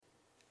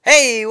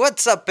Hey,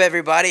 what's up,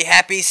 everybody?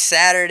 Happy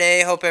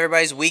Saturday. Hope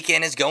everybody's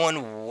weekend is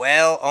going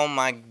well. Oh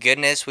my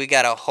goodness, we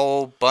got a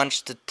whole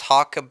bunch to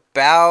talk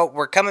about.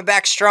 We're coming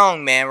back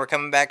strong, man. We're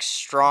coming back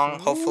strong.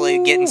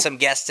 Hopefully getting some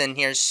guests in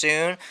here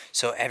soon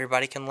so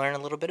everybody can learn a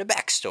little bit of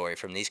backstory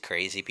from these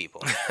crazy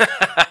people.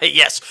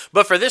 Yes,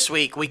 but for this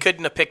week, we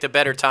couldn't have picked a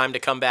better time to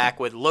come back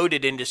with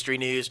loaded industry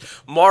news.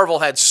 Marvel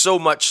had so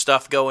much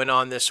stuff going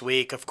on this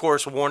week. Of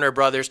course, Warner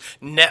Brothers,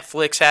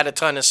 Netflix had a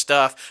ton of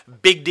stuff.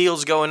 Big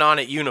deals going on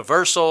at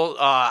Universal.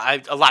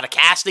 A lot of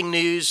casting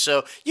news.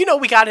 So,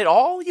 we got it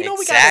all.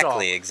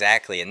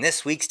 Exactly. And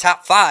this week's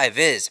top 5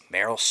 is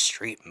Meryl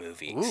Streep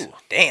movies. Ooh.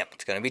 Damn,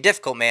 it's going to be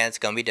difficult, man. It's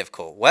going to be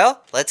difficult.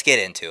 Well, let's get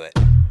into it.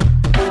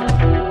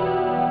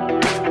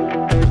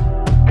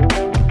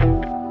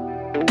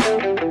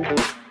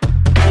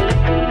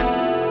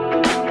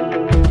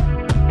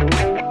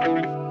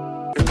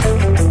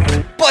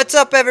 What's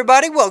up,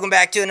 everybody? Welcome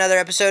back to another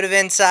episode of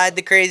Inside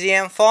the Crazy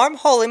Ant Farm.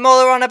 Holy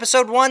moly, we're on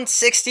episode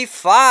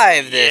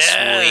 165 this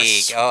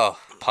week. Oh,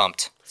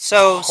 pumped.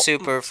 So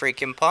super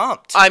freaking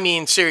pumped. I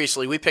mean,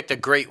 seriously, we picked a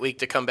great week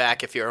to come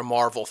back if you're a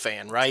Marvel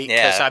fan, right?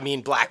 Yeah.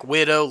 Because, Black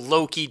Widow,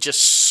 Loki, just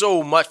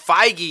so much.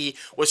 Feige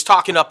was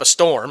talking up a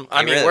storm.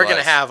 We're going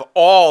to have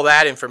all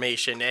that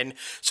information. And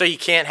so you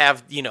can't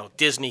have,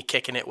 Disney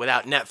kicking it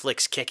without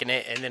Netflix kicking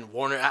it and then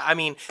Warner.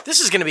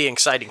 This is going to be an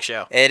exciting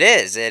show. It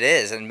is.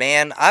 And,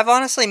 man, I've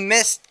honestly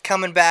missed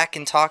coming back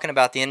and talking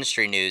about the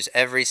industry news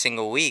every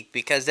single week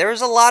because there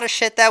was a lot of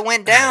shit that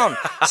went down.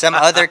 Some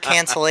other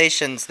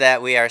cancellations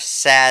that we are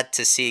sad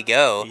to see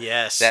go.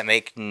 Yes. That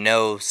make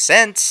no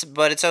sense,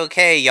 but it's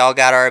okay. Y'all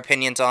got our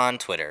opinions on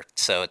Twitter,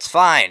 so it's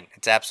fine.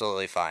 It's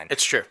absolutely fine.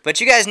 It's true.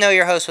 But you guys know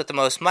your host with the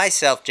most,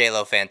 myself,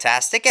 J-Lo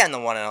Fantastic, and the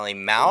one and only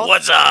Mouth.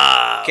 What's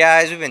up?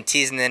 Guys, we've been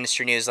teasing the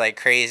industry news like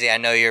crazy. I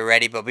know you're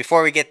ready, but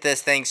before we get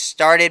this thing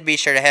started, be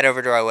sure to head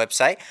over to our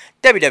website,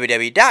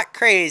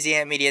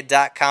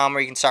 www.crazyantmedia.com,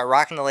 where you can start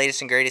rocking the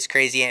latest and greatest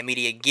Crazy Ant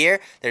Media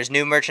gear. There's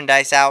new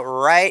merchandise out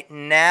right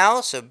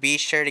now, so be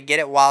sure to get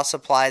it while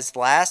supplies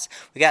last.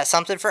 We got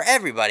something for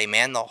everybody,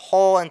 man. The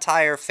whole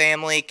entire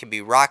family could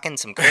be rocking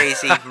some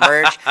crazy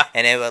merch,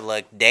 and it would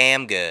look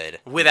damn good.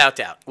 Without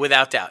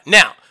doubt.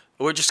 Now,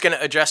 we're just going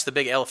to address the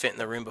big elephant in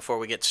the room before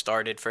we get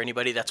started. For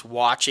anybody that's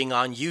watching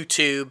on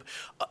YouTube,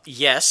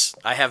 yes,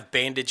 I have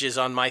bandages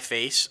on my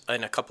face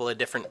in a couple of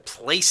different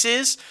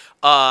places.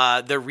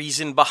 The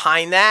reason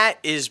behind that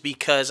is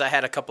because I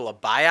had a couple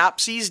of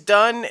biopsies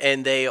done,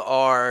 and they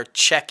are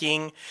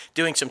doing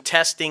some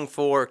testing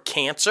for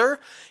cancer.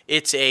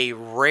 It's a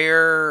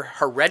rare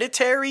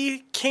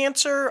hereditary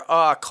cancer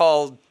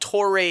called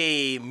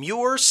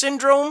Torre-Muir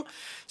syndrome.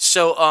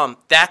 So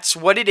that's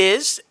what it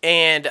is,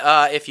 and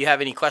if you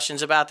have any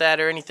questions about that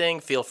or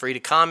anything, feel free to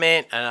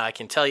comment, and I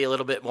can tell you a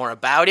little bit more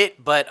about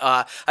it. But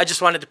I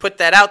just wanted to put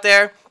that out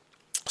there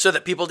so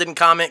that people didn't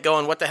comment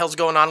going, what the hell's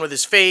going on with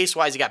his face?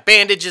 Why has he got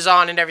bandages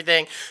on and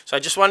everything? So I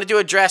just wanted to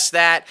address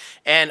that.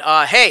 And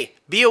hey,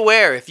 be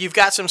aware, if you've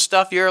got some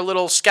stuff you're a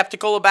little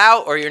skeptical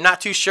about or you're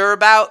not too sure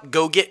about,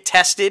 go get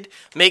tested.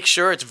 Make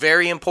sure. It's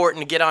very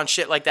important to get on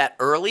shit like that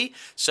early.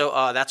 So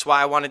that's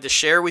why I wanted to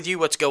share with you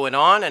what's going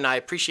on. And I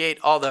appreciate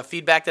all the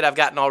feedback that I've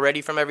gotten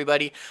already from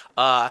everybody.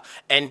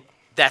 And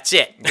that's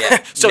it.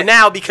 Yeah. So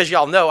now, because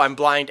y'all know I'm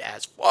blind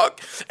as fuck,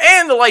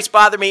 and the lights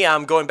bother me,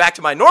 I'm going back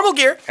to my normal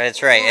gear.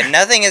 That's right, and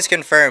nothing is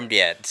confirmed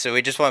yet, so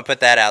we just want to put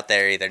that out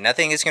there either.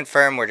 Nothing is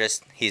confirmed,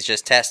 he's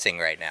just testing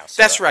right now.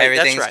 So that's right,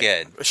 everything's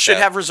good. Should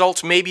have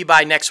results maybe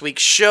by next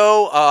week's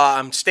show.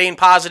 I'm staying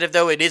positive,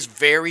 though. It is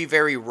very,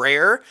 very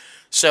rare,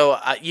 so,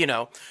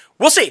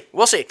 We'll see.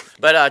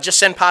 But just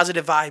send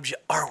positive vibes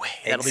our way.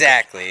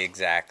 Exactly.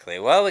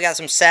 Well, we got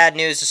some sad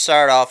news to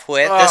start off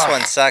with. This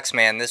one sucks,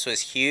 man. This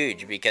was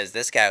huge because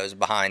this guy was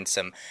behind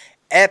some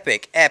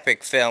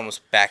epic films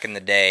back in the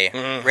day.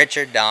 Mm-hmm.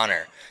 Richard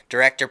Donner,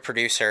 director,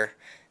 producer,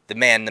 the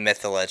man, the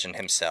myth, the legend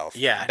himself.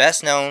 Yeah.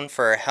 Best known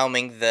for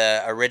helming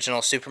the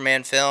original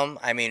Superman film.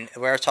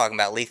 We're talking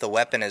about Lethal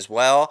Weapon as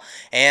well.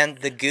 And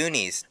The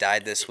Goonies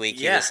died this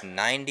week. Yeah. He was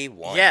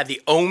 91. Yeah,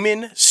 The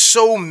Omen.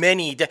 So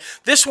many.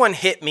 This one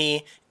hit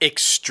me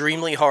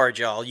extremely hard,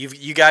 y'all.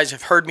 You guys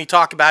have heard me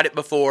talk about it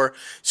before.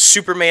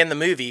 Superman the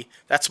movie.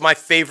 That's my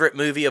favorite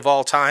movie of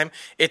all time.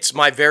 It's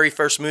my very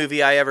first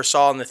movie I ever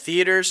saw in the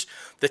theaters.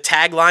 The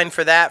tagline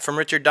for that from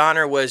Richard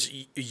Donner was,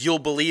 "You'll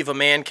believe a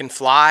man can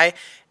fly."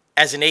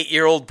 As an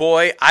 8-year-old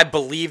boy, I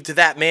believed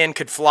that man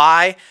could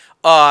fly.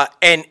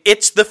 And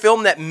it's the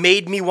film that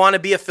made me want to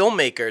be a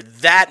filmmaker.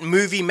 That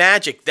movie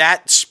magic,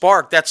 that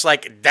spark, that's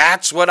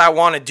what I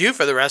want to do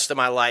for the rest of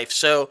my life.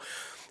 So,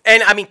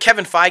 and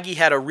Kevin Feige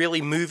had a really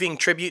moving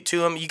tribute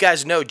to him. You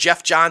guys know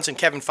Jeff Johns and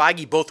Kevin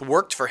Feige both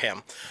worked for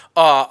him,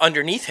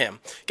 underneath him.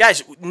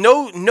 Guys,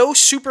 no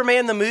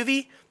Superman the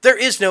movie. There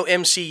is no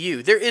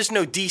MCU. There is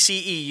no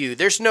DCEU.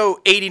 There's no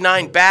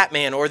 89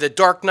 Batman or the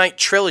Dark Knight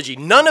trilogy.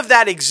 None of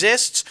that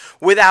exists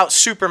without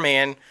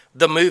Superman,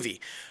 the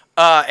movie.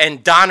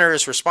 And Donner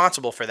is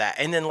responsible for that.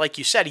 And then, like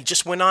you said, he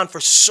just went on for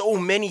so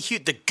many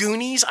huge... The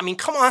Goonies, I mean,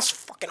 come on, it's a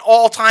fucking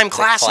all-time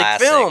classic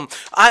film.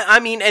 I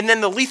mean, and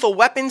then the Lethal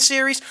Weapon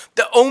series,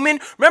 The Omen.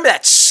 Remember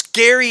that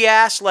scary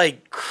ass,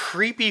 like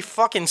creepy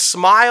fucking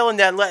smile, and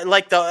that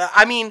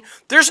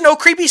there's no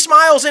creepy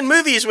smiles in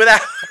movies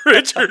without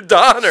Richard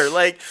Donner.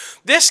 Like,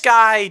 this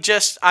guy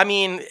just,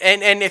 and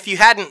if you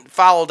hadn't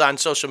followed on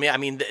social media,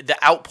 the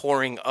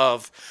outpouring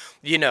of,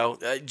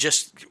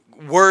 just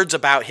words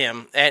about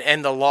him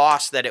and the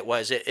loss that it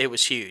was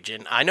huge.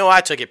 And I know I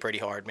took it pretty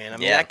hard, man.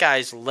 That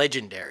guy's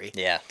legendary.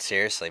 Yeah,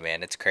 seriously,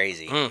 man. It's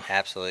crazy.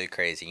 Absolutely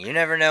crazy. You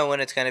never know when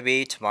it's going to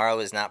be. Tomorrow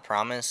is not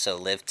promised, so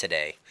live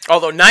today.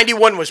 Although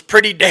 91 was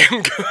pretty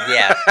damn good.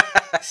 Yeah,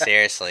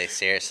 seriously.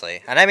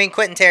 And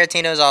Quentin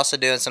Tarantino's also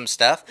doing some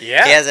stuff.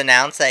 Yeah. He has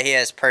announced that he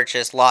has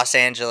purchased Los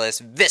Angeles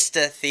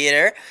Vista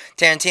Theater.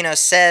 Tarantino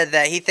said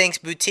that he thinks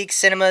boutique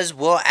cinemas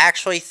will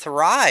actually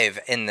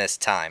thrive in this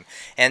time.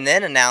 And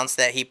then announced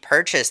that he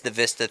purchased the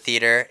Vista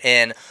Theater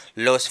in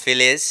Los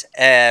Feliz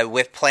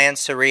with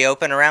plans to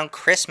reopen around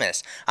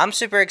Christmas. I'm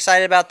super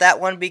excited about that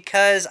one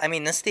because,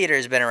 this theater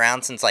has been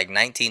around since like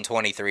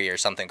 1923 or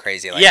something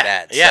crazy like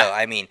that. Yeah.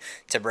 So,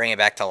 to bring it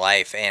back to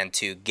life and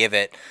to give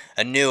it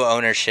a new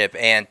ownership,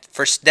 and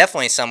for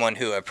definitely someone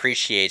who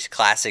appreciates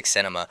classic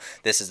cinema,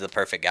 this is the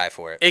perfect guy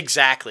for it.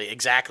 Exactly.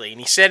 And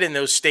he said in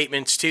those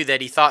statements, too,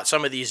 that he thought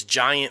some of these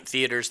giant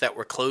theaters that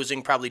were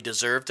closing probably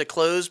deserved to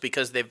close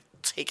because they've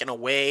taken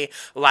away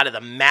a lot of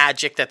the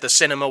magic that the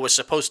cinema was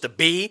supposed to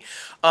be.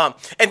 And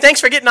thanks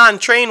for getting on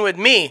train with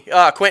me,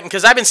 Quentin,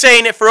 because I've been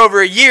saying it for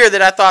over a year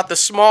that I thought the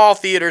small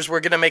theaters were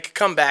going to make a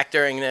comeback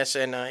during this.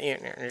 And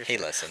he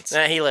listens.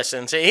 He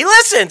listens.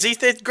 He's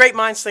the great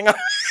minds thing.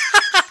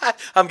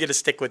 I'm going to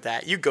stick with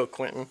that. You go,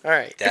 Quentin. All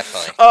right.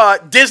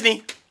 Definitely.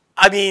 Disney.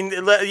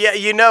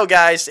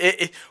 Guys,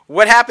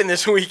 what happened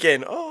this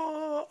weekend?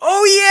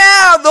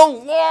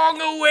 The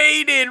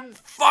long-awaited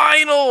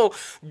final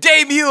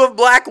debut of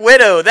Black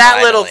Widow.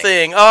 Little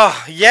thing.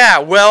 Oh, yeah.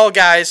 Well,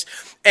 guys,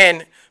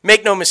 and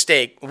make no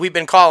mistake, we've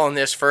been calling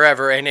this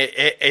forever, and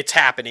it's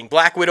happening.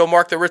 Black Widow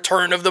marked the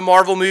return of the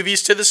Marvel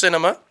movies to the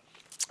cinema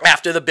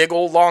after the big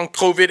old long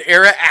COVID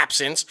era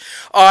absence.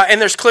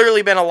 And there's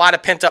clearly been a lot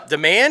of pent up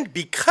demand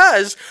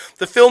because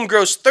the film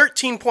grossed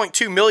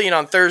 $13.2 million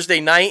on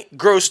Thursday night,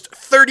 grossed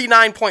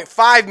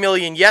 $39.5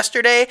 million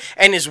yesterday,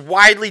 and is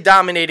widely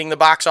dominating the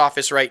box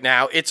office right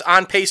now. It's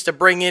on pace to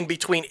bring in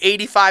between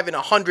 $85 and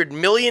 $100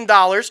 million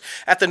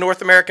at the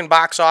North American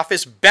box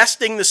office,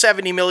 besting the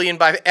 $70 million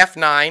by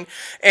F9,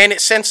 and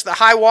it sets the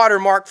high water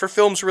mark for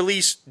films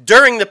released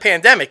during the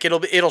pandemic.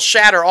 It'll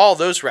shatter all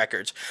those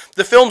records.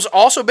 The film's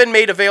also been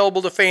made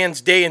available to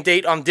fans day and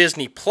date on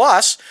Disney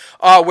Plus,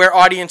 where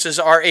audiences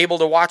are able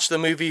to watch the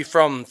movie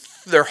from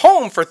their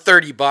home for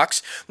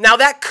 $30. Now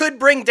that could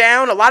bring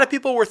down. A lot of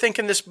people were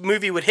thinking this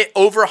movie would hit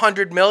over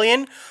 $100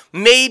 million.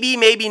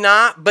 Maybe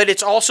not, but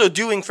it's also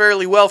doing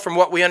fairly well from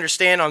what we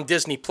understand on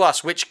Disney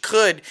Plus, which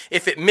could,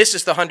 if it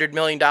misses the $100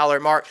 million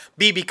mark,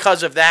 be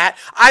because of that.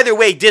 Either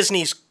way,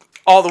 Disney's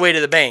all the way to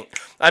the bank.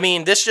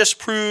 This just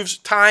proves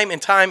time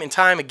and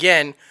time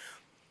again,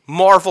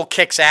 Marvel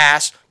kicks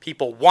ass.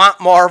 People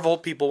want Marvel.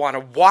 People want to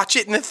watch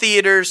it in the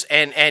theaters,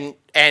 and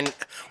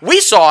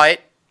we saw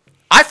it.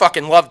 I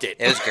fucking loved it.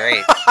 It was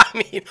great.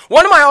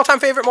 One of my all-time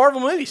favorite Marvel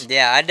movies.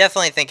 Yeah, I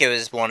definitely think it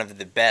was one of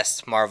the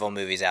best Marvel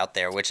movies out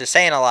there, which is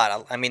saying a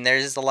lot.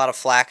 There's a lot of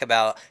flack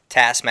about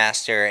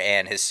Taskmaster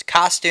and his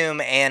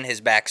costume and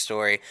his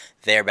backstory.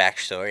 Their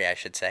backstory, I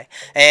should say.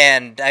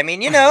 And, I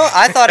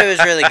thought it was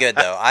really good,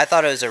 though. I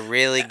thought it was a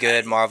really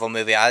good Marvel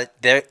movie.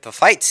 The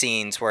fight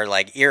scenes were,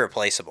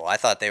 irreplaceable. I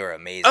thought they were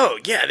amazing. Oh,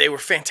 yeah, they were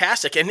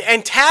fantastic.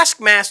 And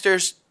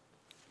Taskmaster's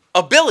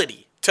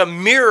ability to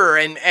mirror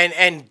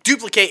and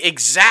duplicate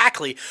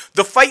exactly.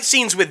 The fight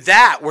scenes with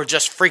that were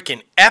just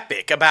freaking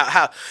epic about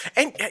how...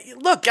 And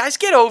look, guys,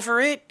 get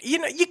over it. You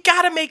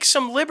got to take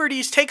some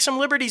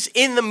liberties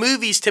in the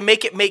movies to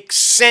make it make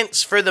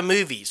sense for the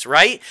movies,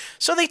 right?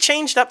 So they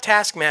changed up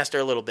Taskmaster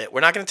a little bit.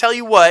 We're not going to tell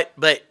you what,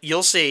 but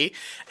you'll see.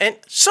 And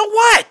so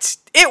what?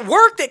 It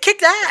worked. It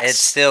kicked ass. It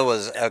still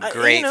was a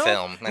great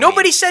film.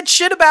 Nobody said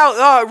shit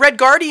about Red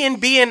Guardian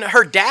being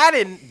her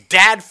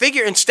dad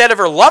figure instead of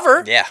her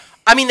lover. Yeah.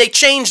 They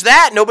changed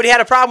that. Nobody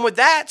had a problem with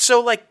that.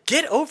 So,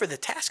 get over the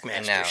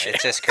Taskmaster shit.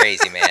 It's just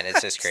crazy, man.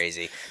 It's just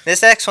crazy.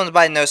 This next one's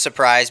by no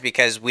surprise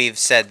because we've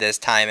said this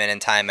time in and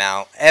time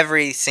out.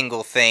 Every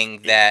single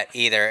thing that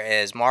either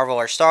is Marvel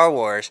or Star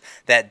Wars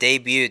that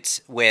debuts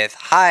with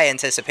high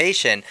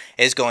anticipation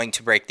is going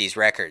to break these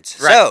records.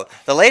 Right. So,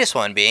 the latest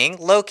one being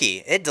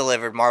Loki. It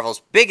delivered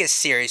Marvel's biggest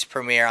series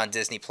premiere on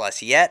Disney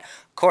Plus yet.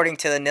 According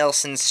to the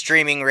Nielsen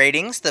streaming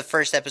ratings, the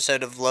first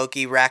episode of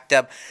Loki racked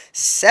up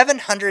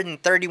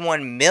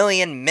 731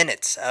 million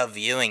minutes of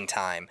viewing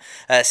time,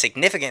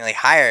 significantly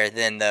higher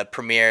than the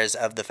premieres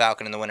of The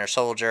Falcon and the Winter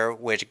Soldier,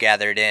 which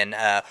gathered in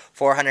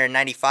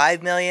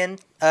 495 million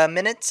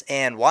minutes,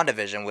 and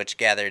WandaVision, which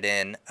gathered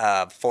in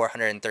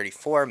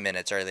 434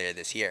 minutes earlier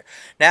this year.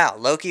 Now,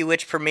 Loki,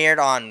 which premiered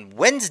on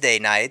Wednesday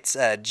nights,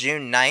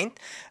 June 9th,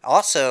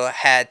 also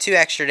had 2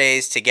 extra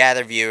days to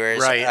gather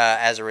viewers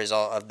as a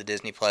result of the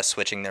Disney Plus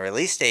switching the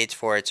release dates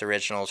for its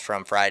originals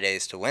from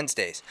Fridays to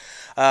Wednesdays.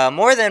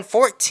 More than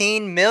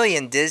 14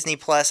 million Disney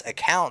Plus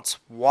accounts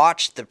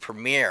watched the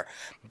premiere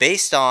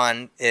based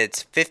on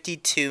its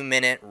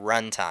 52-minute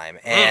runtime.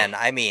 And,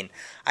 I mean,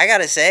 I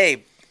gotta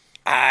say,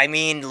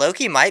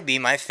 Loki might be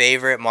my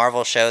favorite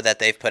Marvel show that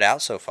they've put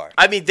out so far.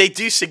 I mean, they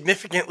do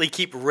significantly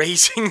keep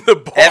raising the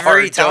bar,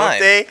 every time, don't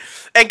they?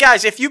 And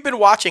guys, if you've been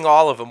watching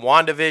all of them,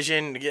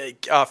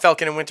 WandaVision,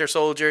 Falcon and Winter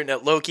Soldier,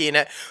 Loki,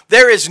 and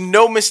there is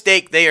no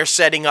mistake they are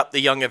setting up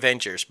the Young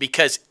Avengers,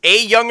 because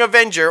a Young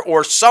Avenger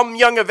or some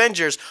Young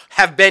Avengers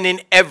have been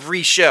in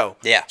every show.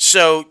 Yeah.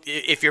 So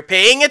if you're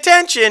paying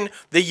attention,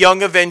 the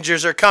Young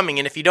Avengers are coming.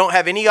 And if you don't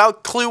have any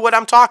clue what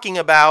I'm talking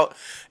about,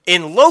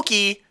 in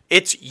Loki,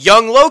 it's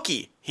young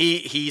Loki.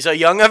 He's a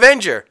young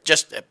Avenger.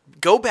 Just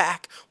go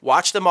back,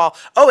 watch them all.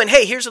 Oh, and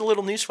hey, here's a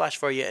little newsflash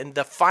for you. In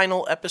the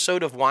final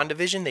episode of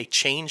WandaVision, they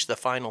changed the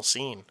final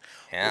scene.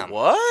 Yeah.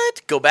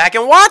 What? Go back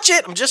and watch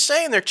it. I'm just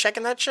saying, they're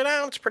checking that shit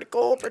out. It's pretty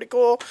cool, pretty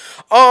cool.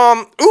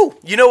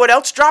 You know what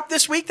else dropped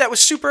this week that was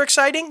super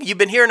exciting? You've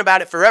been hearing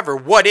about it forever.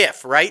 What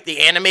If, right?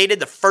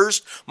 The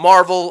first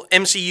Marvel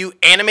MCU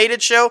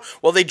animated show.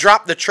 Well, they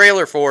dropped the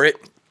trailer for it.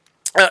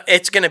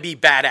 It's going to be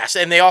badass.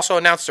 And they also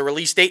announced the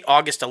release date,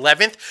 August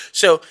 11th.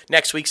 So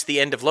next week's the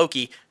end of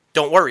Loki.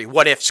 Don't worry,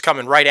 What If's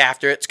coming right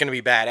after. It's going to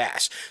be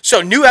badass.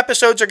 So new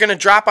episodes are going to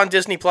drop on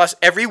Disney Plus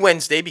every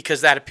Wednesday,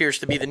 because that appears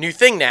to be the new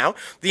thing now.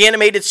 The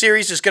animated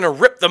series is going to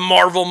rip the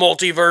Marvel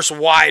multiverse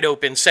wide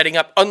open, setting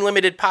up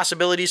unlimited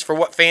possibilities for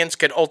what fans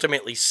could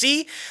ultimately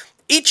see.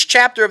 Each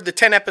chapter of the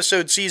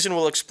 10-episode season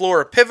will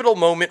explore a pivotal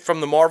moment from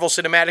the Marvel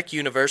Cinematic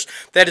Universe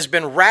that has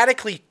been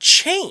radically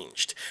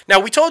changed. Now,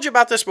 we told you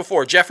about this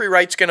before. Jeffrey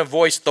Wright's going to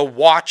voice the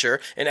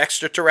Watcher, an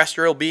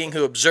extraterrestrial being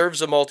who observes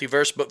the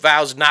multiverse but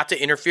vows not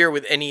to interfere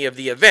with any of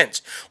the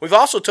events. We've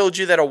also told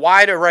you that a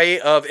wide array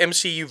of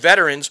MCU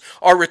veterans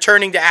are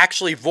returning to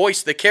actually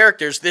voice the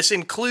characters. This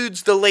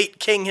includes the late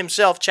King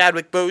himself,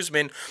 Chadwick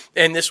Boseman,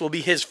 and this will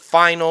be his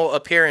final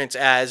appearance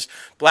as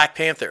Black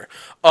Panther.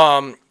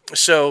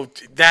 So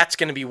that's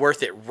going to be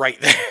worth it right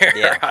there.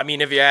 Yeah. I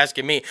mean, if you're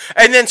asking me.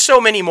 And then so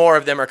many more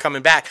of them are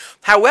coming back.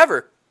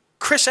 However,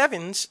 Chris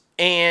Evans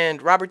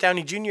and Robert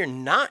Downey Jr.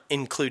 not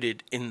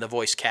included in the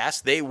voice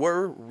cast. They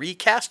were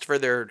recast for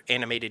their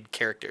animated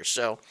characters.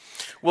 So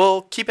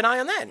we'll keep an eye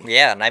on that.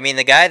 Yeah, and I mean,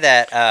 the guy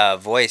that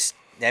voiced,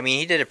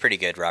 he did a pretty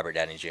good Robert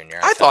Downey Jr.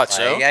 I thought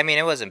so.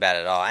 It wasn't bad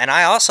at all. And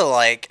I also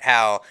like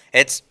how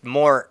it's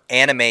more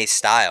anime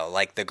style.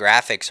 Like, the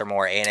graphics are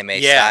more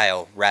anime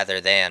style rather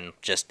than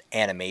just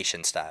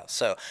animation style.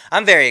 So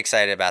I'm very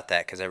excited about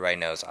that, because everybody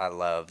knows I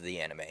love the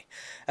anime.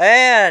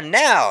 And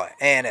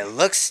it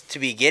looks to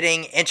be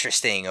getting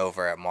interesting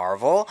over at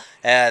Marvel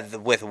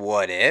with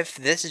What If.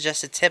 This is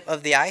just a tip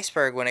of the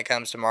iceberg when it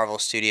comes to Marvel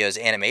Studios'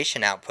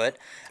 animation output.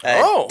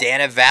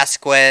 Dana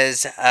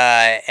Vasquez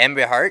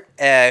Emberhart,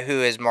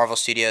 who is Marvel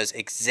Studios'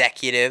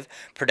 executive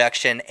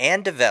production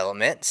and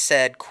development,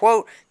 said,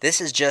 quote, "This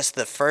is just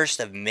the first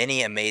of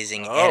many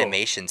amazing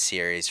animation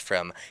series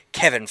from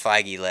Kevin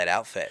Feige-led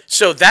outfit."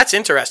 So that's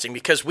interesting,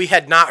 because we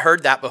had not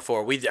heard that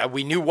before.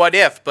 We knew What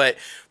If, but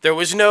there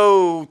was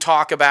no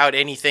talk about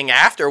anything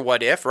after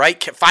What If, right?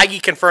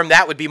 Feige confirmed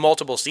that would be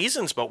multiple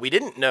seasons, but we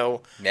didn't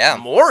know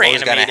more animated. What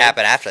was going to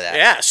happen after that?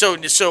 Yeah,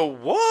 so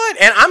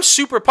what? And I'm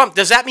super pumped.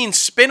 Does that mean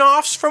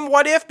spin-offs from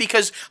What If?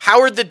 Because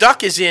Howard the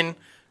Duck is in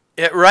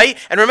it, right?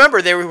 And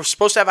remember, they were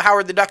supposed to have a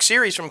Howard the Duck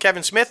series from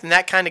Kevin Smith, and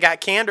that kind of got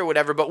canned or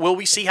whatever, but will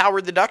we see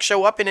Howard the Duck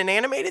show up in an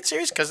animated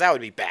series? Because that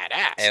would be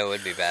badass. It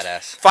would be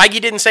badass.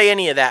 Feige didn't say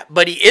any of that,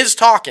 but he is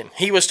talking.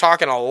 He was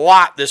talking a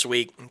lot this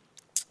week.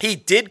 He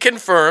did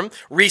confirm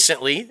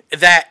recently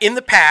that in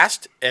the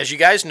past, as you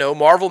guys know,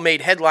 Marvel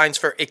made headlines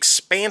for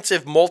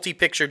expansive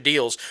multi-picture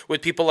deals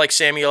with people like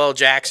Samuel L.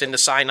 Jackson to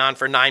sign on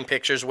for 9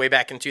 pictures way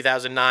back in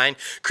 2009.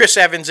 Chris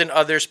Evans and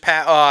others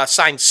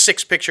signed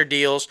 6-picture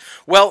deals.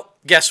 Well,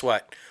 guess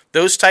what?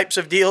 Those types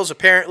of deals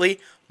apparently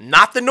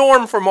not the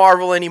norm for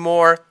Marvel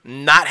anymore,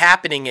 not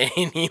happening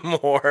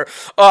anymore.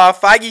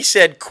 Feige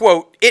said,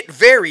 quote, "It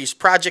varies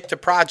project to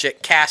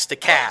project, cast to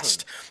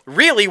cast.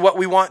 Really what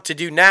we want to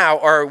do now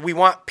are we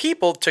want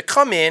people to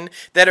come in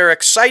that are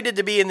excited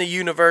to be in the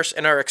universe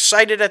and are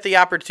excited at the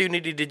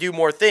opportunity to do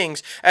more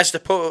things as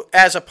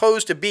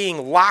opposed to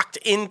being locked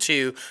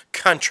into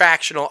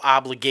contractual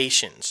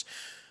obligations."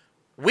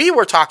 We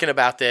were talking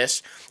about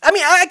this. I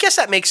mean, I guess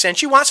that makes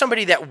sense. You want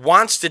somebody that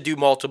wants to do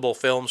multiple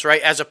films,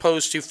 right? As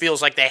opposed to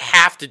feels like they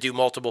have to do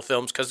multiple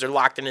films because they're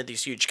locked into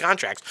these huge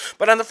contracts.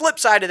 But on the flip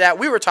side of that,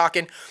 we were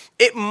talking,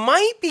 it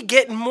might be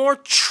getting more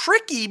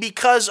tricky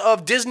because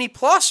of Disney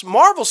Plus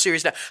Marvel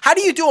series now. How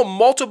do you do a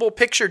multiple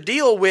picture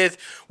deal with,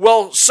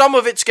 well, some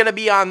of it's going to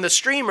be on the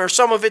streamer,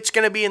 some of it's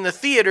going to be in the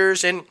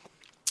theaters, and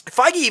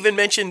Feige even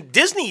mentioned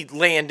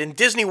Disneyland and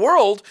Disney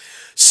World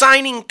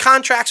signing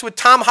contracts with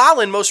Tom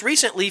Holland most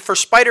recently for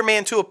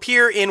Spider-Man to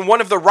appear in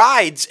one of the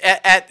rides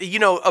at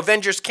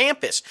Avengers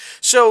Campus.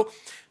 So,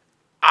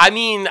 I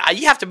mean,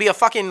 you have to be a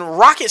fucking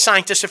rocket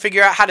scientist to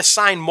figure out how to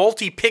sign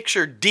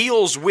multi-picture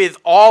deals with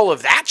all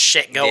of that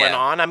shit going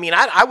on. I mean,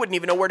 I wouldn't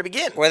even know where to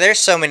begin. Well, there's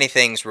so many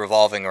things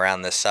revolving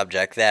around this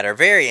subject that are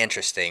very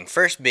interesting.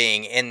 First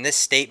being, in this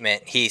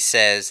statement, he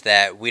says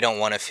that we don't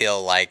want to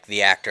feel like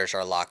the actors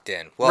are locked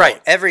in. Well,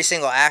 every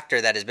single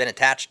actor that has been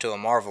attached to a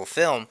Marvel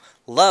film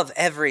love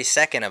every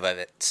second of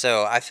it.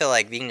 So I feel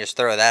like you can just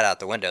throw that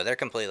out the window. They're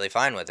completely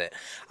fine with it.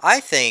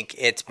 I think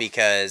it's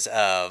because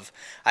of,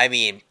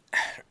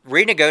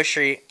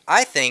 renegotiate.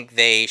 I think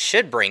they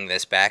should bring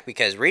this back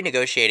because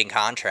renegotiating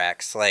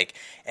contracts like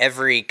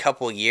every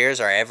couple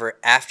years or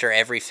after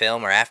every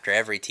film or after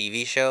every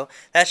TV show,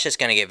 that's just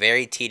going to get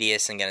very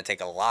tedious and going to take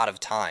a lot of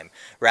time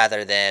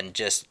rather than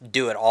just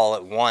do it all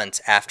at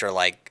once after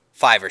like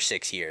 5 or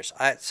 6 years.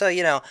 It's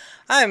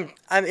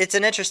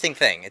an interesting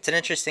thing.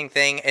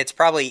 It's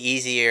probably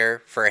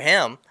easier for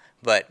him,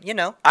 but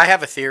I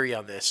have a theory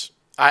on this.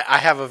 I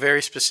have a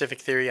very specific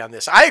theory on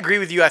this. I agree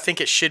with you. I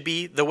think it should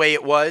be the way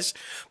it was.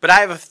 But I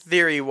have a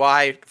theory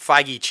why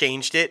Feige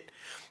changed it.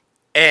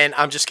 And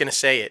I'm just going to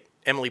say it.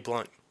 Emily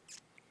Blunt.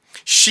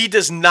 She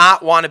does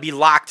not want to be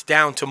locked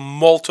down to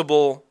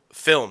multiple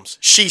films.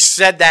 She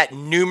said that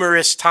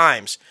numerous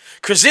times.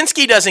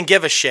 Krasinski doesn't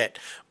give a shit.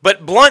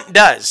 But Blunt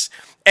does.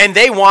 And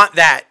they want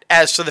that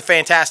as to the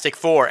Fantastic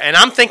Four. And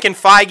I'm thinking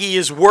Feige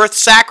is worth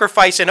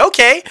sacrificing.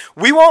 Okay,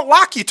 we won't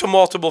lock you to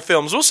multiple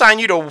films. We'll sign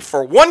you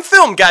for one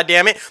film,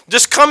 goddammit.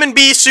 Just come and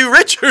be Sue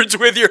Richards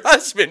with your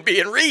husband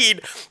being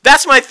Reed.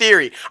 That's my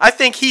theory. I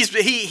think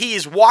he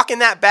is walking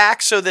that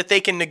back so that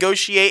they can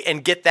negotiate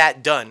and get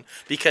that done.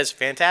 Because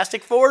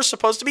Fantastic Four is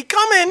supposed to be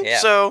coming. Yeah.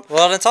 So.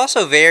 Well, and it's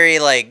also very,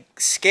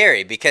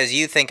 scary because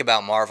you think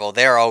about Marvel,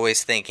 they're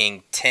always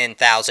thinking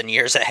 10,000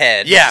 years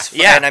ahead. Yeah.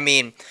 And I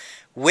mean,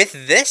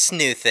 with this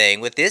new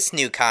thing, with this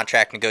new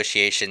contract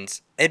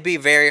negotiations, it'd be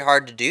very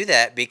hard to do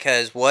that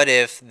because what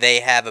if they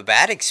have a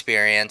bad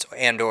experience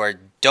and or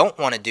don't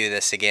want to do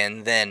this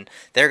again, then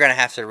they're going to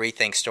have to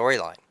rethink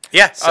storyline.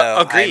 Yeah, so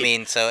agreed. I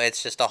mean, so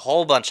it's just a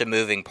whole bunch of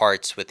moving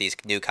parts with these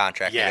new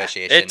contract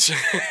negotiations.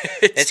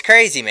 It's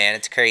crazy, man.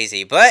 It's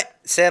crazy. But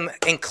some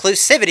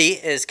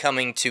inclusivity is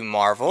coming to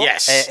Marvel.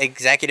 Yes.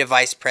 Executive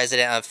Vice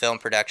President of Film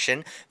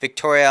Production,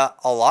 Victoria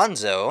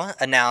Alonso,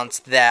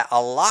 announced that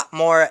a lot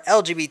more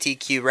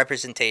LGBTQ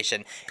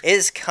representation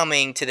is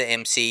coming to the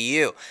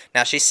MCU.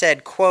 Now, she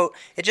said, quote,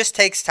 "It just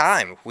takes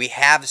time. We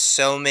have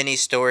so many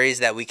stories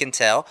that we can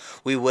tell.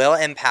 We will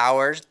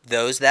empower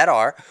those that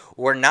are.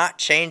 We're not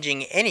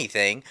changing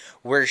anything.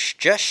 We're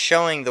just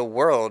showing the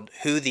world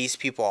who these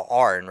people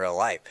are in real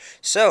life.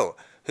 So,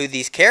 who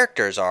these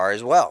characters are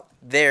as well.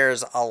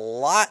 There's a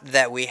lot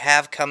that we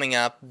have coming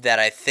up that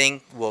I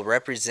think will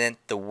represent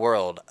the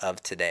world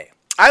of today."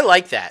 I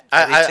like that.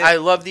 I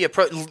love the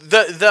approach.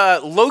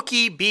 The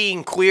Loki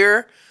being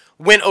queer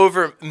went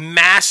over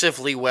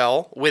massively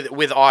well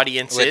with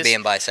audiences. With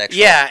being bisexual.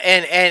 Yeah,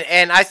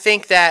 and I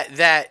think that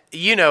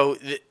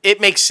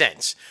it makes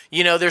sense.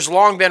 There's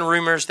long been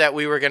rumors that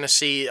we were going to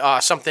see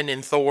something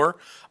in Thor,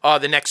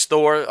 the next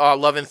Thor,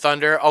 Love and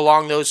Thunder,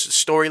 along those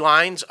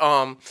storylines.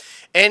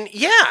 And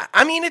yeah,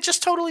 I mean, it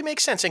just totally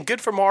makes sense. And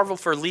good for Marvel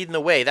for leading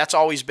the way. That's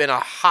always been a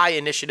high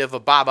initiative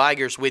of Bob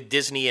Iger's with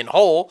Disney and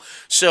Whole.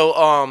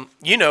 So,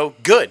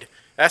 good.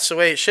 That's the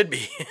way it should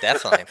be.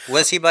 Definitely.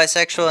 Was he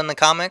bisexual in the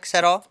comics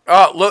at all?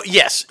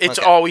 Yes. It's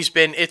always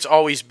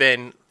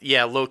been,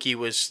 yeah, Loki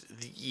was,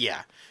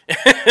 yeah.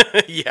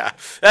 Yeah.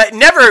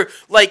 Never,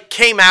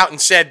 came out and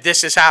said,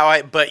 this is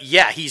how but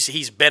yeah,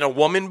 he's been a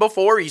woman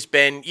before. He's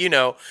been,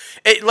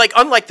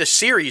 unlike the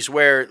series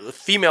where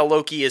female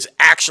Loki is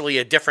actually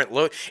a different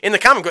Loki. In the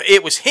comic book,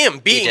 it was him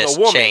being a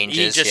woman.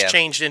 He just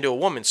changed into a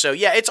woman. So,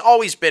 yeah, it's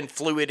always been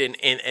fluid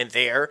and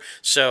there.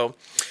 So,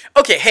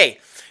 okay, hey.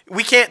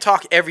 We can't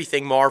talk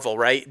everything Marvel,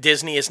 right?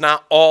 Disney is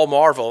not all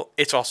Marvel.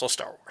 It's also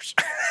Star Wars.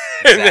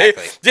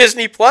 Exactly.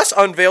 Disney Plus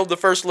unveiled the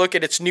first look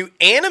at its new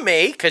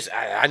anime, because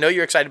I know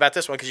you're excited about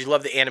this one because you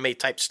love the anime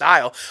type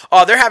style.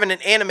 They're having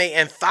an anime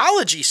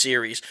anthology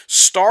series,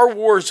 Star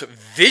Wars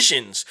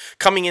Visions,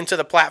 coming into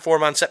the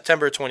platform on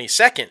September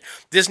 22nd.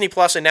 Disney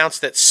Plus announced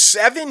that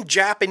 7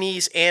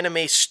 Japanese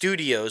anime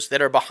studios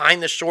that are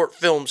behind the short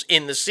films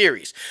in the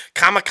series: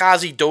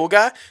 Kamikaze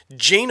Doga,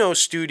 Jano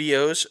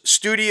Studios,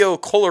 Studio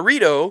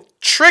Colorido,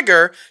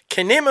 Trigger,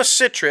 Kinema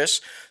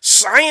Citrus,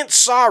 Science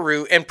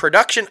Saru, and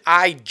Production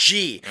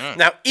IG.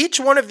 Now, each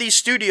one of these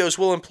studios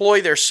will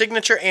employ their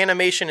signature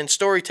animation and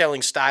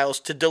storytelling styles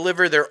to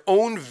deliver their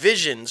own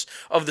visions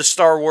of the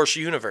Star Wars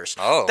universe.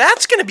 Oh.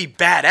 That's going to be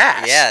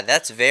badass. Yeah,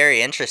 that's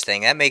very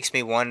interesting. That makes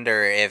me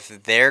wonder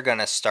if they're going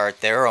to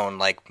start their own,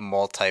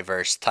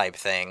 multiverse type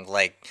thing,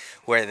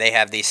 where they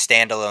have these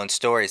standalone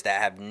stories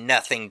that have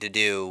nothing to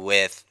do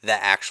with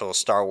the actual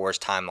Star Wars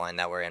timeline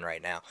that we're in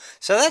right now.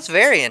 So that's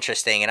very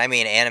interesting. And I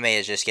mean, anime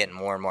is just getting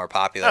more and more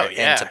popular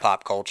into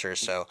pop culture.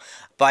 So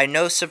by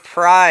no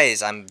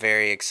surprise, I'm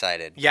very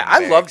excited. Yeah, I'm I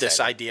very love this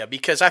excited. idea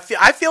because I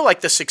feel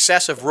like the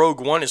success of Rogue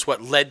One is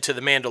what led to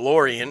The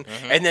Mandalorian,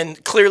 and then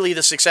clearly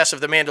the success of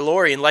The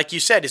Mandalorian, like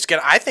you said,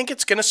 I think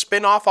it's gonna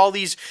spin off all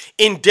these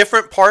in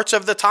different parts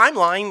of the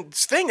timeline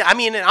thing. I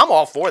mean, I'm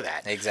all for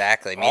that.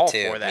 Exactly, me All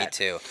too. for that. Me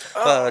too.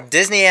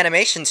 Disney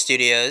Animation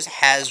Studios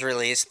has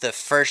released the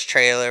first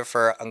trailer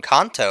for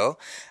Encanto,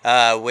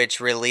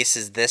 which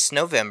releases this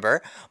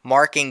November,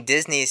 marking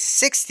Disney's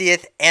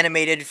 60th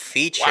animated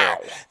feature. Wow.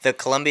 The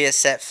Columbia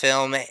set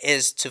film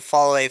is to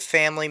follow a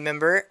family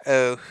member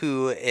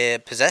who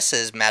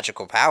possesses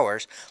magical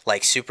powers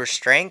like super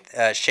strength,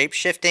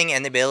 shape-shifting,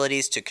 and the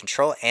abilities to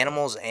control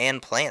animals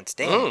and plants.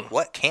 Damn,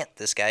 what can't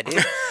this guy do?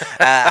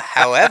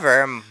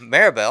 However,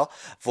 Maribel,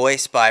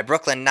 voiced by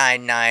Brooklyn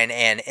Nine-Nine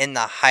and In the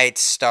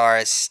Heights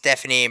star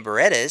Stephanie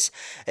Berettes,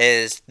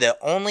 is the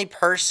only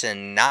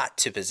person not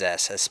to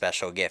possess a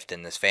special gift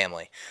in this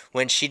family.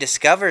 When she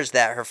discovers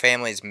that her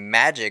family's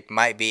magic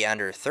might be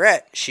under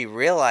threat, she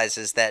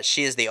realizes that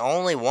she is the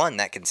only one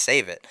that can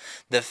save it.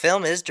 The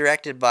film is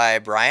directed by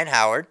Byron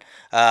Howard,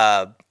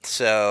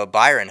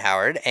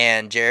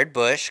 and Jared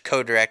Bush,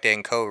 co-directed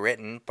and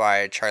co-written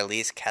by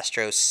Charlize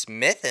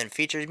Castro-Smith, and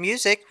features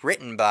music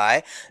written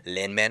by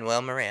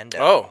Lin-Manuel Miranda.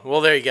 Oh, well,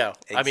 there you go.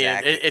 I mean,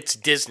 Exactly. it's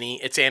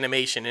Disney, it's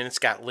animation, and it's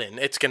got Lin.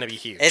 It's going to be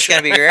huge. It's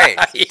going to be great.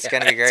 It's Yeah,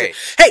 going to be great.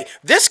 Hey,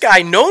 this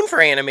guy known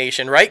for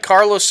animation, right?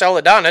 Carlos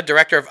Celadana,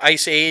 director of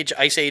Ice Age,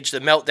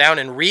 The Meltdown,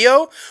 and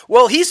Rio.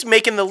 Well, he's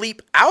making the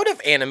leap out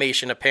of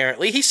animation,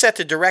 apparently. He's set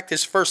to direct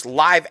his first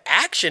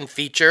live-action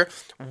feature,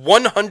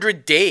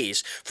 100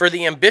 Days, for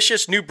the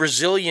ambitious new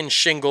Brazilian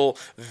shingle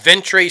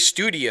Ventre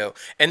Studio,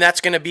 and that's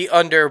going to be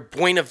under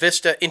Buena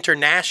Vista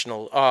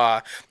International.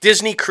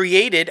 Disney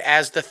created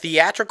as the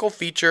theatrical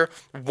feature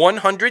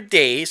 100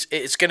 Days.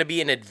 It's going to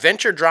be an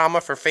adventure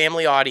drama for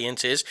family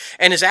audiences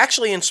and is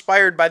actually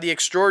inspired by the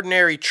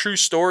extraordinary true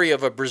story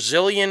of a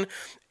Brazilian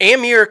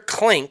Amir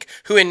Klink,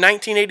 who in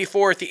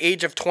 1984 at the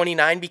age of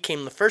 29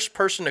 became the first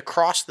person to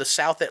cross the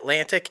South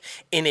Atlantic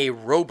in a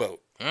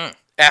rowboat.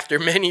 After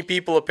many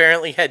people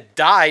apparently had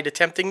died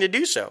attempting to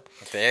do so.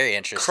 Very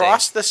interesting.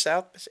 Cross the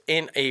South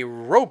in a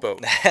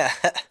rowboat.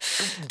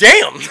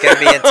 Damn! It's going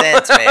to be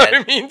intense, man.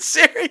 I mean,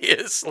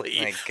 seriously.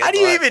 Like, good How do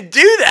you luck. even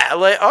do that?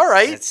 Like, all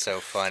right. It's so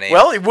funny.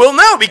 Well, we'll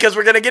know because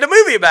we're going to get a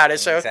movie about it.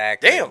 So,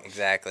 Exactly. damn.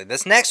 Exactly.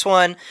 This next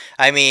one,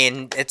 I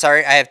mean, it's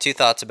already. I have two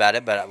thoughts about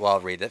it, but I'll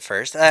read it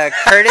first.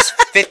 Curtis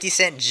 50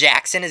 Cent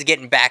Jackson is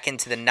getting back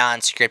into the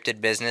non-scripted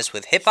business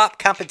with hip-hop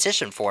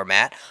competition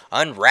format,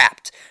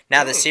 Unwrapped.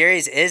 Now, the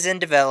series is in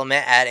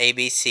development at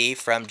ABC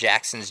from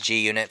Jackson's G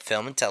Unit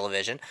Film and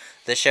Television.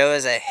 The show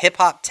is a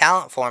hip-hop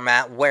talent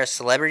format where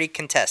celebrity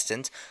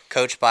contestants,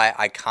 coached by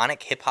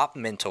iconic hip-hop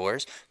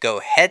mentors, go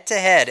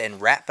head-to-head in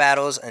rap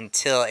battles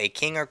until a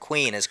king or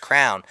queen is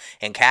crowned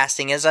and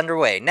casting is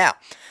underway. Now,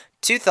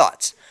 two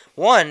thoughts.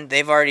 One,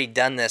 they've already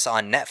done this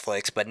on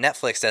Netflix, but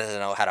Netflix doesn't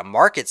know how to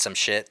market some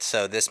shit,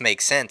 so this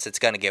makes sense. It's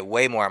going to get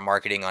way more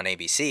marketing on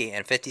ABC,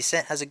 and 50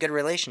 Cent has a good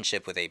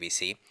relationship with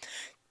ABC.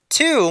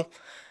 Two,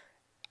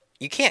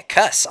 you can't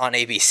cuss on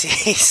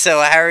ABC, so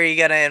how are you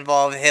going to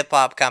involve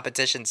hip-hop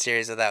competition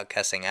series without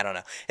cussing? I don't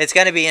know. It's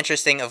going to be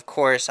interesting, of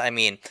course. I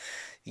mean,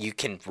 you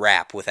can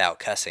rap without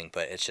cussing,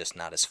 but it's just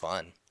not as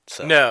fun.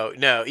 So.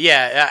 No,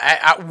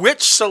 yeah.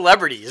 Which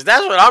celebrities?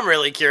 That's what I'm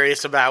really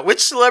curious about.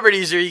 Which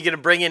celebrities are you going to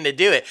bring in to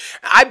do it?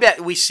 I bet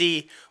we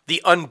see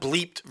the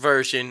unbleeped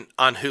version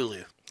on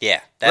Hulu.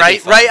 Yeah.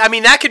 Right. I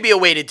mean, that could be a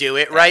way to do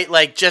it, right?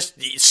 Like,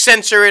 just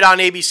censor it on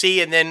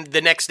ABC, and then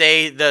the next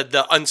day,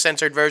 the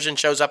uncensored version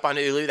shows up on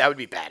Hulu. That would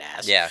be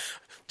badass. Yeah.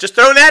 Just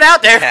throwing that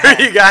out there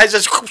for you guys.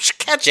 Just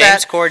catch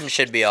James that. Corden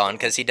should be on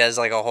because he does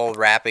like a whole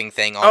rapping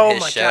thing on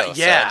his show. God,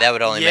 yeah. So that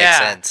would only make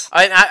sense.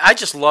 I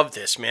just love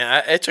this,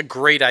 man. It's a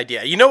great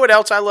idea. You know what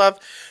else I love?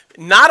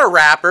 Not a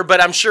rapper,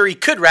 but I'm sure he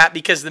could rap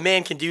because the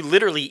man can do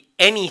literally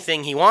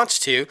anything he wants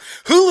to.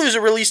 Hulu's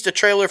released a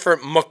trailer for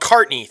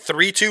McCartney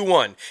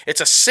 321. It's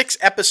a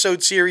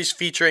 6-episode series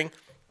featuring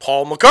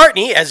Paul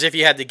McCartney, as if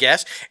you had to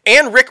guess,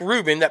 and Rick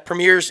Rubin that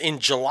premieres in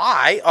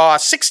July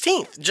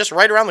 16th, just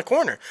right around the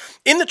corner.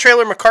 In the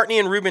trailer, McCartney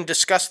and Rubin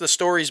discuss the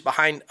stories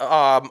behind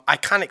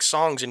iconic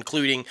songs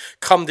including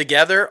Come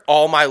Together,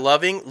 All My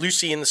Loving,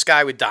 Lucy in the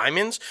Sky with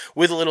Diamonds,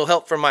 With a Little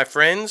Help from My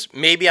Friends,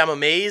 Maybe I'm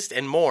Amazed,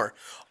 and more.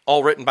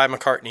 All written by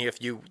McCartney,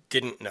 if you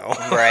didn't know.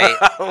 Right.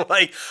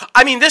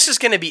 I mean, this is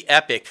going to be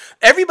epic.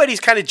 Everybody's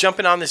kind of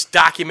jumping on this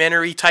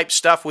documentary type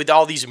stuff with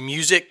all these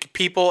music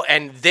people,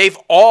 and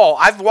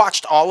I've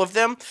watched all of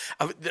them,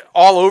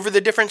 all over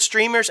the different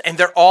streamers, and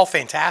they're all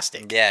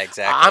fantastic. Yeah,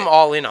 exactly. I'm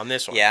all in on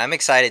this one. Yeah, I'm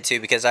excited too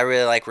because I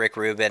really like Rick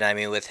Rubin. I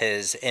mean, with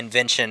his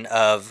invention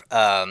of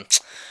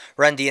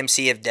Run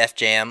DMC of Def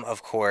Jam,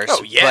 of course.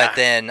 Oh, yeah. But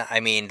then,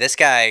 I mean, this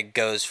guy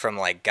goes from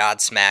like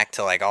Godsmack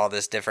to like all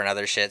this different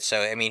other shit.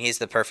 So, I mean, he's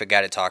the perfect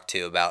guy to talk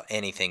to about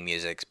anything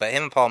music. But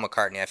him and Paul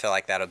McCartney, I feel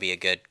like that'll be a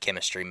good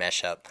chemistry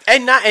mesh up.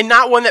 And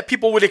not one that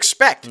people would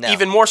expect. No.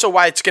 Even more so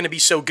why it's going to be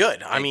so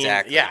good. I mean,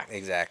 Exactly, yeah.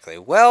 Exactly.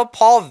 Well,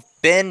 Paul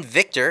Ben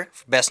Victor,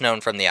 best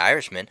known from The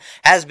Irishman,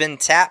 has been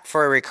tapped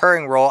for a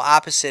recurring role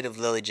opposite of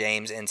Lily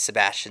James in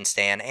Sebastian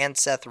Stan and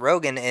Seth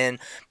Rogen in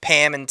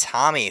Pam and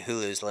Tommy,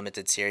 Hulu's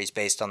limited series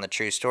based on the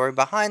true story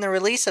behind the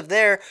release of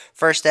their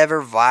first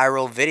ever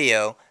viral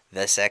video,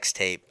 The Sex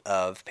Tape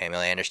of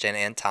Pamela Anderson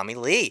and Tommy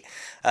Lee.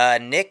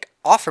 Nick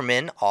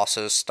Offerman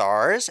also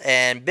stars,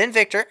 and Ben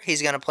Victor,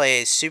 he's going to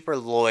play a super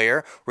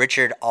lawyer,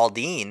 Richard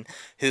Aldine,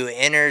 who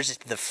enters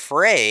the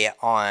fray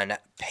on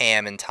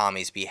Pam and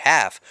Tommy's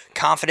behalf.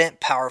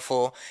 Confident,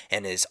 powerful,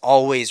 and is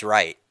always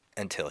right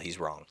until he's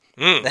wrong.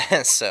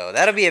 So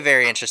that'll be a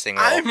very interesting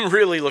role. I'm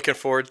really looking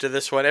forward to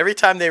this one. Every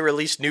time they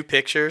release new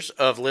pictures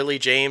of Lily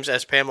James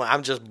as Pamela,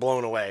 I'm just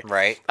blown away.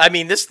 Right. I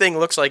mean, this thing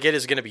looks like it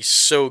is going to be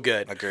so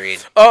good.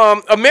 Agreed.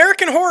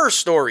 American Horror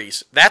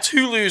Stories. That's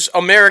Hulu's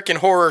American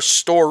Horror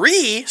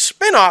Story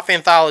spin-off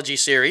anthology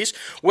series.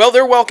 Well,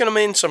 they're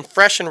welcoming some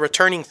fresh and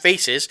returning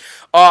faces.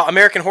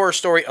 American Horror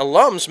Story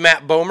alums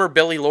Matt Bomer,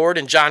 Billy Lord,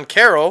 and John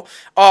Carroll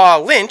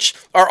Lynch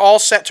are all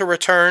set to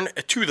return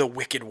to the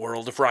wicked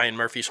world of Ryan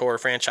Murphy's horror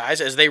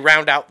franchise as they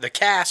round out the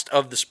cast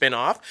of the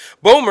spin-off.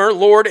 Bomer,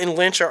 Lord, and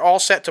Lynch are all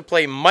set to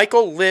play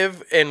Michael,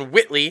 Liv, and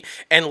Whitley,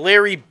 and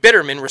Larry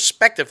Bitterman,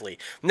 respectively.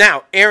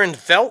 Now, Aaron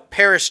Velt,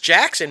 Paris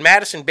Jackson,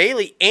 Madison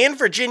Bailey, and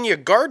Virginia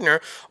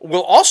Gardner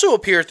will also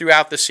appear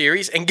throughout the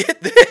series. And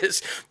get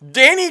this,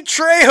 Danny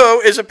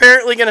Trejo is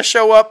apparently going to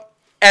show up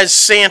as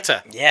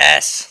Santa.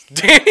 Yes.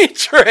 Danny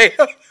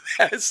Trejo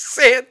as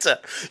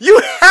Santa.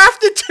 You have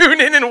to tune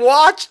in and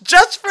watch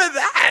just for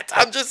that.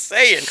 I'm just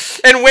saying.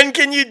 And when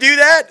can you do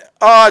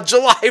that?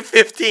 July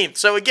 15th.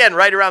 So again,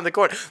 right around the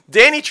corner.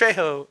 Danny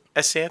Trejo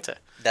as Santa.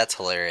 That's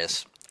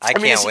hilarious. I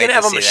mean, can't is he wait going to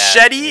have to a see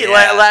machete?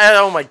 that.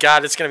 Oh my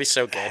God, it's going to be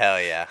so good.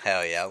 Hell yeah,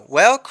 hell yeah.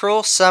 Well,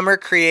 Cruel Summer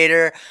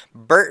creator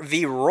Burt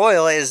V.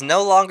 Royal is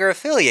no longer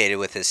affiliated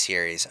with this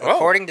series. Oh.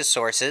 According to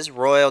sources,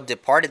 Royal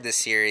departed the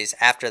series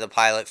after the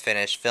pilot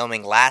finished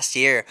filming last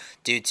year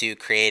due to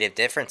creative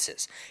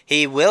differences.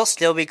 He will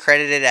still be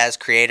credited as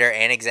creator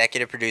and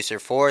executive producer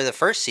for the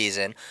first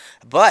season,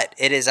 but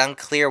it is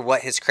unclear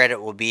what his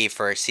credit will be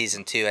for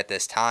season 2 at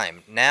this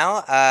time.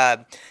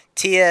 Now,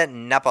 Tia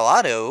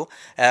Napolado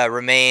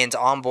remains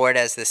on board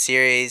as the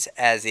series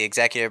as the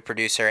executive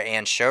producer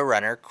and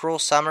showrunner. Cruel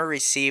Summer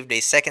received a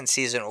second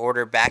season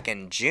order back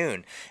in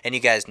June, and you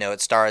guys know it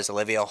stars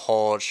Olivia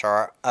Holt,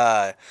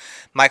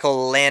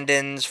 Michael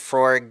Landon,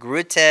 Freud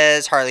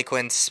Grutes, Harley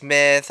Quinn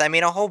Smith. I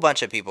mean, a whole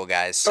bunch of people,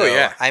 guys. So,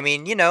 yeah. I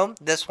mean, you know,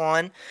 this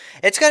one,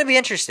 it's going to be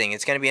interesting.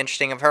 It's going to be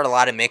interesting. I've heard a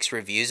lot of mixed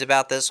reviews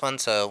about this one,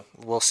 so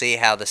we'll see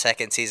how the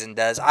second season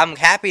does. I'm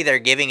happy they're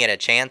giving it a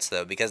chance,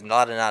 though, because a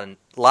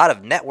lot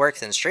of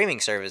networks and streaming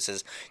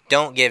services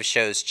don't give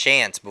shows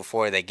chance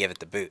before they give it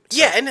the boot. So.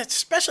 Yeah, and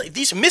especially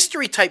these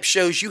mystery type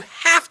shows, you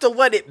have to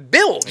let it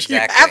build. Exactly.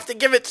 You have to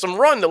give it some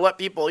run to let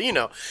people, you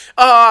know.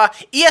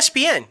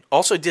 ESPN,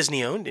 also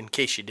Disney owned, in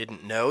case you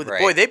didn't know. Right.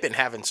 Boy, they've been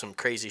having some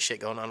crazy shit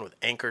going on with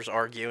anchors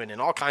arguing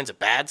and all kinds of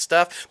bad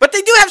stuff. But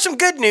they do have some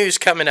good news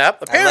coming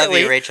up. Apparently, I love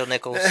you, Rachel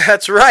Nichols.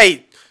 That's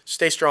right.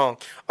 Stay strong.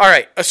 All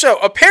right. So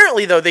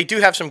apparently, though, they do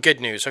have some good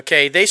news,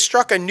 okay? They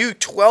struck a new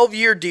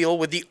 12-year deal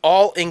with the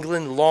All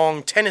England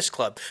Lawn Tennis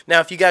Club.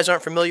 Now, if you guys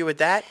aren't familiar with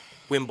that,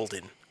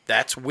 Wimbledon.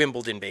 That's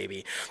Wimbledon,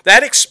 baby.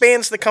 That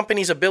expands the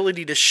company's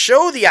ability to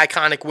show the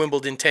iconic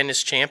Wimbledon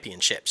Tennis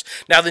Championships.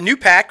 Now, the new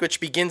pack,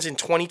 which begins in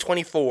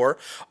 2024,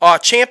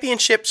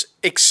 championships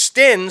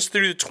extends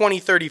through the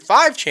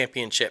 2035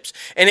 championships,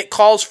 and it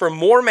calls for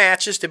more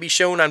matches to be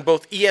shown on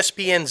both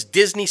ESPN's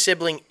Disney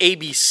sibling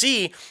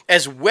ABC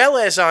as well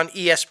as on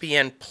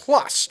ESPN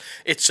Plus,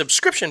 its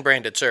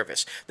subscription-branded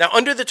service. Now,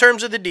 under the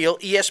terms of the deal,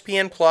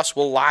 ESPN Plus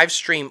will live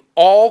stream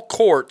all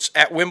courts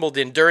at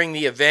Wimbledon during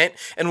the event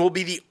and will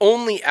be the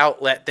only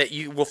outlet that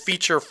you will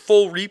feature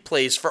full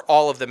replays for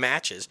all of the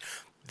matches.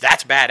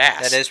 That's badass.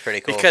 That is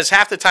pretty cool. Because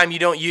half the time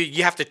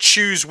you have to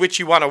choose which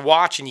you want to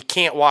watch and you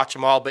can't watch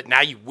them all, but now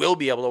you will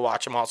be able to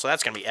watch them all, so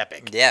that's going to be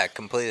epic. Yeah,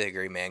 completely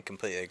agree, man.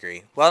 Completely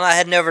agree. Well, now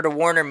heading over to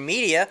Warner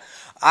Media,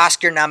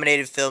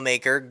 Oscar-nominated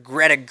filmmaker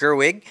Greta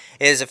Gerwig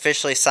is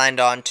officially signed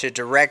on to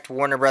direct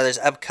Warner Brothers'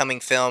 upcoming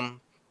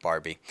film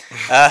Barbie.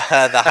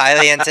 The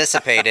highly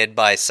anticipated,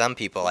 by some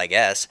people, I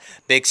guess,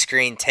 big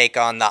screen take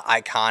on the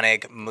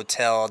iconic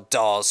Mattel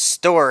Dolls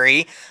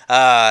story,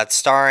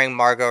 starring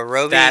Margot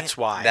Robbie. That's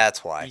why.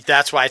 That's why.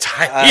 That's why it's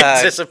highly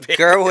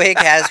anticipated. Gerwig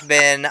has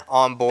been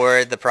on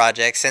board the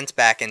project since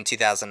back in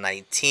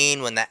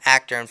 2019 when the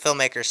actor and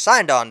filmmaker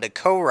signed on to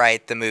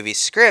co-write the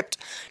movie's script.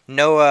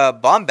 Noah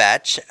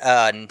Baumbach,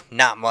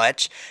 not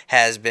much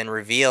has been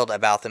revealed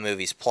about the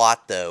movie's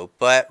plot, though,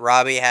 but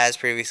Robbie has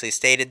previously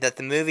stated that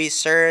the movie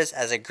serves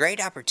as a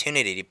great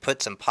opportunity to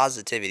put some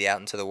positivity out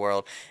into the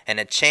world and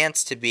a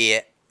chance to be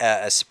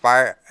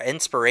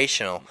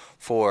inspirational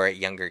for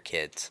younger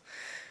kids.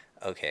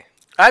 Okay.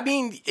 I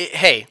mean,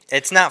 hey.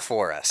 It's not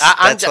for us.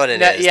 That's what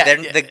it is. Yeah,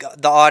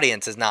 the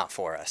audience is not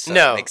for us, so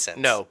no, it makes sense.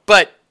 No,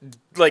 but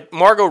like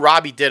Margot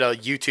Robbie did a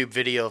YouTube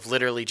video of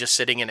literally just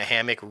sitting in a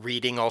hammock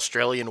reading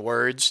Australian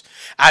words.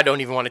 I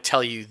don't even want to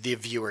tell you the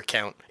viewer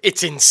count.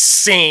 It's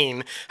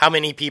insane how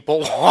many people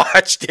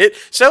watched it.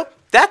 So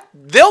that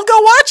they'll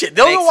go watch it.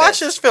 They'll Makes go watch sense.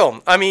 this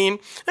film. I mean,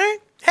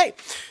 hey,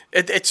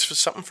 it's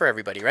something for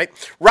everybody, right?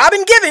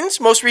 Robin Givens,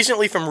 most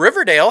recently from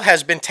Riverdale,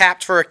 has been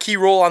tapped for a key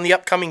role on the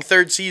upcoming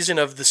third season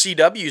of the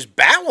CW's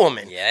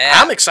Batwoman. Yeah.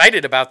 I'm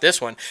excited about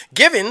this one.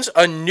 Givens,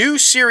 a new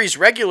series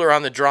regular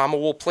on the drama,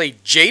 will play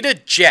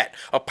Jada Jet,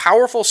 a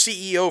powerful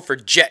CEO for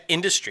Jet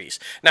Industries.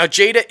 Now,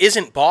 Jada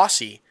isn't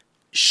bossy.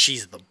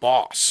 She's the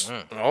boss.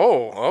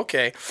 Oh,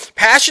 okay.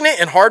 Passionate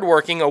and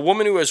hardworking, a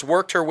woman who has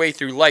worked her way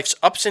through life's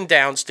ups and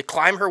downs to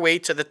climb her way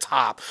to the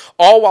top,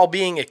 all while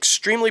being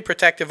extremely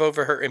protective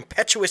over her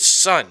impetuous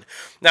son.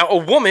 Now, a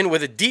woman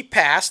with a deep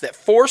past that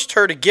forced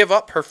her to give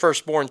up her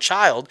firstborn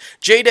child,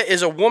 Jada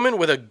is a woman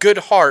with a good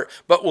heart,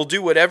 but will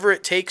do whatever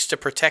it takes to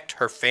protect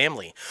her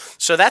family.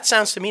 So that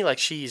sounds to me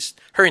like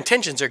her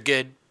intentions are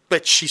good,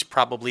 but she's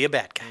probably a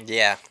bad guy.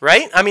 Yeah.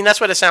 Right? I mean, that's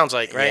what it sounds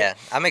like, right? Yeah,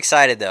 I'm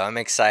excited though. I'm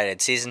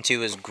excited. Season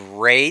 2 is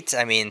great.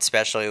 I mean,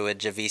 especially with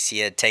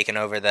Javicia taking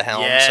over the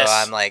helm. Yes. So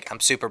I'm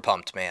super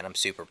pumped, man. I'm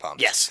super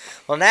pumped. Yes.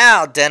 Well,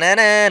 now, the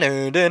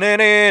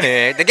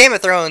Game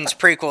of Thrones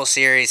prequel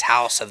series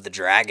House of the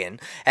Dragon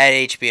at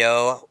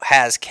HBO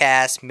has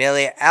cast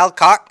Millie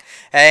Alcock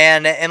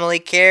and Emily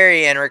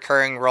Carey in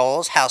recurring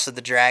roles. House of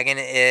the Dragon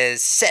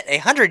is set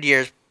 100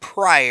 years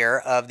prior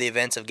of the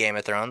events of Game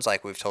of Thrones,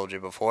 like we've told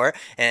you before,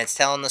 and it's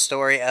telling the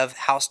story of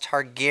House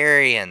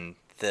Targaryen,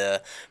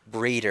 the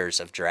breeders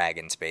of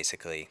dragons,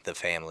 basically, the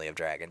family of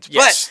dragons.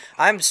 Yes.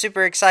 But I'm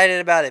super excited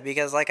about it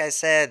because, like I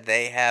said,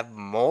 they have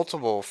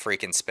multiple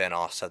freaking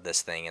spin-offs of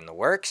this thing in the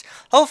works.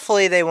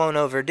 Hopefully they won't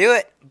overdo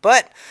it,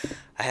 but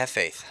I have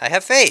faith. I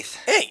have faith.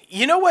 Hey,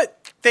 you know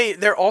what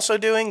they're also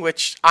doing,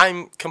 which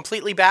I'm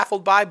completely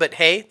baffled by, but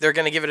hey, they're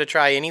going to give it a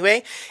try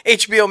anyway.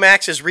 HBO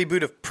Max's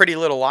reboot of Pretty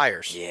Little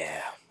Liars.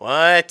 Yeah.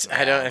 What?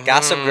 I don't.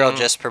 Gossip Girl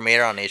just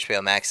premiered on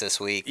HBO Max this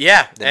week.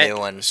 Yeah, The new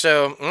one.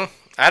 So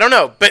I don't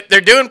know, but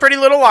they're doing Pretty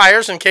Little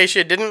Liars. In case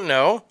you didn't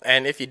know,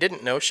 and if you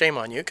didn't know, shame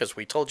on you because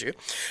we told you.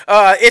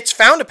 It's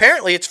found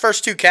apparently its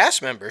first 2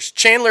 cast members,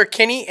 Chandler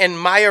Kinney and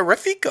Maya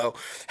Rafiko,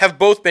 have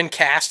both been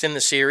cast in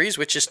the series,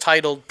 which is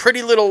titled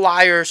Pretty Little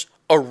Liars: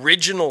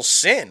 Original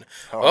Sin.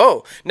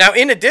 Oh. Now,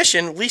 in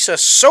addition, Lisa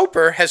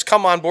Soper has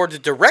come on board to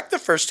direct the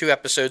first 2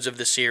 episodes of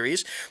the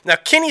series. Now,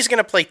 Kinney's going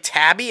to play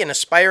Tabby, an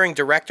aspiring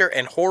director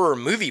and horror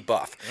movie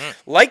buff.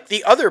 Like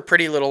the other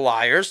Pretty Little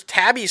Liars,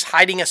 Tabby's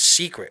hiding a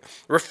secret.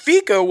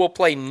 Rafiko will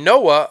play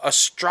Noah, a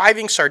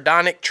striving,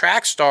 sardonic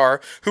track star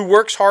who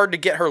works hard to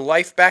get her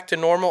life back to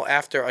normal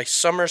after a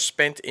summer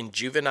spent in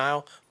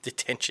juvenile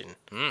detention.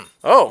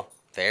 Oh.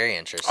 Very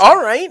interesting.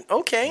 All right.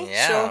 Okay.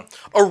 Yeah. So,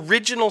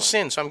 Original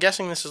Sin. So I'm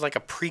guessing this is like a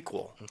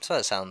prequel. That's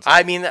what it sounds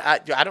like. I mean, I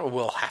don't.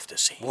 We'll have to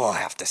see. We'll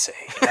have to see.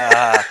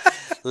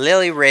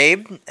 Lily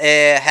Rabe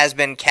has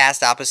been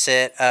cast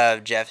opposite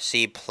of Jeff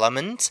C.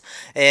 Plemons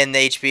in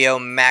the HBO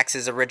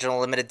Max's original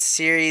limited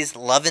series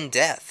Love and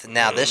Death.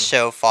 Now, this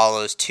show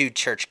follows 2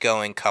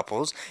 church-going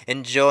couples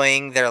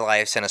enjoying their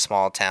lives in a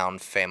small-town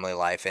family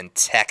life in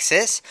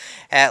Texas.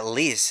 At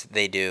least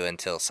they do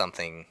until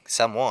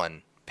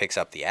someone picks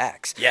up the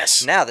axe.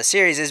 Yes. Now, the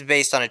series is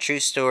based on a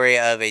true story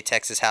of a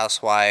Texas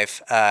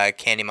housewife,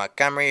 Candy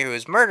Montgomery, who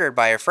was murdered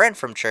by her friend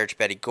from church,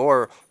 Betty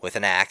Gore, with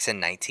an axe in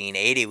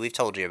 1980. We've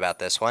told you about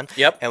this one.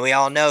 Yep. And we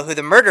all know who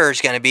the murderer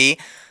is going to be.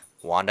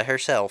 Wanda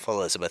herself,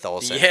 Elizabeth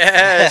Olsen.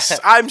 Yes,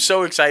 I'm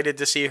so excited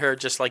to see her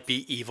just like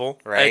be evil.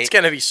 Right. It's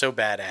gonna be so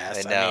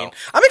badass. I know. mean,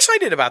 I'm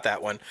excited about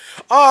that one.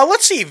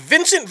 Let's see.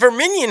 Vincent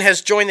Verminion has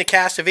joined the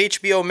cast of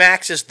HBO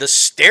Max's The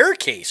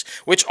Staircase,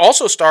 which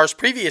also stars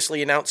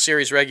previously announced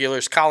series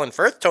regulars Colin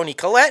Firth, Toni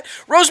Collette,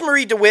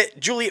 Rosemarie DeWitt,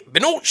 Juliette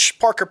Binoche,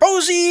 Parker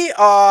Posey,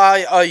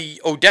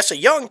 Odessa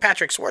Young,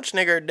 Patrick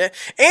Schwarzenegger,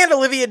 and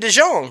Olivia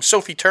DeJonge.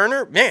 Sophie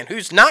Turner, man,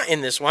 who's not in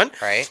this one.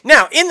 Right.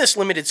 Now, in this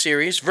limited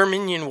series,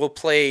 Verminion will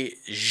play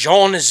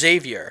Jean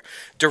Xavier,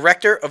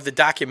 director of the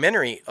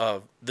documentary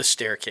of The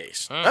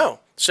Staircase. Oh,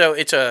 so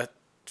it's a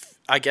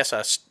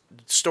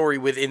story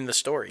within the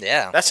story.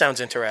 Yeah. That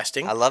sounds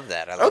interesting. I love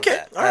that. I love Okay,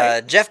 that. all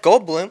right. Jeff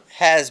Goldblum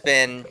has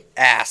been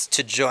asked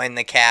to join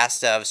the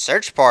cast of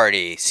Search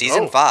Party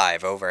Season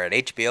 5 over at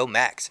HBO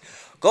Max.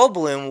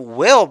 Goldblum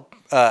will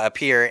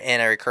appear in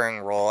a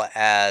recurring role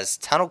as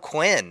Tunnel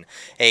Quinn,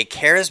 a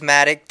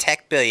charismatic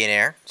tech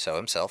billionaire, so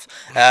himself,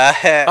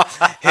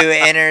 who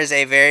enters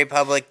a very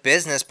public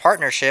business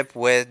partnership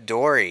with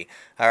Dory.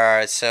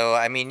 So,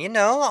 I mean,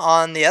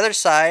 on the other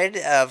side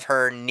of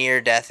her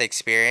near-death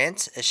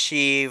experience,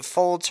 she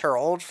folds her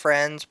old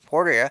friends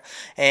Portia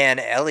and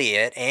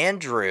Elliot and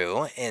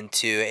Drew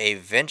into a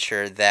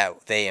venture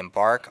that they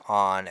embark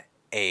on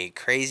a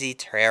crazy,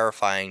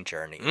 terrifying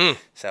journey.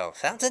 So,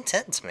 sounds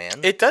intense,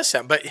 man. It does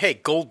sound, but hey,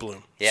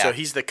 Goldblum. Yeah. So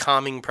he's the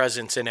calming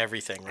presence in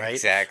everything, right?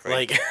 Exactly.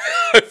 Like,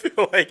 I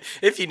feel like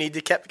if you need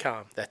to keep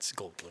calm, that's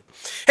Goldblum.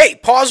 Hey,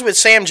 Pause with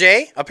Sam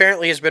J.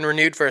 apparently has been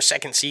renewed for a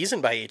second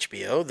season by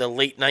HBO. The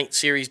late night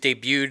series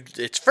debuted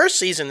its first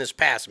season this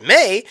past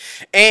May,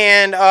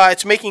 and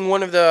it's making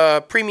one of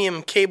the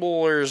premium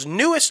cabler's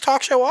newest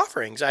talk show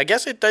offerings. I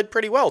guess it did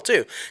pretty well,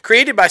 too.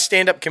 Created by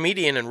stand-up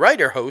comedian and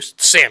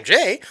writer-host Sam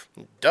J.,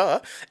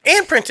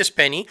 and Prentice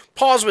Penny,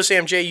 Pause with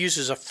Sam J.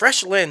 uses a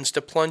fresh lens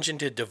to plunge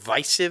into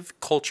divisive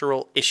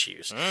cultural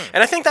issues.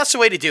 And I think that's the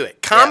way to do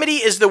it. Comedy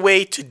is the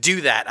way to do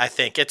that, I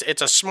think.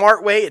 It's a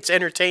smart way, it's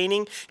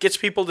entertaining, gets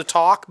people to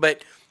talk,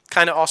 but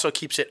kind of also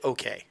keeps it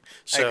okay.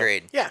 So,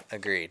 Agreed. Yeah.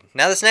 Agreed.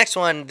 Now, this next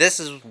one, this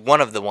is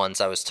one of the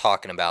ones I was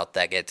talking about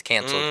that gets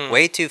canceled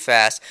way too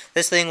fast.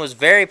 This thing was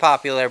very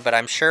popular, but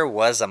I'm sure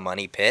was a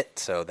money pit,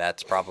 so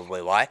that's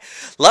probably why.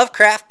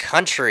 Lovecraft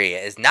Country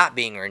is not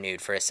being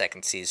renewed for a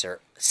second season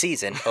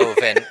of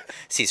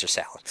Caesar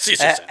salad.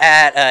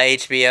 At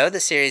HBO. The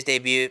series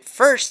debuted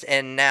first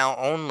and now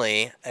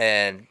only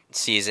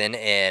season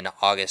in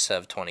August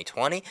of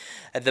 2020.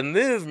 The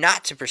move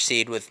not to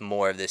proceed with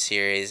more of the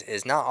series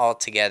is not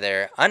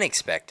altogether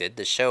unexpected.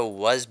 The show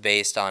was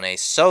based on a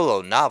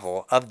solo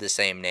novel of the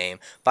same name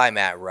by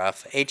Matt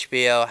Ruff.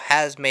 HBO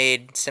has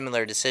made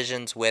similar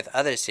decisions with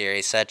other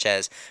series such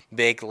as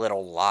Big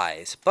Little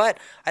Lies, but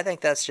I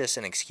think that's just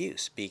an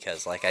excuse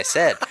because, like I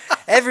said,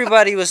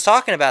 everybody was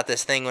talking about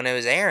this thing when it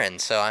was airing,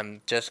 so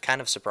I'm just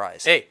kind of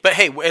surprised. Hey,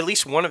 at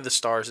least one of the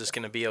stars is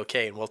going to be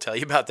okay, and we'll tell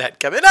you about that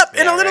coming up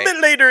in a little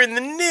bit later in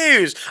the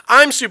news.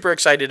 I'm super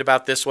excited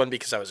about this one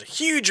because I was a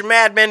huge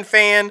Mad Men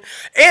fan,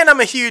 and I'm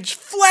a huge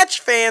Fletch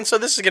fan, so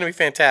this is going to be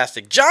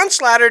fantastic. John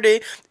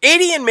Slattery,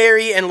 Adian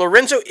Mary, and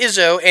Lorenzo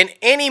Izzo, and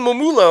Annie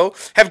Momulo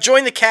have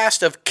joined the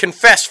cast of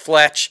Confess,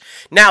 Fletch.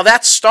 Now,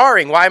 that's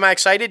starring, why am I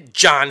excited?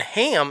 John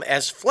Hamm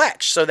as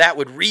Fletch, so that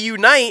would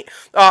reunite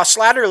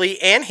Slattery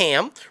and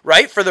Hamm,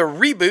 right, for the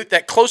reboot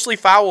that closely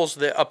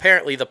follows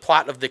apparently the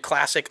plot of the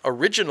classic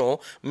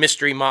original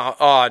mystery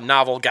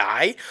novel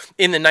Guy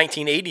in the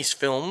 1980s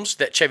films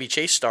that Chevy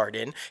Chase starred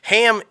in.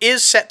 Hamm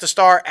is set to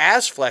star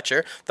as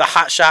Fletcher, the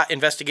hotshot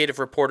investigative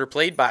reporter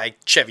played by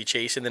Chevy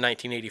Chase in the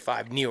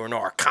 1985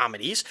 neo-noir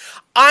comedies.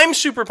 I'm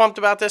super pumped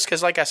about this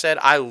because, like I said,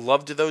 I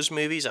loved those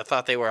movies. I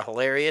thought they were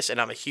hilarious, and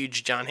I'm a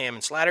huge John Hamm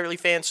and Slattery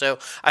fan, so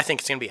I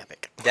think it's going to be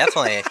epic.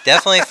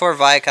 Definitely for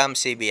Viacom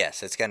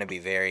CBS. It's going to be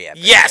very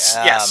epic.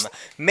 Yes.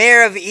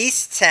 Mayor of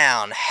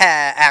Easttown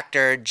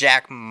actor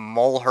Jack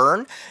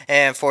Mulhern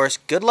and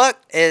Forrest Goodluck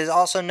is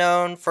also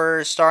known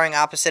for starring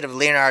opposite of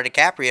Leonardo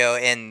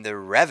DiCaprio in The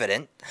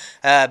Revenant.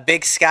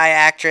 Big Sky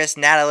actress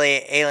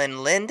Natalie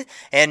Alyn Lind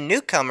and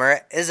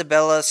newcomer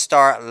Isabella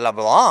Star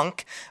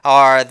LeBlanc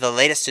are the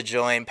latest to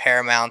join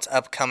Paramount's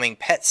upcoming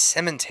Pet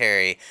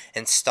Sematary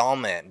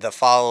installment. The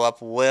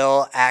follow-up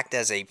will act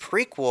as a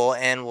prequel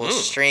and will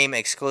stream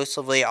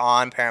exclusively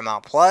on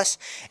Paramount Plus,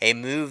 a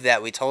move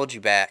that we told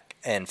you back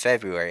in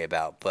February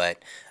about.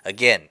 But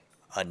again,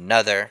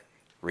 another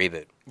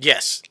reboot.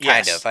 Yes.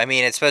 Kind of. I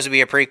mean, it's supposed to be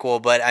a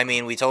prequel, but I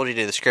mean, we told you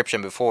the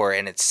description before,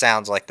 and it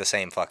sounds like the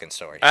same fucking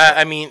story.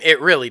 I mean,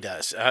 it really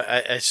does.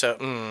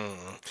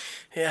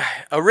 Yeah,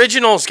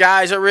 originals,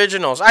 guys,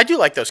 originals. I do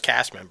like those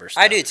cast members,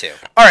 though. I do too.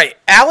 All right,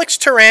 Alex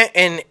Tarrant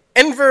and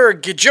Enver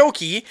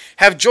Gijoki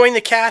have joined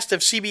the cast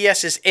of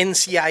CBS's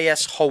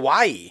NCIS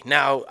Hawaii.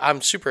 Now,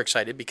 I'm super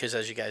excited because,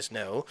 as you guys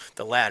know,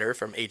 the latter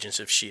from Agents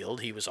of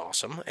S.H.I.E.L.D., he was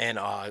awesome, and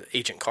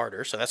Agent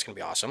Carter, so that's going to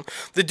be awesome.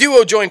 The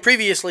duo joined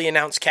previously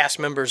announced cast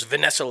members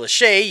Vanessa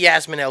Lachey,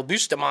 Yasmin El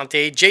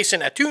Bustamante,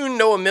 Jason Atun,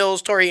 Noah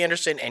Mills, Tori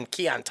Anderson, and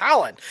Keon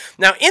Talon.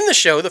 Now, in the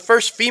show, the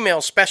first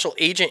female special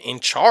agent in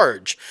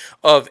charge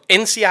of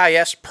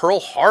NCIS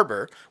Pearl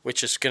Harbor,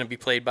 which is going to be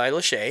played by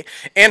Lachey,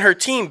 and her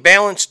team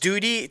balance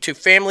duty to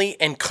family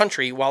and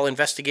country while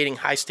investigating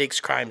high-stakes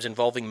crimes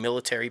involving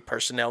military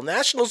personnel,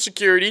 national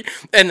security,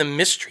 and the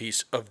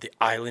mysteries of the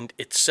island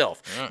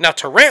itself. Now,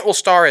 Tarrant will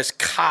star as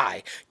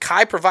Kai.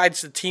 Kai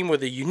provides the team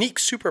with a unique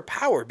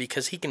superpower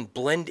because he can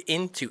blend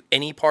into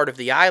any part of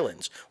the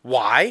islands.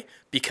 Why?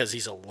 Because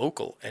he's a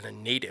local and a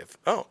native.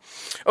 Oh,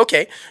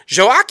 okay.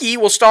 Joaki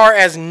will star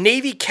as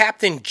Navy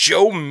Captain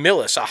Joe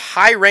Millis, a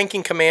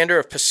high-ranking commander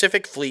of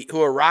Pacific Fleet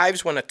who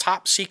arrives when a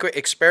top-secret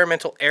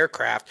experimental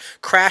aircraft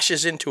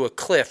crashes into a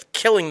cliff,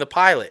 killing the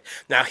pilot.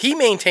 Now, he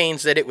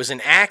maintains that it was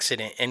an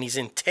accident, and he's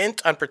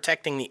intent on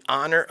protecting the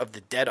honor of the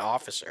dead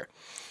officer.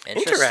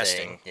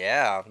 Interesting.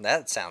 Yeah,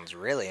 that sounds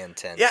really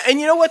intense. Yeah, and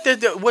you know what?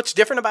 What's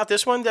different about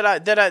this one that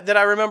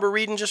I remember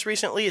reading just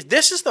recently is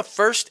this is the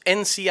first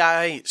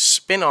NCI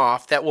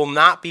spinoff that will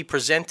not be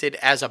presented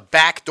as a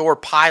backdoor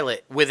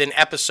pilot with an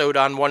episode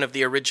on one of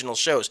the original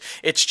shows.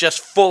 It's just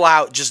full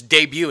out, just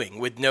debuting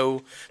with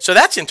no. So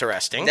that's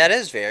interesting. That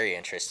is very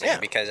interesting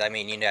because I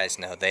mean, you guys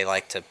know they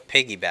like to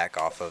piggyback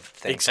off of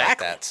things like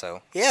that.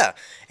 So yeah,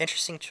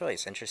 interesting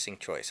choice.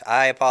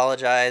 I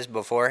apologize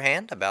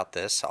beforehand about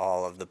this,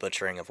 all of the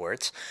butchering of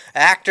words,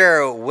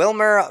 actor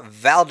Wilmer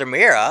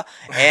Valderrama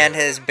and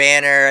his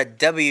banner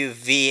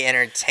WV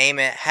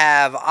Entertainment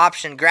have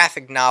optioned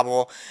graphic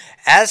novel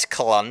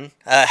Azkaban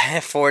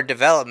for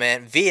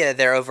development via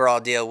their overall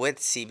deal with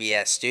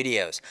CBS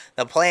Studios.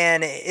 The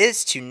plan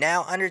is to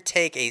now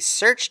undertake a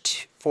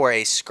search for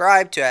a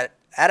scribe to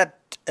adapt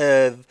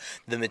of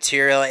the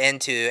material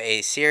into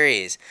a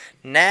series.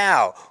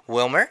 Now,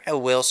 Wilmer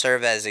will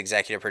serve as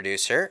executive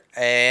producer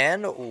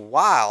and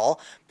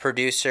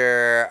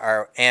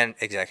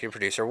executive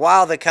producer,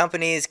 while the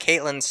company's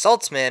Caitlin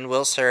Saltzman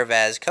will serve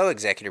as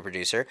co-executive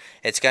producer.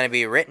 It's going to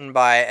be written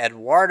by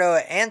Eduardo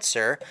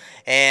Anser,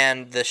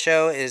 and the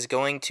show is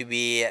going to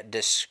be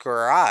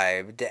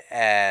described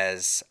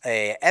as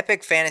a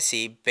epic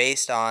fantasy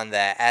based on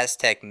the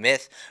Aztec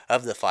myth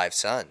of the Five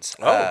Sons.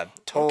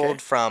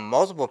 Told from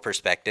multiple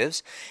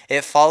perspectives,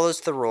 it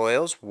follows the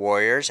royals,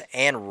 warriors,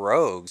 and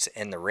rogues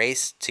in the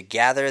race to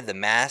gather the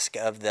mask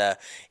of the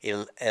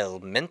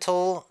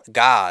elemental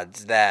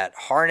gods that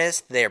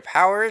harness their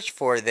powers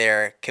for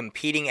their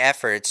competing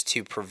efforts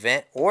to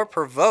prevent or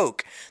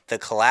provoke the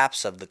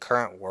collapse of the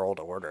current world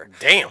order.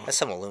 Damn. That's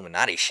some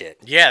Illuminati shit.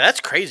 Yeah, that's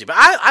crazy. But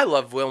I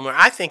love Wilmer.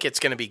 I think it's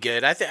going to be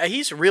good.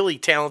 He's really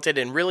talented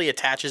and really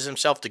attaches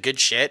himself to good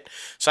shit.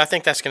 So I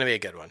think that's going to be a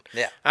good one.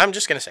 Yeah. I'm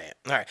just going to say it.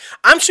 All right.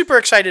 I'm super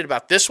excited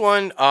about this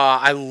one.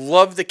 I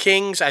love the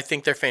Kings. I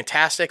think they're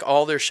fantastic.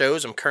 All their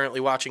shows. I'm currently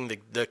watching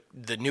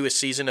the newest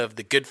season of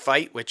The Good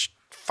Fight, which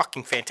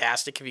fucking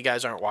fantastic. If you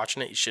guys aren't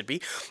watching it, you should be.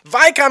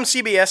 Viacom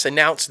CBS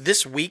announced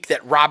this week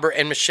that Robert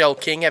and Michelle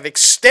King have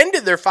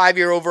extended their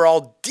 5-year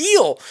overall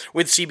deal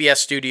with CBS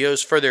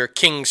Studios for their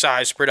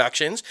king-size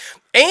productions,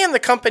 and the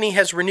company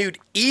has renewed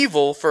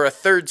Evil for a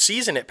 3rd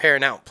season at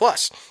Paramount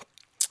Plus.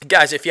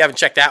 Guys, if you haven't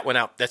checked that one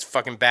out, that's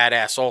fucking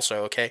badass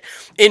also, okay?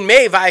 In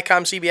May,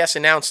 Viacom CBS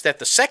announced that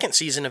the 2nd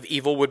season of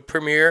Evil would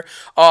premiere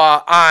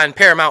on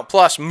Paramount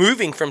Plus,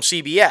 moving from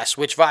CBS,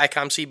 which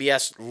Viacom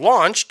CBS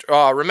launched,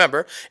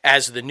 remember,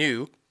 as the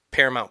new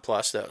Paramount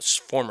Plus, the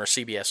former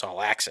CBS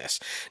All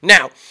Access.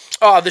 Now,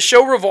 the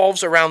show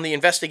revolves around the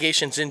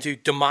investigations into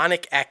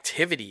demonic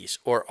activities,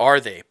 or are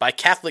they, by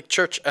Catholic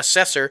Church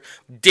assessor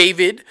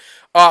David,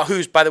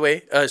 who's, by the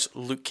way, is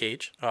Luke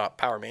Cage,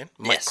 Power Man,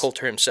 Mike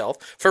Coulter himself,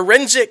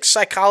 forensic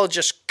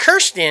psychologist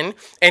Kirsten,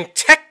 and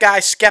tech guy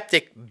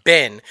skeptic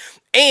Ben,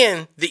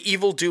 and the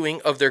evil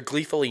doing of their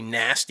gleefully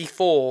nasty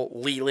fool,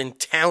 Leland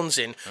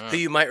Townsend, who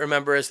you might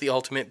remember as the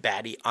ultimate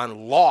baddie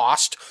on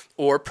Lost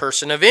or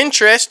Person of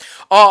Interest.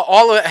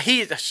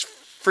 He's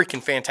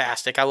freaking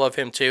fantastic. I love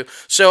him too.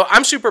 So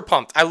I'm super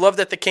pumped. I love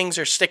that the Kings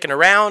are sticking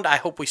around. I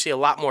hope we see a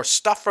lot more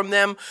stuff from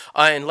them.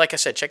 And like I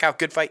said, check out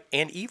Good Fight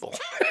and Evil.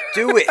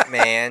 Do it,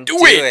 man. Do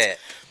it.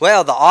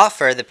 Well, The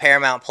Offer, the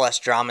Paramount Plus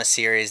drama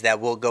series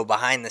that will go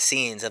behind the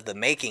scenes of the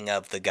making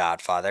of The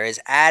Godfather, is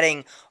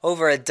adding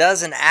over a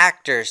dozen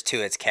actors to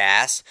its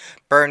cast.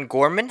 Bern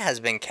Gorman has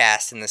been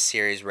cast in the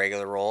series'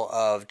 regular role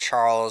of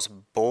Charles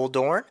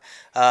Bouldorn,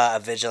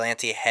 a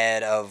vigilante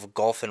head of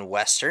Gulf and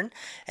Western,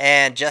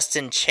 and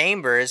Justin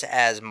Chambers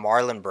as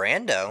Marlon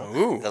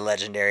Brando, the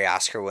legendary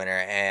Oscar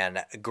winner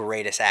and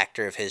greatest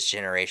actor of his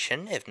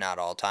generation, if not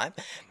all time.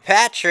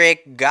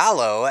 Patrick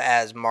Gallo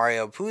as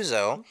Mario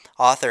Puzo,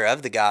 author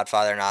of The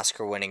Godfather and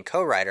Oscar-winning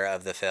co-writer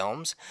of the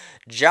films.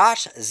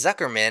 Josh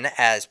Zuckerman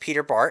as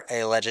Peter Bart,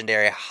 a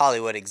legendary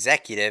Hollywood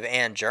executive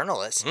and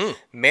journalist.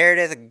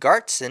 Meredith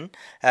Garretson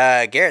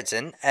as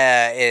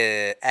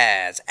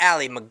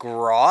Ally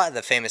McGraw,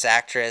 the famous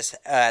actress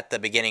at the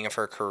beginning of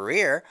her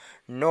career.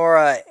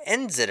 Nora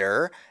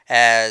Enziter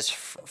as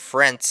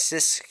Francois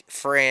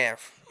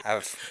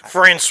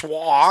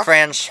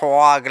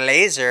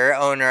Glazer,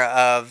 owner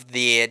of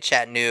the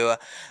Chattanooga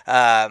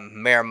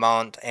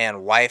Marymount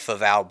and wife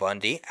of Al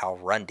Ruddy.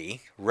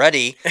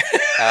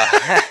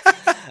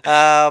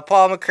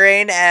 Paul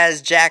McCrane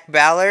as Jack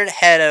Ballard,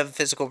 head of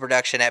physical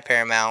production at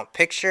Paramount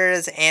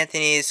Pictures.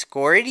 Anthony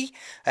Scoridi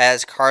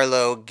as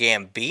Carlo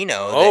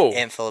Gambino, the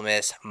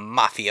infamous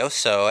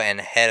mafioso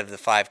and head of the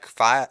five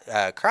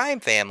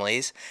crime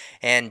families.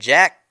 And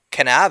Jack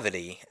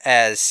Canavati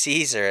as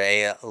Caesar,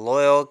 a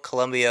loyal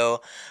Colombian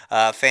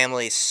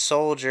family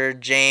soldier.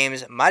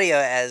 James Mario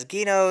as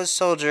Gino,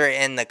 soldier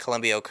in the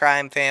Colombian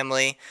crime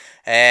family.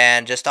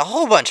 And just a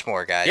whole bunch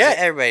more, guys. Yeah.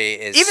 Everybody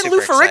is even super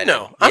Lou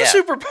Ferrigno. excited. I'm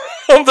super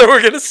pumped that we're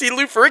going to see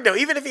Lou Ferrigno,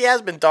 even if he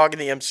has been dogging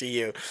the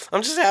MCU.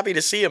 I'm just happy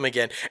to see him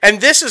again.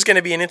 And this is going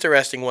to be an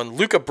interesting one.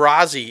 Luca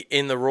Brasi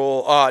in the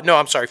role,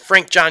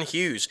 Frank John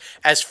Hughes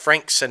as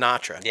Frank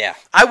Sinatra. Yeah.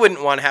 I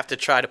wouldn't want to have to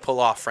try to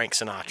pull off Frank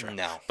Sinatra.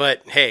 No.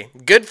 But hey,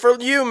 good for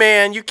you,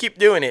 man. You keep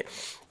doing it.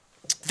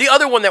 The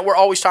other one that we're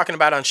always talking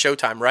about on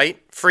Showtime, right?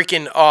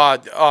 Freaking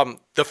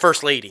The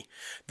First Lady.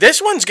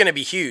 This one's going to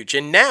be huge.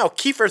 And now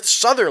Kiefer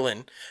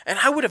Sutherland, and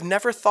I would have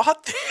never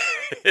thought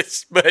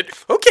this, but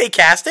okay,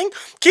 casting.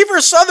 Kiefer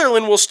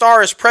Sutherland will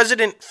star as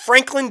President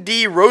Franklin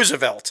D.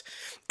 Roosevelt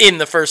in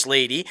The First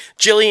Lady.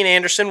 Gillian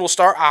Anderson will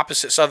star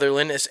opposite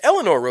Sutherland as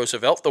Eleanor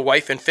Roosevelt, the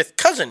wife and fifth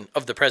cousin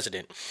of the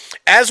president.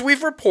 As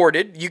we've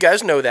reported, you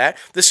guys know that,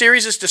 the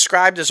series is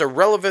described as a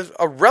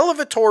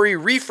revelatory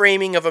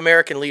reframing of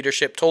American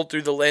leadership told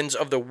through the lens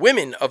of the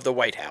women of the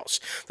White House.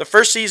 The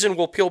first season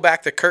will peel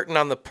back the curtain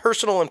on the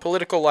personal and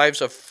political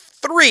lives of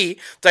 3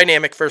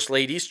 dynamic First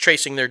Ladies,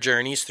 tracing their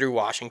journeys through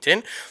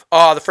Washington.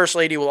 The First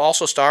Lady will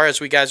also star,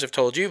 as we guys have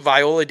told you,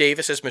 Viola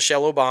Davis as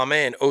Michelle Obama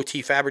and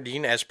O.T.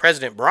 Faberdeen as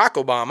President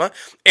Barack Obama.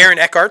 Aaron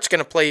Eckhart's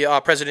going to play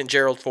President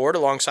Gerald Ford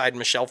alongside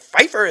Michelle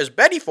Pfeiffer as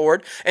Betty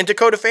Ford and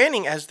Dakota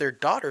Fanning as their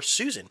daughter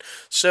Susan.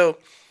 So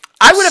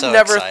I would have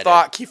never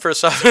thought Kiefer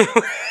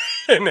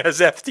Sutherland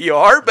as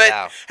FDR, but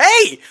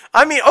hey,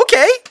 I mean,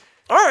 okay,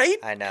 all right.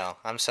 I know.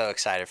 I'm so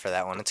excited for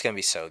that one. It's going to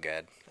be so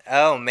good.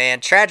 Oh, man.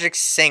 Tragic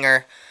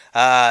singer.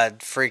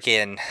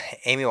 Freaking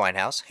Amy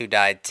Winehouse, who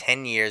died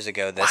 10 years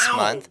ago this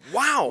month,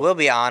 will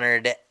be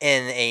honored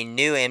in a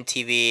new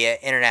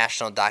MTV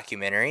International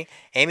documentary,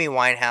 Amy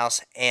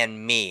Winehouse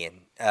and Me,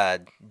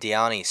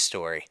 Diani's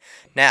story.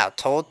 Now,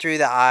 told through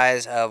the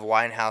eyes of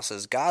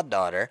Winehouse's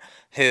goddaughter,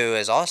 who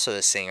is also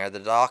a singer,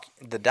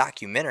 the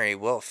documentary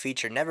will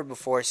feature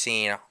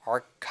never-before-seen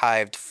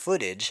archived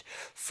footage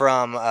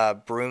from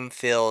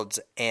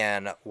Broomfield's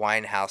and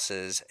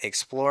Winehouse's,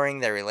 exploring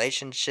the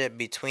relationship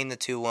between the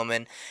two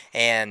women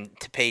and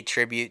to pay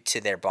tribute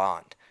to their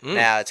bond.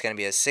 Now, it's going to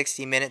be a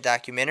 60-minute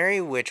documentary,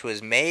 which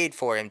was made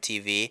for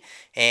MTV,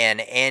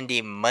 and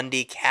Andy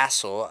Mundy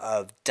Castle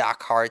of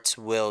Doc Harts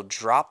will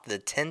drop the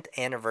 10th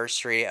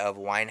anniversary of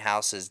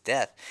Winehouse's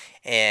death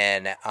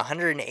in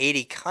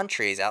 180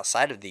 countries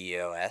outside of the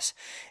U.S.,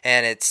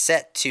 and it's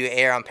set to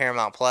air on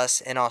Paramount Plus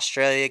in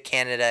Australia,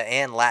 Canada,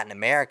 and Latin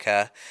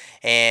America,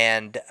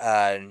 and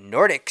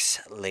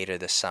Nordics later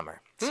this summer.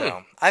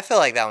 So I feel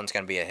like that one's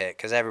going to be a hit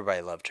because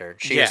everybody loved her.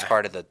 She was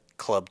part of the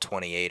Club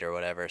 28 or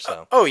whatever.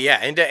 So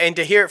and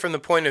to hear it from the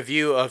point of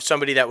view of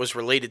somebody that was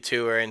related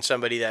to her and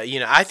somebody that, you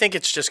know, I think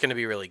it's just going to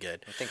be really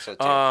good. I think so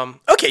too.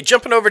 Okay,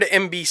 jumping over to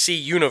NBC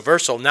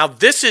Universal. Now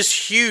this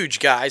is huge,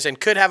 guys, and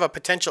could have a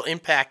potential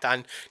impact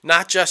on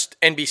not just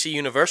NBC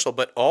Universal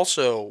but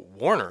also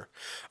Warner.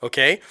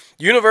 Okay,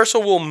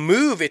 Universal will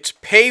move its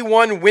Pay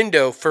One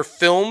window for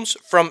films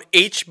from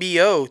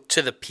HBO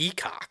to the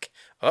Peacock.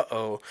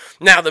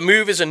 Now, the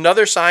move is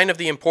another sign of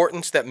the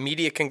importance that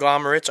media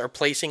conglomerates are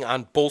placing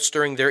on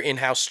bolstering their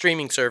in-house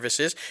streaming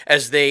services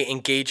as they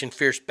engage in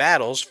fierce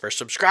battles for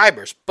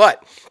subscribers.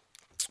 But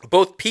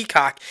both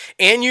Peacock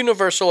and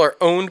Universal are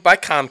owned by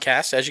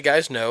Comcast, as you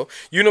guys know.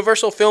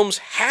 Universal films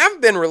have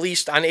been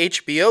released on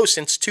HBO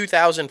since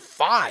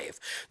 2005.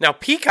 Now,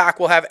 Peacock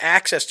will have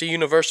access to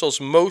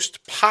Universal's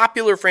most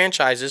popular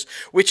franchises,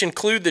 which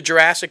include the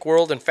Jurassic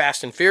World and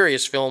Fast and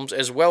Furious films,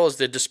 as well as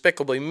the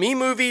Despicable Me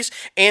movies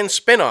and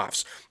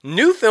spin-offs.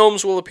 New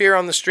films will appear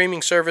on the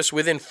streaming service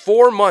within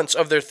 4 months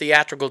of their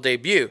theatrical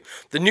debut.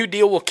 The new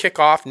deal will kick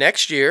off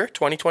next year,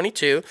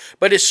 2022,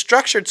 but is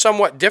structured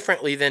somewhat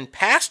differently than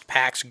past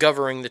packs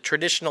governing the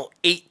traditional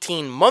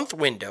 18-month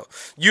window.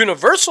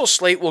 Universal's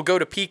slate will go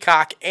to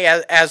Peacock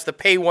as the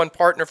Pay One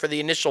partner for the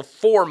initial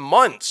 4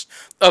 months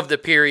of the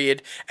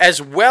period, as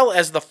well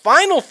as the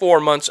final 4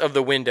 months of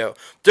the window.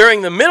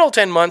 During the middle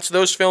 10 months,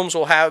 those films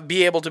will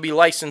be able to be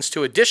licensed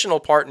to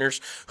additional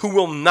partners who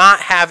will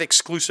not have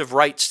exclusive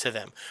rights to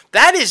them.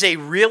 That is a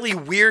really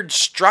weird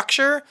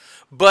structure,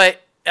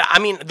 but I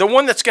mean, the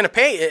one that's going to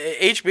pay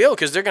HBO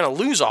because they're going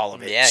to lose all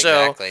of it. Yeah,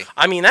 so, exactly.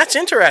 I mean, that's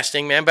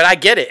interesting, man, but I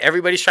get it.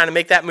 Everybody's trying to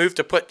make that move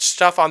to put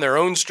stuff on their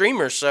own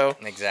streamers, so.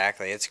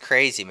 Exactly. It's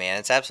crazy, man.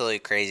 It's absolutely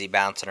crazy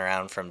bouncing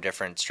around from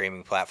different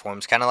streaming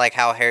platforms, kind of like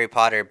how Harry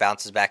Potter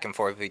bounces back and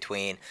forth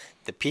between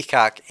the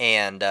Peacock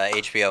and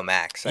HBO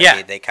Max. I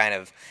mean, they kind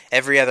of,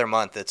 every other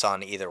month it's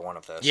on either one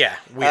of those. Yeah,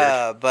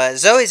 weird. But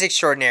Zoe's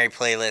Extraordinary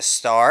Playlist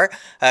star,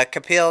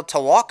 Kapil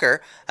Talwalkar,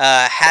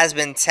 has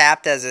been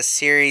tapped as a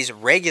series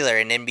regular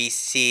in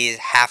NBC's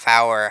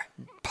half-hour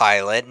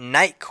pilot,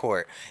 Night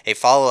Court, a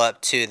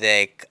follow-up to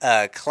the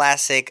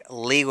classic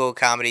legal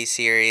comedy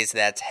series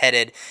that's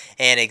headed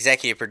and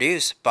executive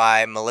produced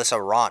by Melissa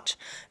Raunch.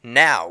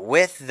 Now,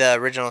 with the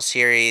original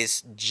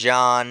series,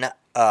 John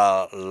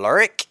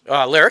Larroquette,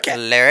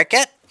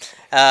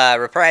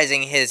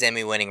 reprising his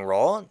Emmy-winning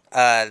role.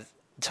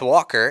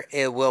 Talwalkar,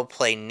 it will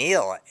play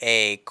Neil,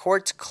 a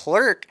court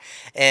clerk,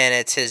 and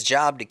it's his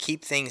job to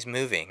keep things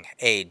moving.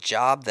 A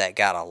job that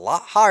got a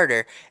lot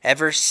harder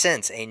ever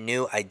since a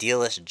new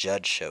idealist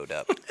judge showed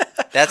up.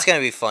 That's going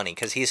to be funny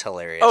because he's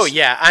hilarious. Oh,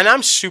 yeah, and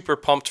I'm super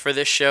pumped for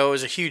this show.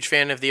 As a huge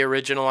fan of the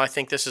original, I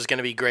think this is going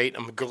to be great.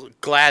 I'm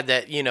glad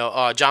that,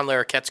 John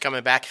Larroquette's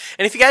coming back.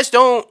 And if you guys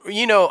don't,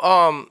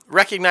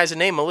 recognize the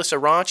name Melissa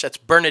Raunch, that's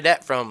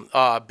Bernadette from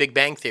Big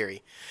Bang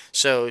Theory.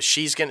 So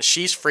she's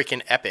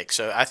freaking epic.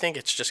 So I think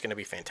it's just gonna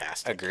be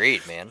fantastic.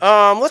 Agreed, man.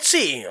 Let's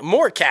see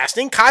more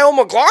casting. Kyle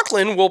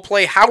MacLachlan will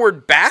play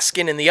Howard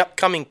Baskin in the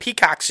upcoming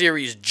Peacock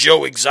series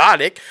Joe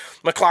Exotic.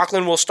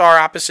 MacLachlan will star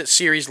opposite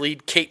series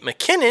lead Kate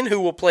McKinnon, who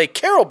will play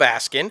Carol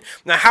Baskin.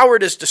 Now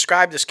Howard is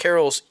described as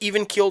Carol's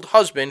even-keeled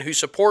husband who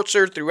supports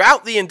her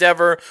throughout the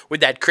endeavor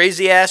with that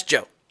crazy ass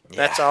Joe.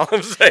 That's all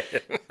I'm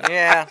saying.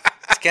 Yeah,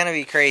 it's gonna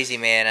be crazy,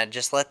 man. I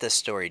just let this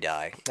story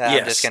die.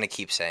 I'm just gonna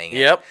keep saying it.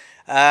 Yep.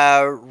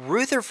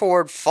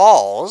 Rutherford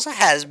Falls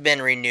has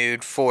been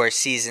renewed for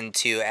season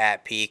 2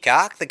 at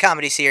Peacock. The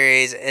comedy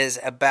series is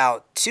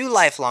about two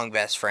lifelong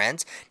best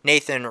friends,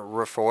 Nathan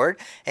Rutherford,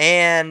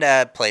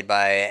 and played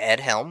by Ed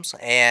Helms,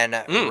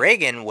 and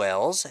Reagan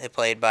Wells,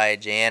 played by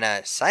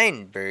Jana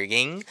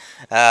Steinberging,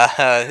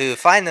 who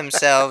find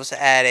themselves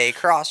at a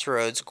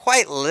crossroads,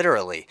 quite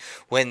literally,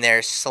 when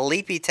their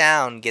sleepy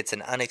town gets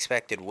an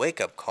unexpected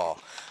wake-up call.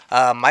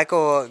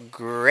 Michael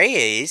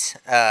Grays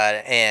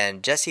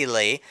and Jesse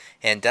Lee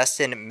and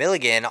Dustin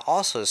Milligan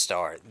also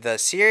star. The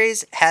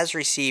series has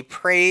received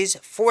praise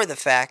for the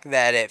fact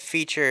that it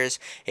features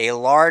a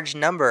large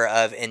number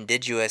of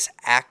indigenous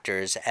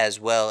actors as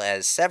well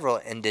as several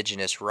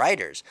indigenous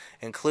writers,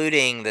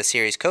 including the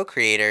series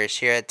co-creator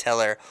Shira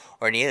Teller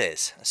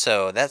Ornelas.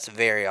 So that's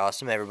very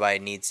awesome. Everybody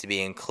needs to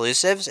be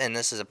inclusive, and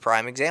this is a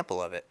prime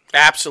example of it.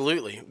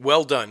 Absolutely.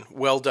 Well done.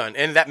 Well done.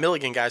 And that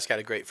Milligan guy's got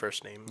a great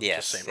first name.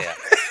 Yes. Yeah.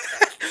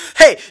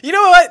 Hey, you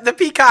know what? The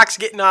Peacock's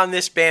getting on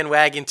this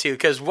bandwagon too,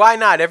 because why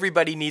not?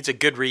 Everybody needs a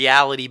good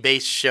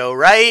reality-based show,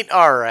 right?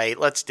 All right,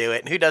 let's do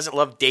it. And who doesn't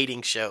love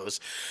dating shows?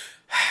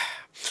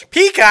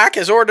 Peacock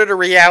has ordered a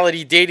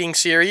reality dating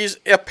series,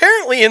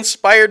 apparently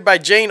inspired by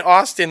Jane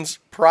Austen's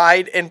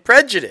Pride and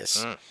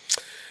Prejudice.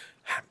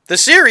 The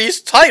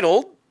series,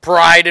 titled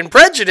Pride and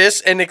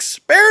Prejudice, an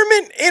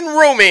experiment in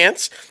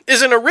romance,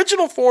 is an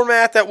original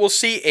format that will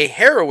see a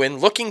heroine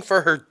looking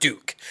for her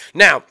duke.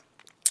 Now,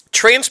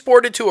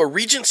 transported to a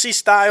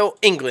Regency-style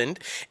England,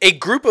 a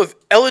group of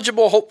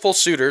eligible hopeful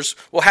suitors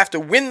will have to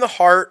win the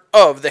heart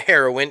of the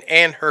heroine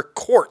and her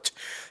court.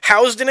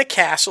 Housed in a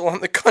castle on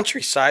the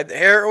countryside, the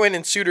heroine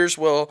and suitors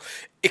will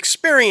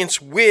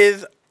experience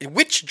with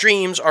which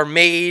dreams are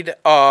made,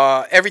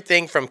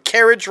 everything from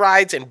carriage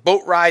rides and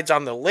boat rides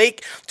on the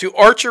lake to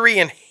archery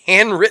and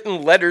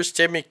handwritten letters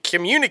to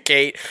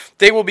communicate.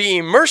 They will be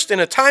immersed in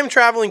a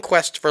time-traveling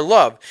quest for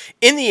love.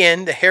 In the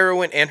end, the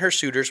heroine and her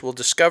suitors will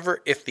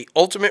discover if the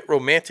ultimate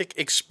romantic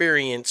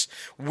experience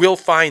will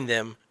find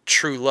them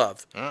true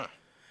love.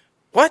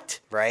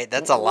 What? Right?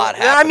 That's a lot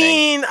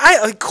happening.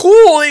 I mean,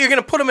 cool that you're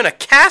going to put them in a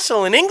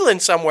castle in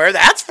England somewhere.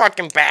 That's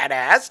fucking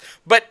badass.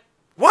 But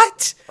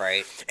what?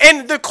 Right.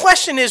 And the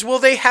question is, will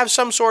they have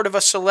some sort of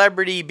a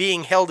celebrity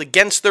being held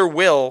against their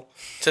will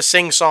to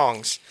sing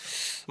songs?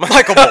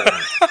 Michael Bolton.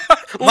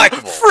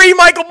 Michael Bolton. Free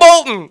Michael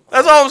Bolton.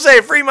 That's all I'm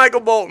saying. Free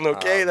Michael Bolton,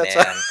 okay? That's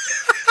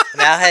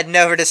Now heading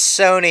over to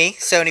Sony.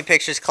 Sony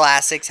Pictures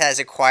Classics has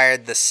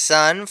acquired The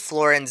Son,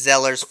 Florian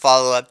Zeller's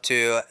follow-up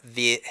to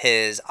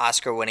his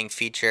Oscar-winning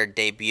feature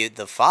debut,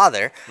 The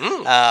Father,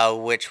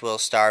 which will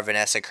star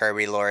Vanessa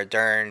Kirby, Laura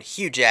Dern,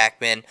 Hugh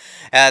Jackman.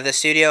 The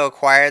studio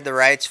acquired the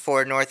rights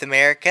for North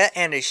America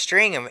and a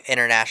string of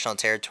international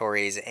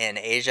territories in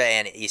Asia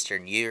and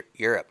Eastern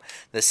Europe.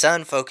 The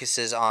Son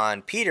focuses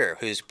on Peter,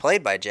 who's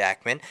played by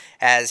Jackman,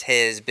 as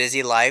his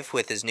busy life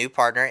with his new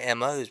partner,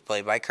 Emma, who's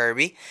played by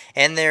Kirby,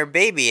 and their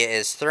baby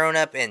is thrown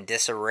up in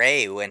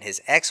disarray when his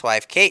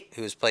ex-wife, Kate,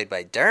 who's played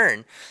by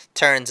Dern,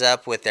 turns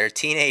up with their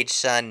teenage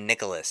son,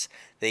 Nicholas.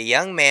 The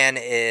young man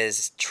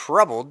is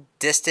troubled,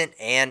 distant,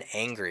 and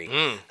angry.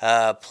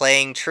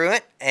 Being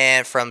truant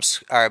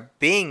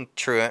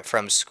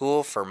from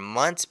school for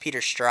months,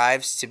 Peter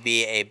strives to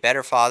be a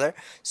better father,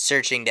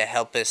 searching to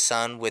help his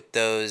son with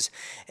those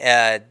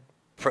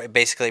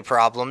basically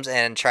problems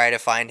and try to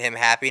find him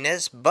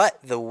happiness, but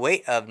the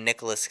weight of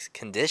Nicholas'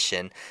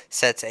 condition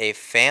sets a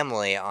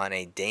family on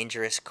a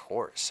dangerous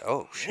course.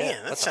 Oh shit,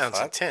 man, that sounds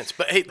intense.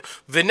 But hey,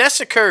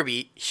 Vanessa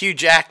Kirby, Hugh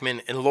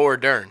Jackman, and Laura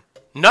Dern.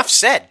 Enough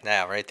said.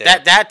 Yeah, right there.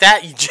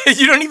 That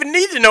you don't even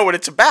need to know what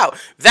it's about.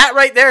 That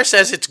right there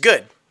says it's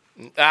good.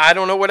 I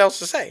don't know what else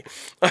to say.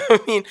 I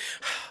mean,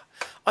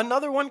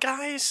 another one,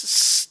 guys.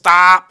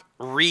 Stop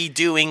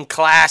redoing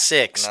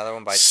classics. Another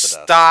one bites the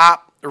dust.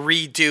 Stop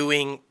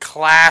redoing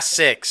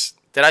classics.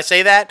 Did I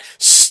say that?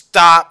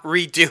 Stop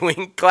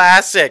redoing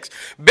classics.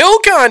 Bill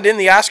Condon,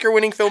 the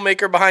Oscar-winning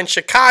filmmaker behind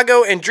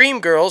Chicago and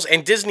Dreamgirls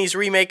and Disney's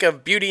remake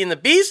of Beauty and the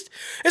Beast,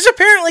 is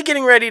apparently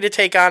getting ready to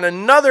take on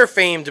another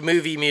famed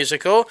movie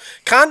musical.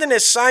 Condon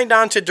has signed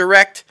on to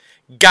direct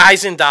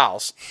Guys and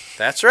Dolls.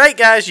 That's right,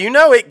 guys. You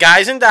know it.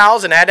 Guys and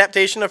Dolls, an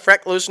adaptation of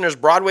Freck Loesner's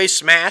Broadway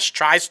smash,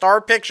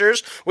 TriStar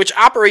Pictures, which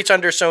operates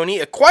under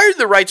Sony, acquired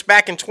the rights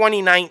back in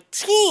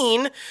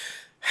 2019.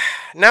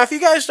 Now, if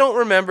you guys don't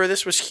remember,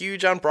 this was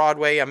huge on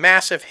Broadway, a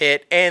massive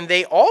hit, and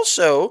they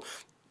also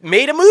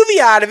made a movie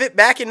out of it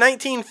back in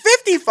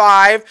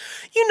 1955,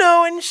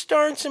 and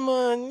starred some,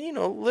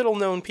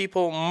 little-known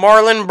people,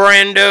 Marlon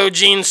Brando,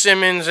 Gene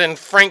Simmons, and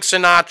Frank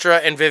Sinatra,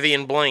 and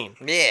Vivian Blaine.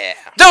 Yeah.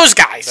 Those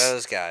guys.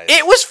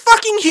 It was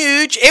fucking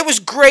huge. It was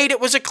great.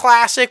 It was a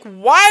classic.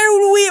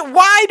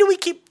 Why do we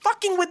keep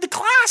fucking with the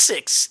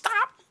classics?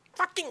 Stop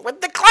fucking with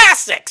the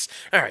classics.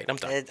 All right, I'm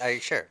done. Are you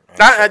sure?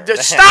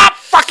 Stop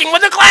fucking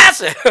with the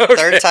classics. Okay.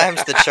 Third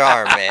time's the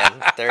charm, man.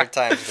 Third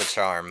time's the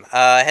charm.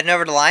 Heading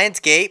over to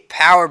Lionsgate,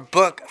 Power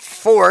Book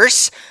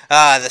Force,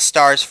 the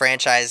Starz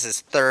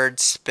franchise's third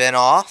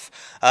spinoff.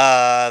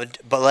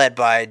 but led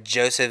by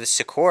Joseph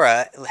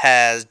Sikora,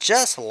 has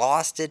just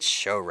lost its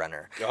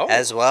showrunner,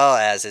 as well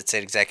as its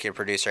executive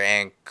producer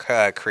and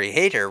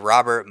creator,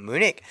 Robert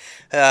Munich.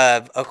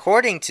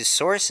 According to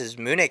sources,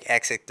 Munich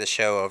exited the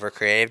show over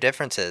creative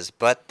differences,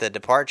 but the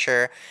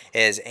departure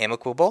is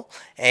amicable,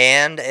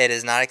 and it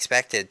is not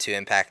expected to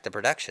impact the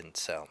production.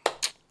 So...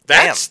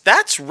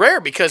 That's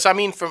rare because I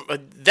mean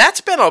that's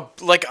been a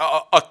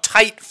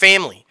tight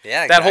family.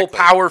 Yeah, exactly. That whole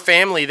Power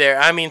family there.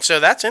 I mean,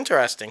 so that's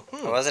interesting.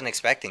 I wasn't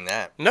expecting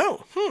that.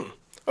 No.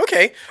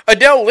 Okay.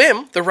 Adele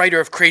Lim, the writer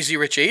of Crazy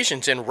Rich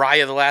Asians and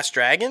Raya the Last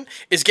Dragon,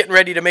 is getting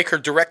ready to make her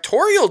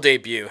directorial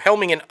debut,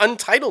 helming an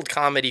untitled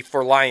comedy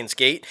for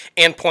Lionsgate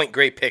and Point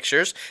Grey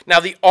Pictures. Now,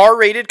 the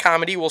R-rated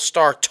comedy will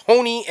star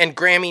Tony and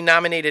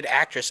Grammy-nominated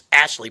actress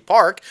Ashley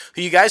Park,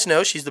 who you guys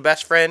know, she's the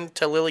best friend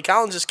to Lily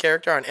Collins'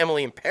 character on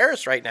Emily in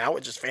Paris right now,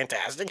 which is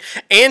fantastic.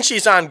 And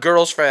she's on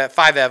Girls for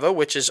Five Eva,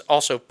 which is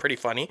also pretty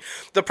funny.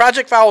 The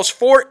project follows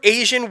 4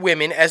 Asian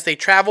women as they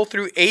travel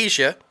through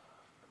Asia.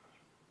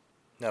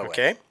 No way.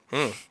 Okay.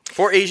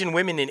 4 Asian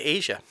women in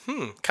Asia.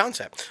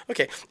 Concept.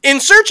 Okay.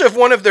 In search of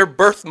one of their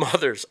birth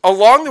mothers.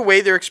 Along the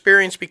way, their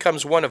experience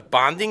becomes one of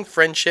bonding,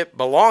 friendship,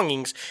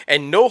 belongings,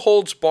 and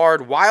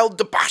no-holds-barred wild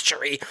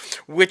debauchery,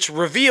 which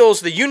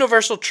reveals the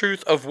universal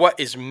truth of what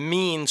it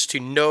means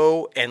to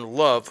know and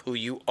love who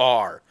you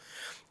are.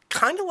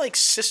 Kind of like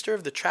Sisterhood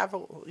of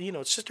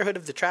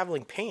the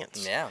Traveling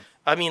Pants. Yeah.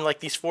 I mean, like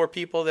these 4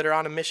 people that are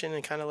on a mission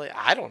and kind of like,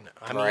 I don't know.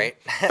 I mean, right.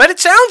 But it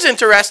sounds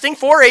interesting.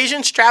 4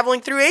 Asians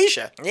traveling through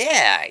Asia.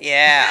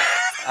 Yeah.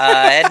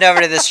 Heading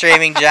over to the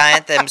streaming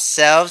giant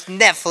themselves,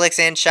 Netflix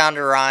and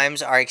Shonda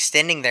Rhimes are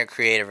extending their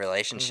creative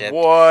relationship.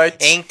 What?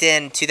 Inked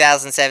in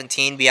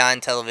 2017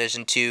 beyond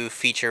television to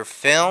feature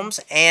films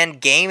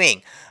and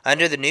gaming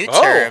under the new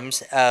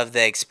terms of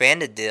the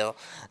expanded deal,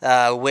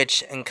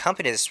 which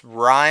encompasses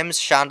Rhimes,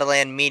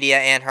 Shondaland Media,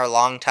 and her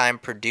longtime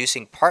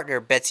producing partner,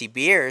 Betsy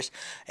Beers.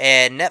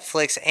 And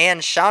Netflix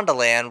and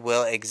Shondaland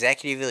will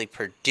executively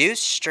produce,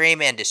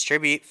 stream, and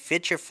distribute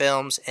feature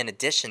films in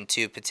addition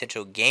to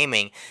potential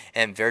gaming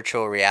and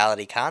virtual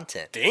reality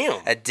content.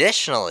 Damn.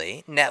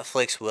 Additionally,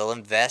 Netflix will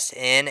invest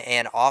in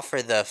and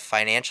offer the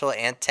financial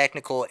and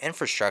technical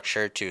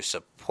infrastructure to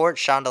support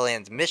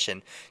Shondaland's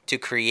mission to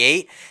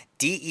create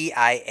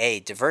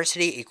DEIA,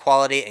 diversity,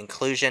 equality,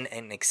 inclusion,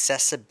 and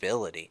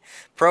accessibility,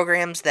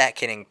 programs that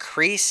can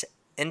increase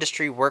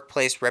industry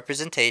workplace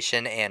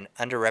representation and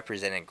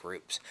underrepresented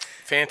groups.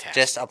 Fantastic.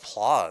 Just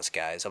applause,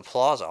 guys.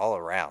 Applause all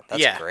around.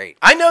 That's great.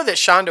 I know that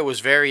Shonda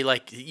was very,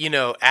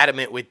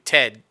 adamant with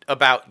Ted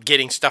about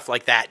getting stuff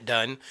like that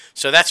done.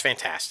 So that's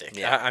fantastic.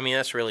 Yeah. I mean,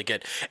 that's really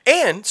good.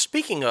 And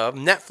speaking of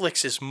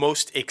Netflix's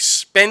most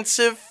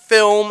expensive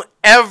film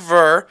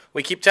ever,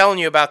 we keep telling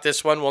you about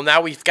this one. Well,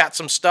 now we've got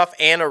some stuff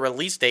and a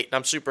release date, and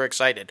I'm super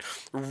excited.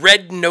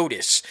 Red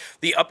Notice,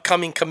 the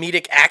upcoming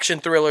comedic action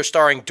thriller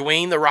starring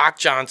Dwayne "The Rock"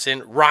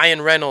 Johnson,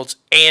 Ryan Reynolds,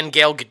 and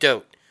Gal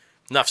Gadot.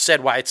 Enough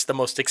said why it's the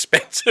most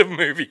expensive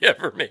movie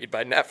ever made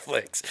by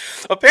Netflix.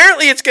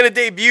 Apparently, it's going to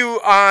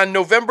debut on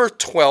November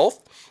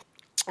 12th.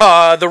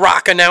 The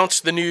Rock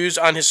announced the news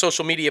on his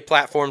social media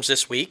platforms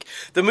this week.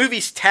 The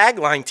movie's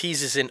tagline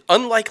teases an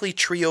unlikely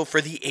trio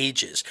for the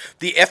ages.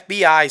 The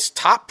FBI's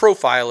top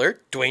profiler,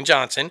 Dwayne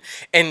Johnson,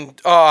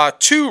 and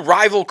 2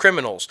 rival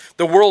criminals,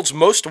 the world's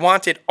most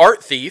wanted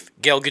art thief,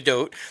 Gal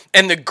Gadot,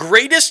 and the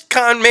greatest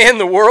con man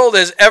the world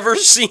has ever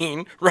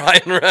seen,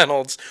 Ryan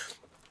Reynolds.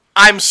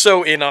 I'm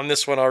so in on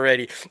this one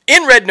already.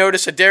 In Red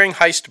Notice, a daring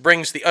heist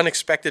brings the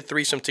unexpected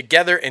threesome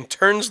together and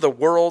turns the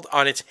world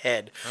on its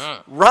head.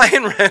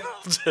 Ryan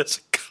Reynolds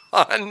is a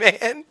con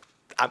man.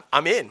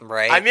 I'm in.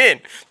 Right. I'm in.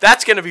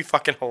 That's going to be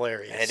fucking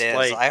hilarious. It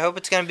is. I hope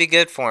it's going to be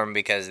good for him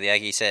because,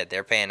 like you said,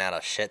 they're paying out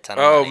a shit ton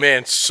of money. Oh,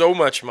 man. So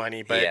much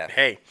money. But,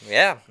 hey.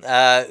 Yeah.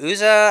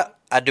 Uza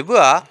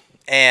Aduba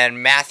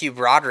and Matthew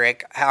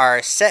Broderick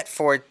are set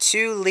for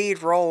 2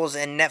 lead roles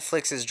in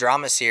Netflix's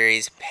drama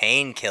series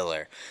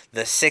Painkiller.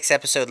 The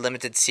 6-episode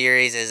limited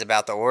series is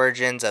about the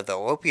origins of the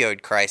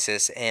opioid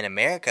crisis in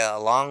America,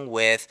 along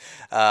with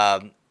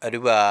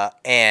Aduba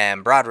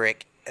and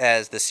Broderick,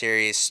 as the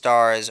series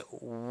stars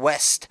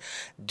West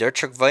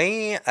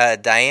Dertructvine,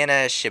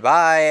 Diana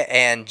Shibai,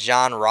 and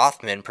John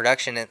Rothman.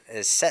 Production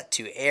is set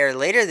to air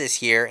later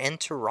this year in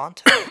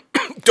Toronto.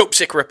 Dope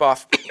sick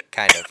ripoff.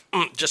 Kind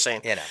of. Just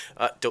saying. You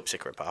know. Dope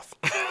sick ripoff.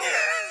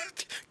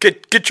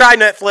 Good try,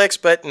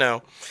 Netflix, but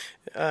no.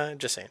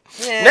 Just saying.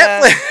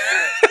 Yeah.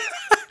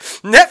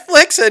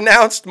 Netflix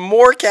announced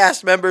more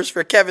cast members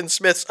for Kevin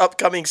Smith's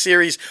upcoming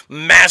series,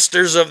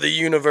 Masters of the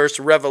Universe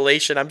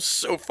Revelation. I'm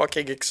so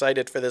fucking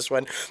excited for this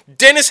one.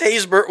 Dennis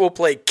Haysbert will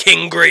play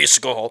King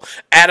Grayskull.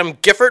 Adam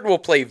Gifford will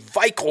play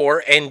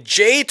Vicor. And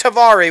Jay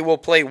Tavari will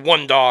play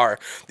Wundar.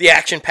 The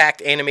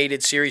action-packed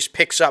animated series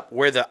picks up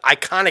where the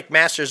iconic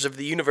Masters of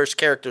the Universe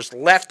characters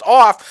left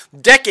off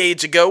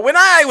decades ago when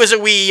I was a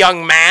wee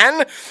young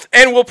man,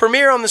 and will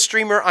premiere on the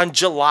streamer on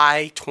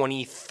July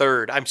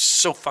 23rd. I'm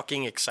so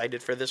fucking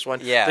excited for this one. one.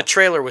 Yeah. The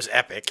trailer was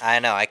epic. I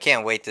know. I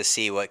can't wait to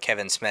see what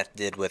Kevin Smith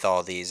did with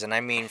all these. And I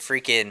mean,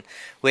 freaking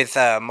with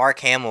Mark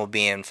Hamill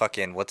being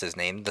fucking, what's his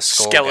name? The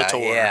Skull Skeletor. guy.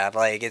 Yeah,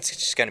 like it's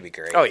just gonna be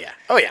great. Oh yeah.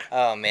 Oh yeah.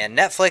 Oh man,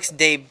 Netflix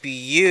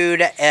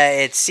debuted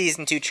its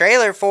season 2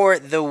 trailer for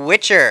The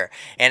Witcher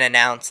and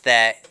announced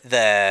that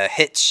the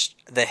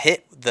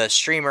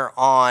streamer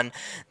on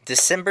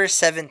December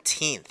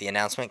 17th. The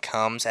announcement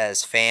comes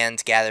as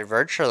fans gather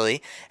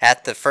virtually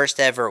at the first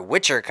ever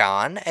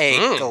WitcherCon,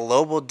 a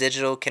global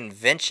digital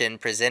convention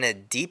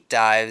presented deep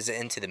dives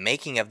into the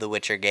making of the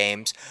Witcher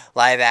games,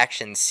 live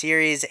action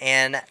series,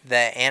 and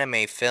the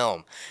anime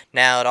film.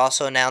 Now, it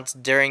also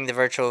announced during the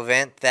virtual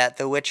event that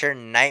The Witcher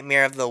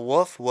Nightmare of the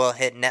Wolf will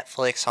hit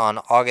Netflix on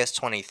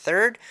August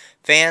 23rd.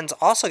 Fans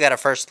also got a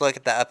first look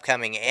at the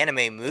upcoming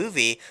anime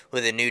movie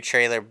with a new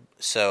trailer,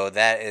 so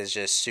that is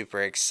just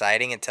super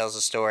exciting. It tells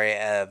the story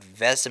of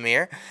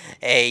Vesemir,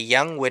 a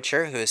young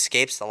witcher who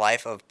escapes the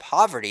life of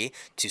poverty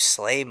to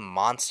slay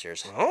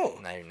monsters. Oh,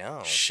 I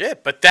know.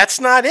 Shit, but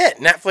that's not it.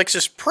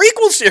 Netflix's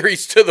prequel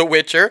series to The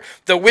Witcher,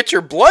 The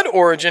Witcher Blood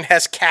Origin,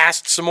 has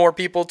cast some more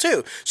people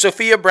too.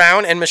 Sophia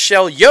Brown and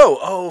Michelle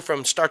Yeoh,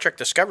 from Star Trek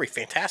Discovery,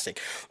 fantastic.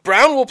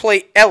 Brown will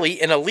play Ellie,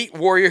 an elite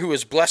warrior who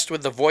is blessed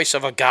with the voice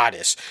of a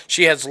goddess.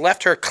 She has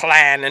left her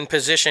clan and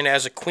position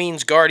as a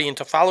queen's guardian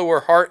to follow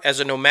her heart as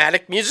a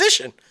nomadic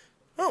musician.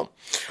 Oh.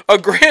 A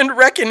grand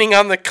reckoning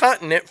on the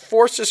continent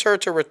forces her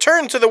to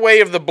return to the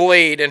way of the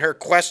blade in her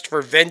quest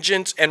for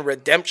vengeance and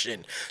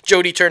redemption.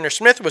 Jodie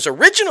Turner-Smith was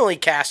originally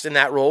cast in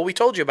that role, we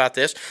told you about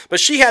this, but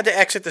she had to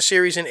exit the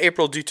series in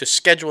April due to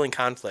scheduling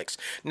conflicts.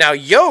 Now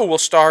Yeoh will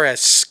star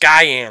as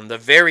Skyan, the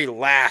very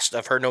last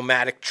of her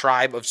nomadic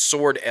tribe of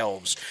sword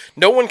elves.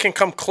 No one can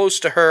come close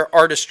to her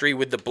artistry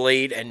with the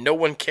blade, and no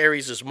one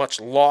carries as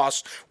much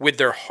loss with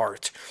their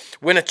heart.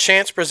 When a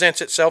chance presents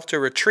itself to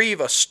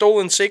retrieve a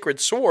stolen sacred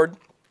sword,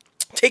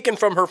 taken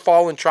from her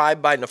fallen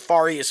tribe by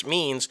nefarious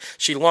means,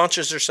 she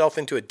launches herself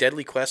into a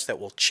deadly quest that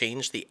will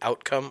change the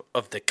outcome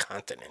of the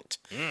continent.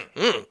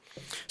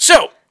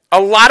 So,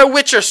 a lot of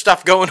Witcher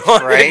stuff going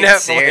on Right? in Netflix.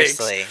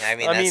 Seriously. I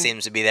mean,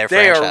 seems to be their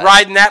They franchise. are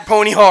riding that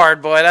pony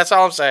hard, boy. That's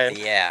all I'm saying.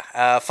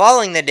 Yeah.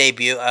 Following the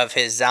debut of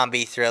his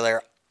zombie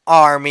thriller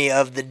Army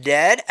of the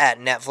Dead at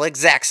Netflix,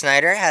 Zack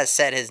Snyder has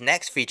set his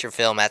next feature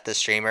film at the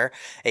streamer,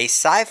 a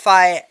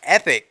sci-fi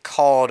epic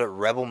called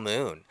Rebel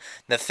Moon.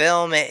 The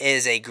film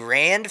is a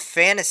grand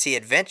fantasy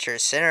adventure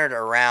centered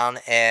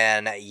around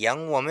a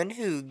young woman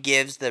who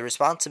gives the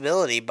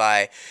responsibility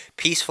by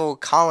peaceful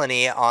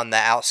colony on the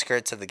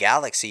outskirts of the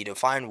galaxy to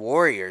find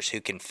warriors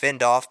who can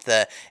fend off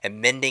the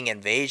impending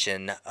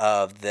invasion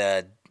of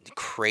the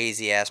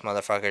crazy ass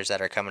motherfuckers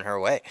that are coming her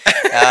way.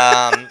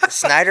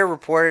 Snyder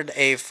reported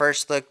a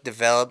first look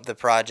developed the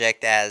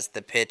project as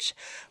the pitch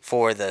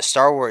for the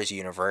Star Wars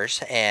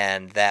universe,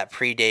 and that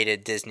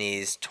predated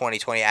Disney's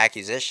 2020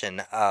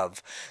 acquisition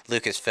of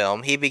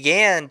Lucasfilm. He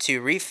began to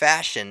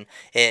refashion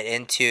it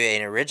into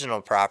an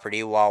original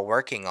property while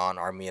working on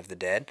Army of the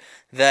Dead.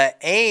 The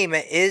aim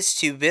is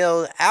to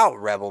build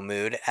out Rebel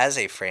Moon as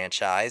a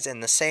franchise in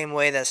the same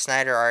way that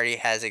Snyder already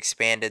has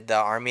expanded the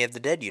Army of the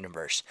Dead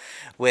universe.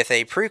 With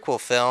a prequel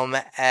film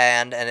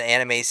and an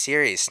anime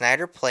series,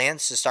 Snyder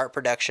plans to start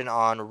production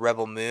on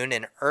Rebel Moon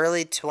in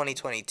early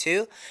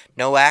 2022.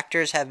 No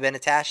actors have been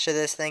attached to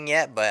this thing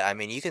yet, but I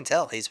mean, you can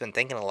tell he's been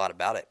thinking a lot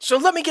about it. So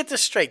let me get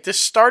this straight. This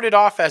started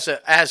off as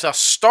a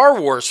Star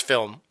Wars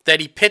film that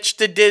he pitched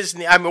to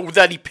Disney.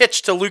 That he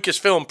pitched to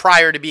Lucasfilm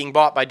prior to being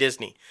bought by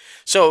Disney.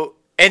 So,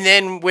 and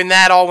then when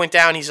that all went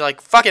down, he's like,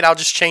 "Fuck it, I'll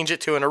just change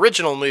it to an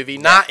original movie,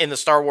 not in the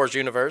Star Wars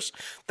universe."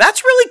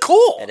 That's really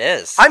cool. It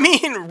is. I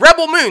mean,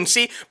 Rebel Moon.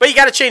 See, but you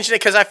got to change it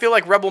because I feel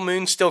like Rebel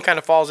Moon still kind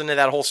of falls into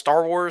that whole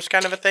Star Wars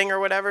kind of a thing or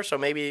whatever. So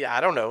maybe I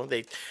don't know.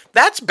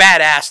 That's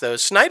badass though.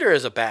 Snyder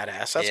is a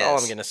badass. That's all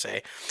I'm gonna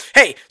say.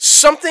 Hey,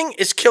 something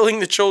is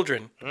killing the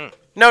children.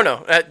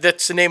 No,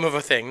 that's the name of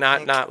a thing,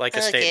 not like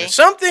a statement.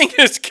 Something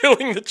is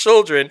killing the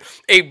children.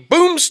 A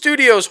Boom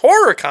Studios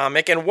horror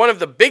comic and one of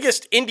the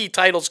biggest indie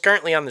titles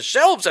currently on the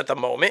shelves at the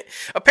moment,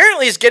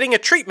 apparently is getting a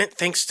treatment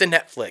thanks to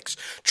Netflix.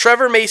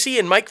 Trevor Macy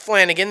and Mike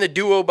Flanagan, the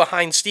duo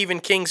behind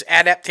Stephen King's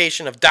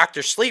adaptation of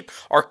Dr. Sleep,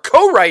 are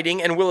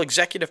co-writing and will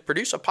executive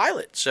produce a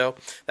pilot. So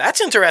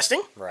that's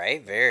interesting.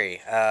 Right,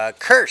 very.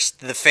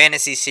 Cursed, the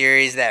fantasy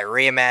series that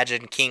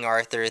reimagined King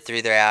Arthur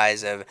through the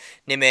eyes of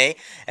Nimue,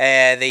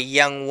 the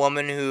young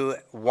woman who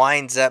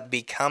winds up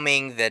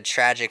becoming the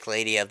tragic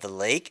lady of the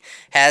lake,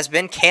 has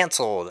been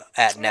canceled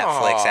at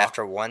Netflix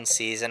after one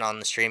season on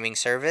the streaming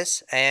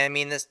service. And I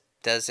mean, this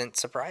doesn't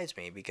surprise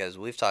me because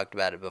we've talked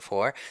about it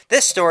before.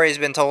 This story has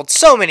been told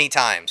so many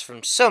times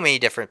from so many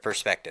different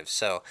perspectives.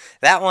 So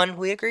that one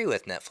we agree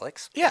with,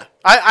 Netflix. Yeah,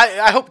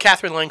 I hope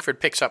Catherine Langford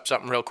picks up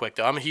something real quick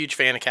though. I'm a huge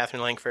fan of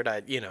Catherine Langford.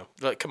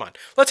 Come on,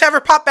 let's have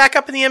her pop back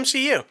up in the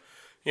MCU.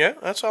 Yeah,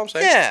 that's all I'm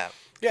saying.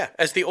 Yeah,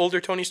 as the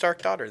older Tony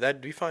Stark daughter. That'd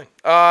be fine.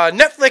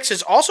 Netflix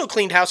has also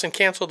cleaned house and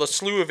canceled a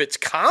slew of its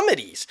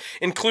comedies,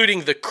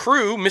 including The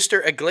Crew,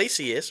 Mr.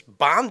 Iglesias,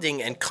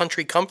 Bonding, and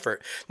Country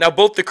Comfort. Now,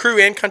 both The Crew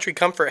and Country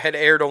Comfort had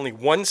aired only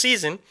one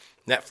season,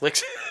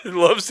 Netflix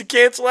loves to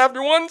cancel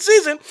after one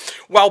season,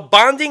 while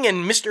Bonding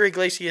and Mr.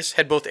 Iglesias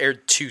had both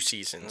aired 2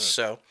 seasons.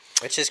 So,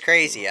 which is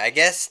crazy. I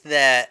guess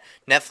that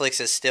Netflix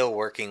is still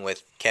working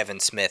with Kevin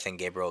Smith and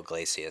Gabriel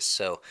Iglesias,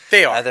 so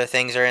they are. Other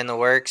things are in the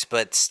works,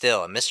 but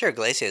still, Mr.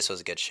 Iglesias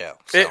was a good show.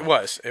 So. It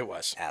was.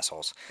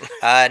 Assholes.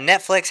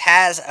 Netflix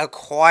has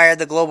acquired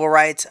the global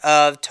rights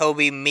of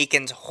Toby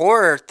Meekin's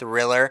horror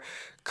thriller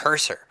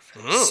Cursor.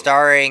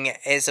 Starring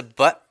Asa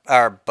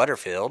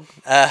Butterfield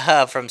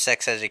from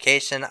Sex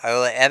Education,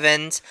 Iola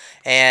Evans,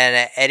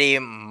 and Eddie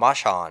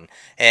Machon.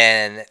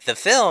 And the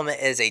film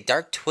is a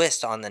dark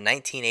twist on the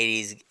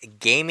 1980s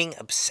gaming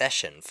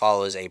obsession.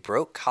 Follows a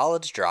broke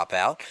college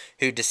dropout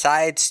who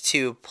decides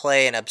to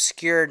play an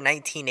obscure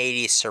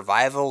 1980s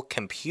survival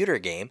computer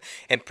game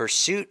in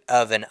pursuit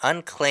of an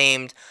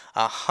unclaimed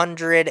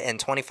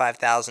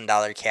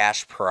 $125,000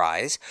 cash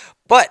prize.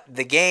 But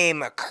the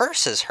game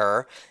curses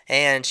her,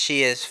 and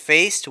she is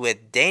faced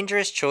with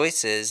dangerous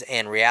choices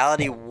and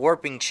reality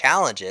warping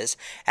challenges.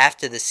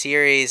 After the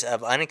series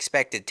of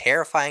unexpected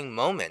terrifying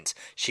moments,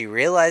 she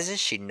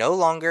realizes she no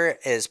longer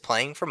is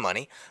playing for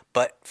money,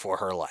 but for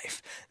her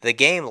life. The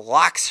game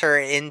locks her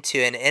into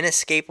an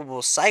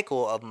inescapable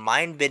cycle of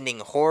mind-bending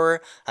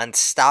horror.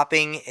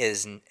 Unstopping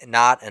is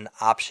not an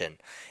option.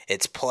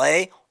 It's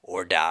play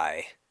or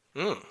die.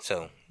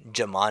 So,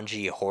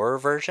 Jumanji horror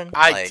version?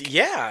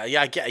 Yeah.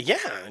 Okay.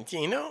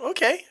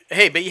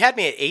 Hey, but you had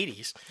me at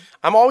 80s.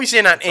 I'm always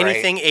in on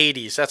anything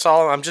 80s. That's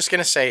all. I'm just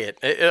gonna say it.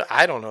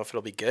 I don't know if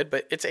it'll be good,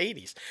 but it's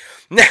 80s.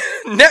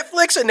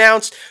 Netflix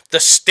announced the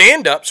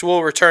stand-ups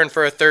will return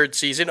for a 3rd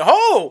season.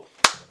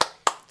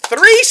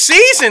 3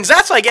 seasons!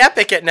 That's like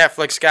epic at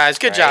Netflix, guys.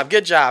 Good job.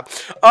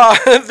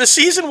 The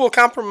season will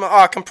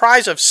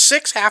comprise of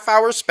 6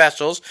 half-hour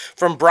specials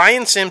from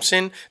Brian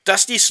Simpson,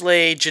 Dusty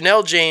Slade,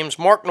 Janelle James,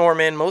 Mark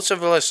Norman, Melissa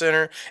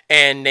Villasener,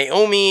 and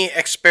Naomi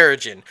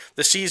Ekperigin.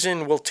 The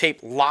season will tape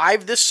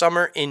live this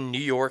summer in New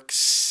York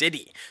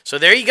City. So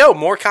there you go.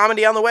 More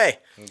comedy on the way.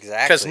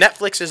 Exactly. Because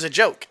Netflix is a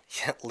joke.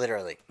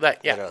 Literally.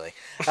 Literally.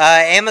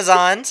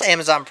 Amazon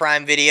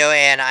Prime Video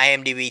and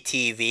IMDb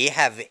TV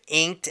have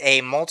inked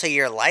a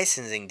multi-year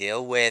licensing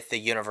deal with the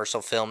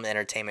Universal Film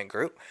Entertainment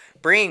Group,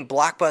 bringing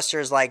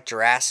blockbusters like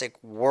Jurassic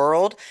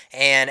World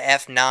and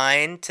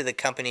F9 to the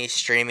company's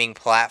streaming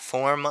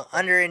platform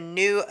under a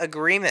new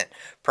agreement.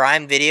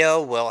 Prime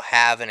Video will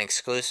have an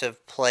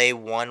exclusive Play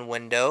 1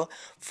 window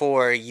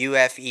for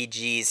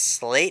UFEG's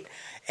slate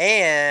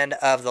and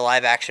of the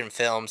live-action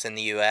films in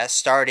the U.S.,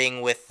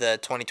 starting with the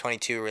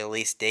 2022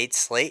 release date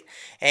slate,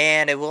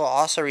 and it will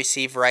also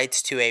receive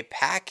rights to a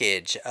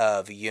package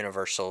of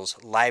Universal's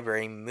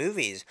library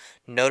movies.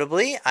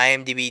 Notably,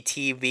 IMDb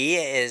TV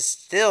is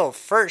still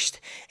first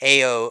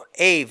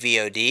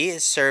AVOD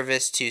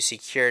service to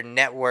secure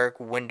network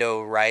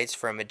window rights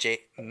from a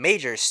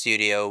major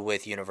studio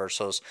with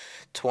Universal's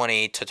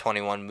 20 to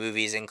 21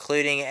 movies,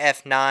 including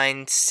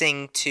F9,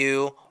 Sing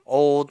 2,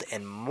 Old,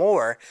 and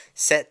more,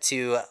 set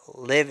to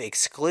live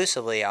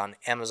exclusively on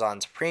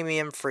Amazon's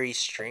premium free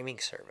streaming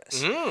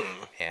service.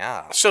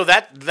 Yeah. So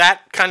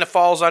that kind of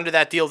falls under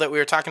that deal that we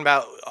were talking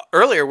about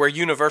earlier, where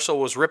Universal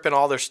was ripping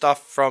all their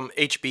stuff from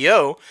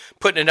HBO,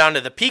 putting it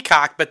onto the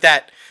Peacock, but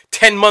that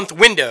 10-month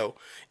window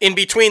in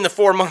between the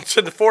 4 months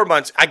and the 4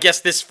 months, I guess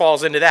this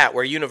falls into that,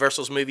 where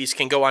Universal's movies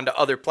can go onto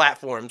other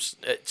platforms.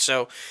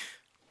 So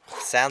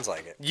sounds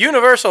like it.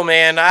 Universal,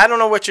 man, I don't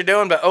know what you're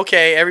doing, but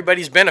okay,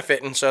 everybody's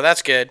benefiting, so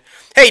that's good.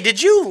 Hey,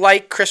 did you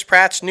like Chris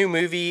Pratt's new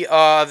movie,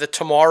 The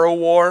Tomorrow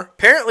War?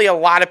 Apparently a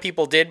lot of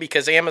people did,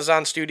 because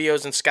Amazon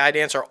Studios and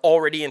Skydance are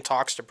already in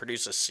talks to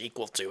produce a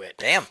sequel to it.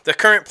 Damn. The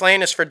current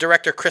plan is for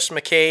director Chris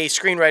McKay,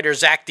 screenwriter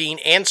Zach Dean,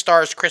 and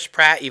stars Chris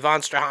Pratt,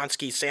 Yvonne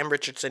Strahovski, Sam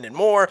Richardson, and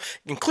more,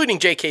 including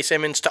J.K.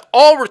 Simmons, to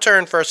all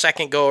return for a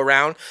second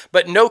go-around,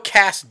 but no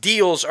cast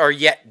deals are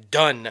yet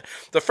done.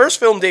 The first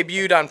film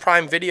debuted on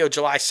Prime Video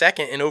July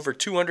 2nd in over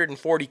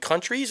 240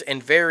 countries,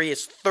 and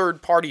various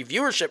third-party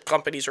viewership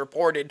companies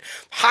reported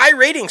high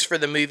ratings for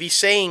the movie,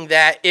 saying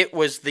that it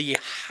was the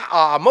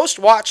most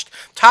watched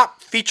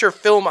top feature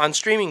film on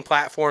streaming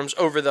platforms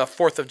over the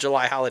 4th of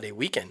July holiday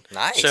weekend.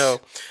 Nice.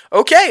 So,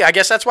 okay, I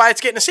guess that's why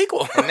it's getting a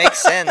sequel. It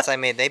makes sense. I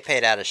mean, they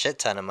paid out a shit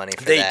ton of money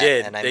for that. They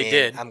did. And I they mean,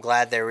 did. I'm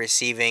glad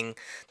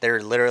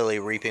they're literally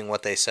reaping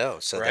what they sow.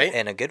 So right?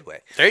 In a good way.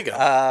 There you go.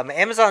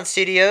 Amazon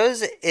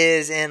Studios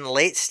is in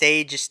late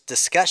stage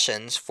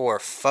discussions for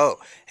Foe,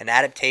 an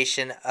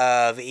adaptation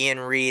of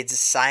Ian Reid's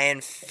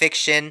science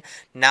fiction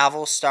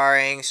novel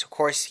starring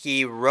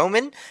Sikorsky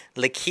Roman,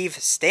 Lakeith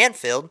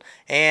Stanfield,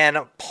 and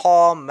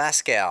Paul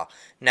Mescal.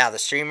 Now, the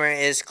streamer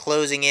is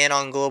closing in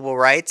on global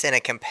rights, and a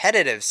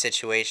competitive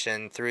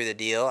situation through the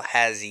deal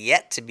has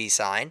yet to be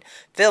signed.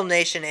 Film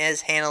Nation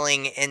is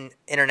handling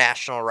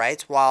international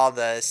rights, while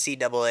the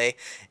CAA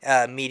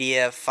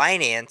Media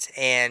Finance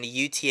and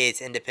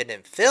UTA's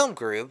Independent Film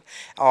Group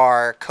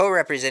are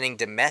co-representing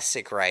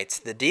domestic rights.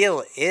 The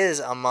deal is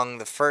among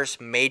the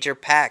first major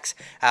packs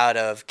out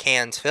of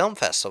Cannes Film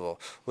Festival,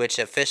 which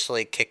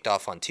officially kicked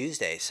off on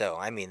Tuesday. So,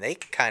 I mean, they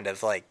kind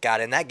of like got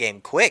in that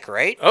game quick,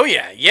 right? Oh,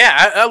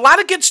 yeah. A lot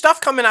of good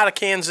stuff coming out of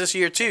Cannes this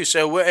year too.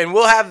 So and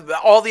we'll have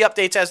all the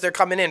updates as they're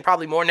coming in,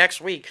 probably more next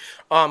week.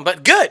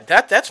 But good.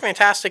 That's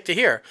fantastic to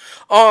hear.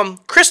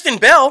 Kristen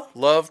Bell,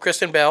 love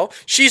Kristen Bell.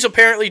 She's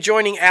apparently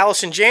joining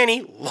Allison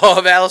Janney,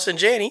 love Allison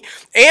Janney,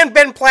 and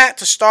Ben Platt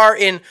to star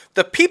in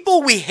The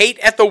People We Hate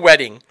at the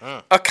Wedding,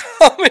 a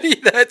comedy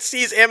that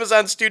sees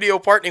Amazon Studio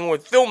partnering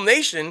with Film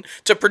Nation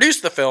to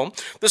produce the film.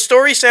 The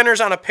story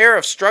centers on a pair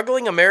of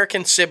struggling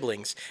American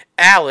siblings,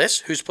 Alice,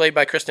 who's played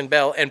by Kristen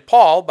Bell, and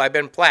Paul, by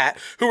Ben Platt,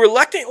 who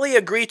reluctantly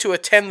agree to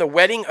attend the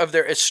wedding of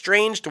their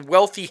estranged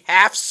wealthy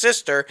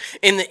half-sister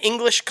in the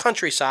English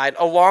countryside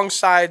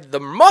alongside the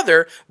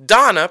mother,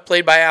 Donna,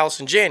 played by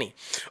Allison Janney.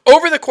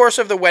 Over the course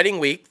of the wedding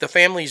week, the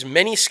family's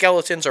many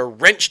skeletons are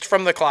wrenched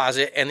from the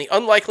closet, and the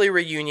unlikely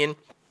reunion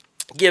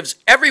gives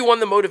everyone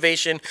the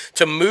motivation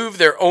to move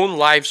their own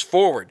lives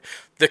forward.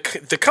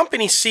 The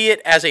company see it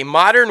as a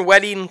modern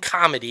wedding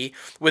comedy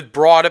with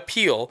broad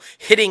appeal,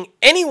 hitting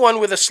anyone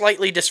with a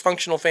slightly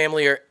dysfunctional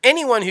family or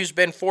anyone who's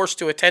been forced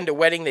to attend a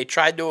wedding they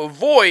tried to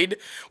avoid,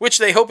 which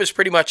they hope is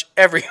pretty much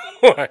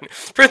everyone.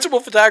 Principal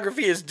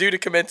photography is due to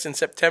commence in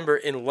September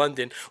in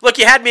London. Look,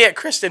 you had me at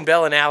Kristen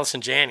Bell and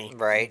Allison Janney.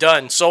 Right.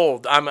 Done.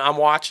 Sold. I'm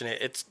watching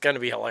it. It's going to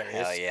be hilarious.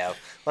 Hell yeah.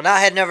 Well, now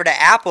heading over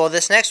to Apple,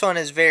 this next one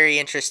is very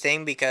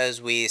interesting because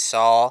we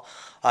saw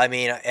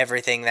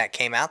everything that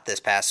came out this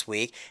past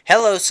week.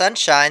 Hello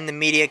Sunshine, the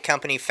media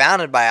company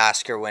founded by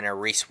Oscar winner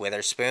Reese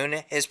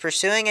Witherspoon, is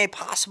pursuing a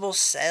possible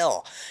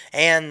sale.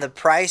 And the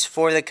price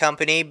for the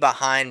company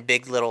behind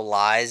Big Little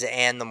Lies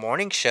and The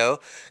Morning Show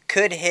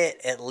could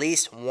hit at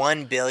least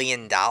 $1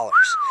 billion.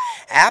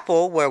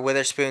 Apple, where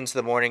Witherspoon's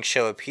The Morning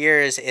Show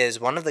appears, is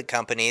one of the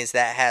companies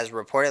that has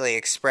reportedly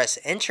expressed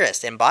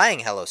interest in buying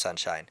Hello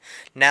Sunshine.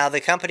 Now,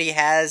 the company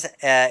has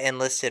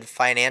enlisted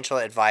financial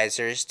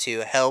advisors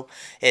to help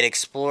it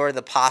explore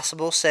the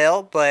possible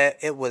sale, but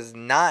it was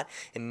not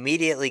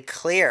immediately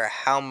clear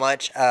how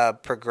much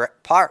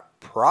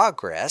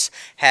progress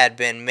had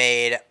been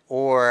made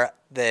or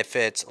if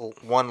it's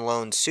one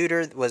lone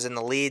suitor was in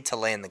the lead to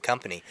land the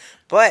company.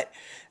 But,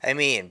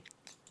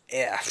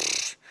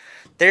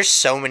 there's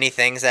so many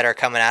things that are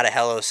coming out of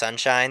Hello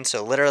Sunshine,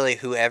 so literally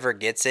whoever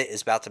gets it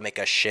is about to make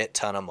a shit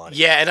ton of money.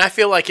 Yeah, and I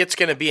feel like it's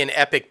going to be an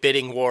epic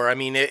bidding war. I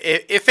mean,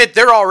 if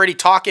they're already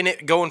talking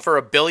it going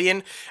for $1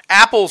 billion,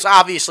 Apple's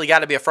obviously got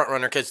to be a front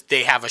runner because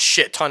they have a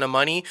shit ton of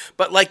money.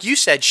 But like you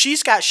said,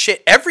 she's got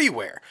shit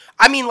everywhere.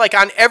 I mean, like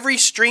on every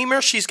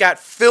streamer, she's got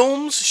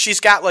films, she's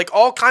got like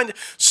all kinds.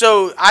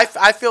 So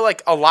I feel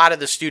like a lot of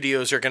the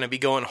studios are going to be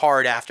going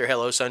hard after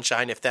Hello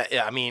Sunshine.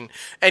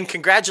 And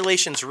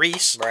congratulations,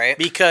 Reese, right?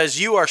 Because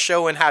you are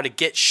showing how to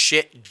get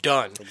shit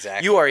done.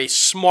 Exactly. You are a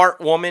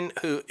smart woman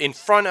who in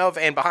front of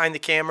and behind the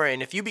camera,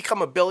 and if you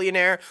become a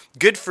billionaire,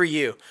 good for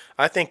you.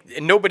 I think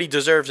nobody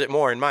deserves it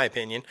more, in my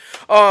opinion.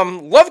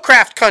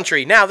 Lovecraft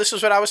Country. Now, this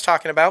is what I was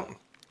talking about.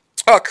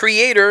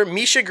 Creator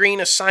Misha Green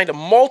has signed a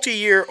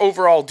multi-year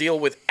overall deal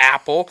with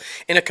Apple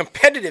in a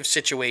competitive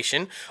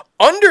situation.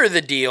 Under the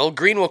deal,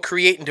 Green will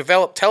create and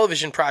develop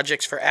television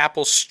projects for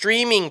Apple's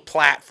streaming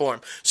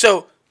platform.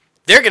 So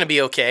they're going to be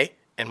okay.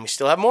 And we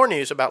still have more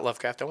news about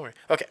Lovecraft. Don't worry.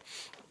 Okay.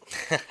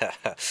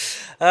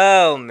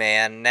 Oh,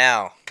 man.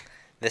 Now,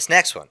 this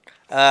next one.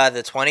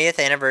 The 20th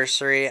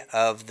anniversary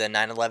of the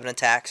 9/11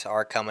 attacks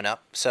are coming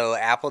up. So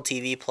Apple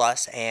TV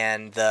Plus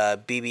and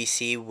the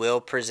BBC will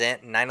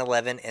present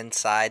 9/11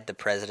 Inside the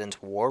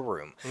President's War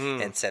Room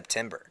in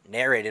September.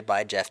 Narrated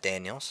by Jeff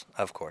Daniels,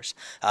 of course.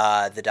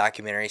 The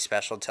documentary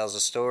special tells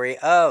the story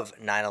of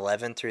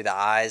 9/11 through the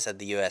eyes of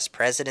the U.S.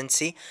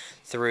 presidency,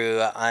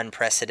 through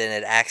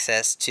unprecedented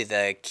access to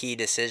the key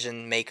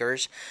decision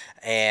makers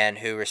and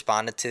who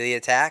responded to the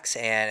attacks,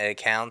 and it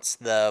accounts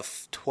the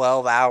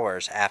 12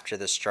 hours after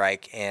the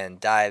strike and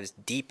dives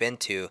deep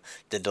into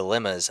the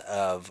dilemmas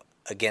of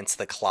against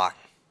the clock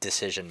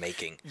decision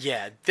making.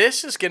 Yeah,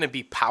 this is going to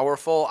be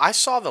powerful. I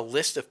saw the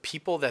list of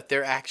people that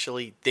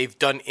they've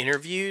done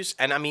interviews,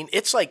 and I mean,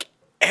 it's like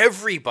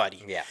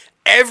everybody. Yeah.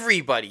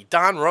 Everybody.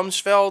 Don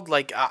Rumsfeld,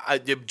 like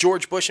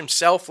George Bush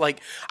himself,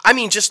 like, I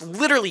mean, just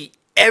literally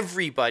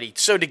everybody.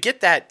 So to get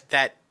that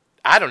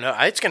I don't know,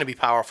 it's going to be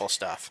powerful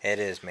stuff. It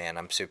is, man.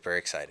 I'm super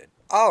excited.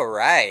 All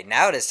right,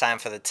 now it is time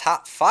for the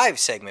top 5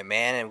 segment,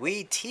 man, and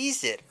we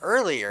teased it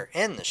earlier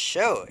in the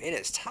show. It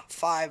is top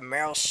 5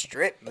 Meryl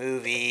Streep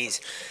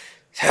movies.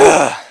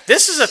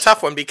 This is a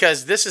tough one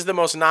because this is the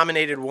most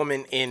nominated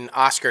woman in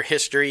Oscar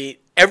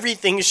history.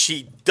 Everything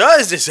she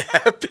does is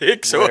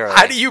epic. So Literally.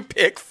 How do you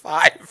pick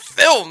 5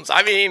 films?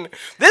 I mean,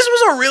 this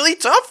was a really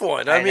tough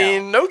one. I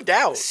mean, no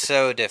doubt.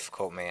 So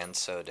difficult, man.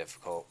 So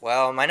difficult.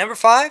 Well, my number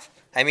 5,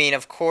 I mean,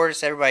 of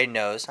course, everybody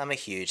knows I'm a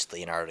huge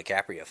Leonardo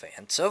DiCaprio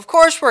fan. So, of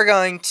course, we're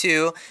going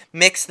to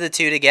mix the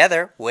two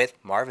together with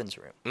Marvin's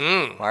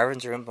Room.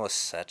 Marvin's Room was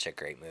such a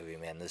great movie,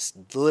 man. This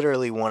is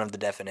literally one of the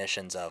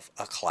definitions of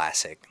a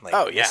classic. Like,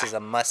 oh, yeah. This is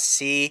a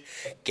must-see.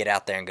 Get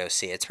out there and go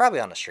see it. It's probably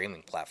on a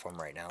streaming platform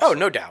right now. Oh, so.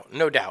 No doubt.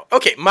 No doubt.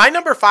 Okay, my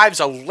number 5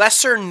 is a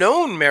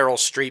lesser-known Meryl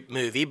Streep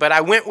movie, but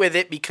I went with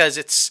it because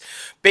it's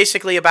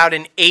basically about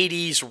an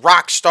 80s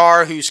rock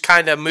star who's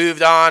kind of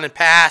moved on and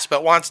passed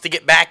but wants to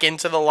get back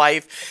into the life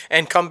life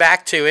and come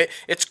back to it.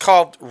 It's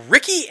called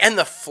Ricky and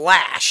the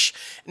Flash.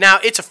 Now,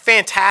 it's a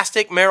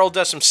fantastic. Meryl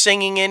does some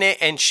singing in it,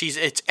 and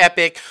it's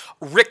epic.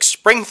 Rick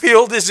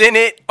Springfield is in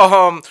it.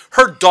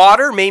 Her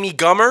daughter, Mamie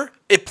Gummer,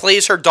 it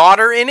plays her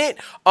daughter in it.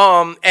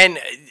 And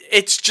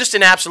it's just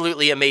an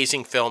absolutely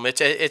amazing film.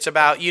 It's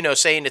about,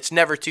 saying it's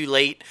never too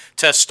late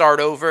to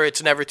start over.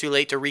 It's never too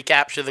late to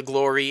recapture the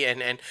glory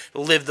and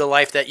live the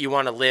life that you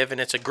want to live.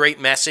 And it's a great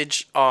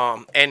message.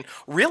 And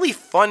really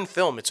fun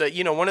film. It's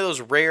one of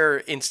those rare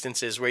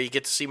instances where you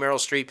get to see Meryl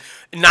Streep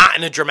not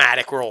in a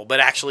dramatic role, but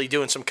actually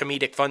doing some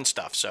comedic fun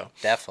stuff. So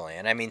definitely.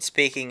 And I mean,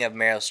 speaking of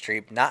Meryl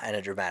Streep not in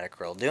a dramatic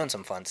role, doing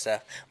some fun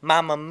stuff.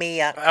 Mamma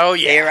Mia. Oh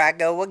yeah. Here I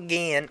go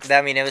again.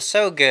 I mean, it was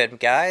so good,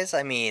 guys.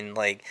 I mean,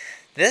 like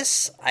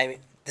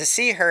to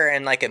see her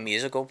in like a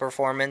musical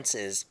performance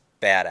is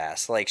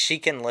badass. Like, she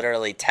can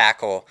literally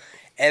tackle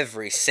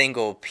every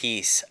single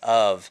piece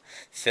of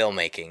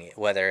filmmaking,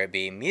 whether it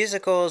be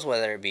musicals,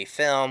 whether it be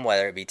film,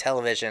 whether it be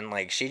television.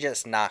 Like, she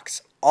just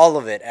knocks all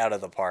of it out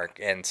of the park.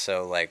 And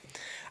so, like,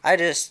 I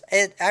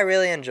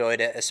really enjoyed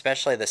it,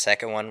 especially the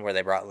second one where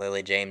they brought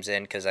Lily James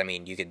in, because I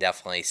mean, you could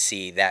definitely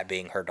see that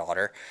being her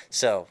daughter.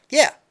 So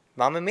yeah,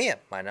 Mamma Mia,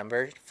 my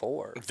number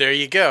 4. There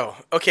you go.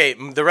 Okay,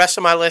 the rest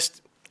of my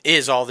list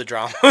is all the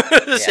drama.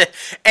 Yeah.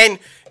 And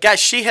guys,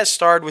 she has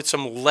starred with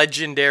some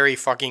legendary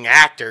fucking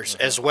actors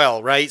as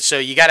well, right? So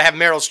you got to have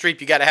Meryl Streep,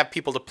 you got to have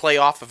people to play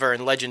off of her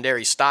in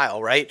legendary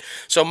style, right?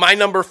 So my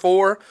number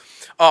 4,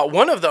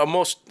 one of the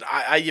most,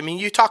 I mean,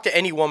 you talk to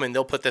any woman,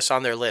 they'll put this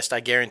on their list, I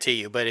guarantee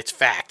you, but it's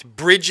fact.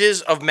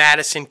 Bridges of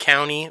Madison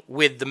County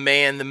with the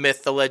man, the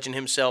myth, the legend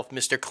himself,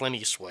 Mr. Clint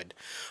Eastwood.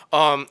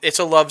 It's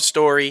a love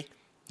story.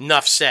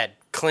 Enough said.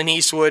 Clint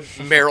Eastwood,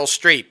 Meryl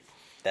Streep.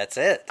 That's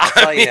it. That's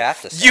all you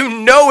have to say. You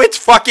know it's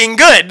fucking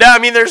good. I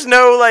mean, there's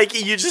no, like,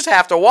 you just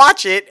have to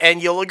watch it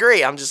and you'll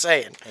agree. I'm just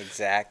saying.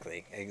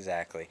 Exactly.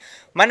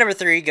 My number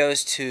 3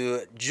 goes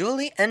to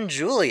Julie and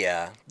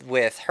Julia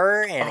with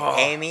her and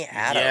Amy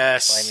Adams.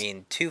 Yes. I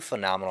mean, 2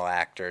 phenomenal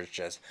actors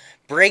just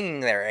bringing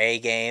their A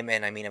game.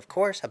 And I mean, of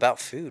course, about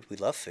food. We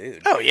love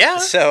food. Oh, yeah.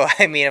 So,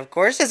 I mean, of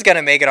course it's going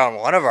to make it on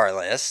one of our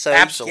lists. So,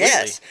 absolutely.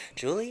 Yes,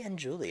 Julie and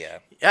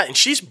Julia. Yeah, and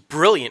she's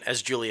brilliant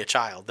as Julia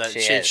Child.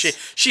 She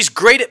She's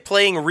great at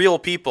playing real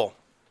people.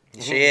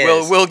 She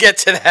is. We'll get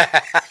to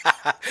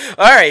that.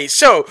 All right,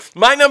 so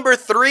my number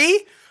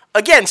 3,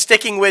 again,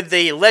 sticking with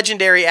the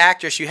legendary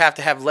actress, you have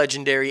to have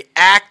legendary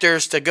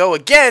actors to go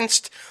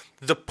against.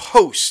 The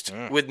Post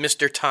with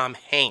Mr. Tom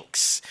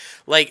Hanks.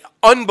 Like,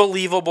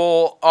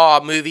 unbelievable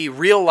movie,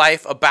 real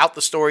life, about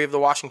the story of the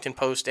Washington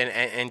Post,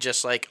 and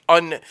just like,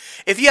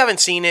 if you haven't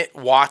seen it,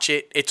 watch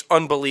it. It's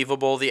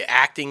unbelievable. The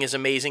acting is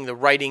amazing, the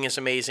writing is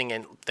amazing,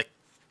 and the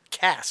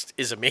cast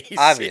is amazing.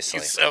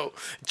 Obviously. So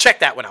check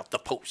that one out, The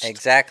Post.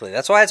 Exactly.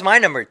 That's why it's my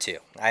number 2.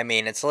 I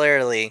mean, it's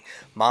literally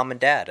mom and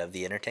dad of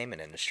the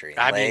entertainment industry.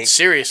 I mean,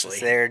 seriously.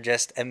 They're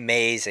just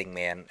amazing,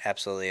 man.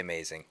 Absolutely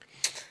amazing.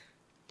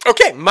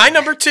 Okay, my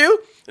number 2,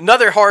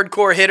 another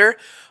hardcore hitter,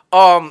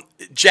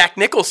 Jack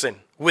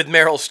Nicholson with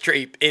Meryl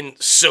Streep in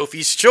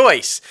Sophie's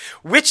Choice.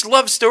 Which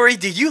love story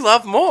do you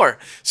love more?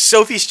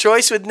 Sophie's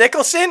Choice with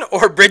Nicholson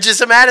or Bridges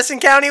of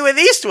Madison County with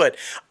Eastwood?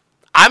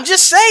 I'm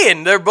just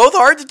saying, they're both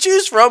hard to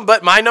choose from,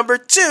 but my number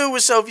 2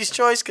 was Sophie's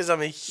Choice because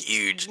I'm a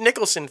huge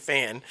Nicholson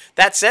fan.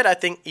 That said, I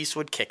think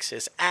Eastwood kicks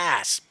his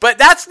ass. But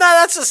that's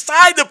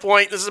aside the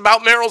point. This is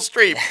about Meryl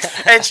Streep.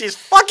 And she's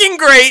fucking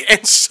great,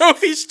 and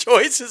Sophie's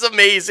Choice is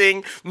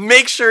amazing.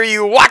 Make sure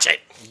you watch it.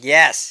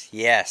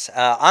 Yes.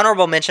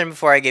 Honorable mention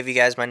before I give you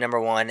guys my number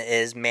 1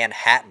 is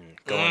Manhattan.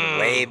 Going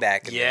way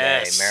back in the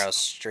day. Meryl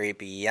Streep,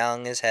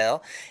 young as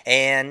hell,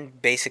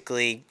 and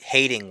basically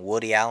hating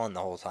Woody Allen the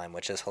whole time,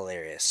 which is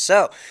hilarious.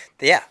 So,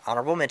 yeah,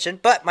 honorable mention.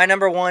 But my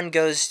number 1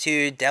 goes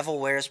to Devil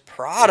Wears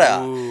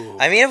Prada. Ooh.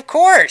 I mean, of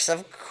course,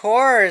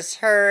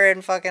 her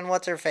and fucking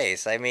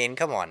what's-her-face. I mean,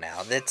 come on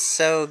now. That's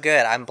so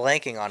good. I'm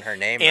blanking on her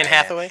name Anne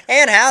Hathaway?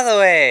 Anne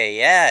Hathaway,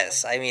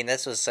 yes. I mean,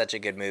 this was such a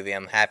good movie.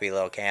 I'm happy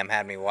Lil Cam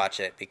had me watch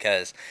it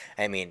because,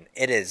 I mean,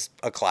 it is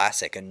a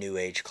classic, a new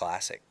age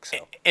classic.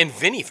 So. And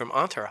Vinny from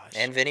Entourage.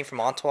 And Vinny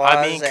from Entourage.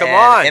 I mean, come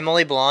on.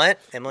 Emily Blunt's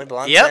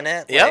in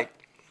it. Yep.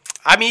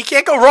 I mean, you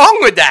can't go wrong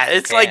with that.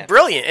 It's like can't.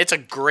 brilliant. It's a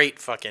great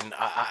fucking.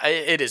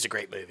 It is a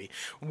great movie,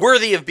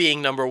 worthy of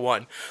being number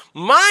 1.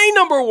 My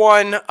number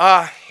 1,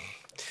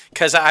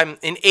 because I'm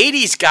an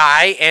 '80s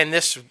guy, and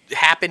this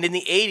happened in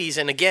the '80s,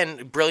 and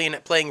again, brilliant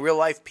at playing real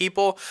life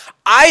people.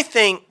 I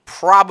think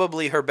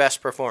probably her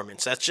best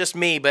performance. That's just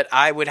me, but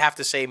I would have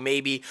to say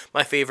maybe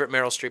my favorite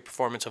Meryl Streep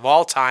performance of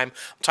all time.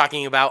 I'm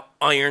talking about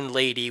Iron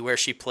Lady, where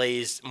she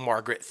plays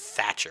Margaret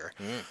Thatcher.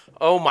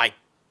 Oh my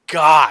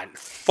God,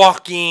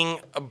 fucking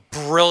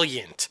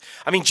brilliant.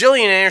 I mean,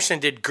 Gillian Anderson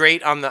did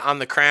great on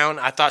the Crown.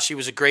 I thought she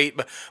was a great,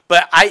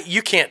 but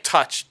you can't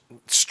touch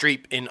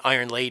Streep in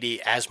Iron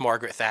Lady as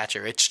Margaret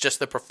Thatcher. It's just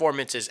the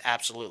performance is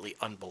absolutely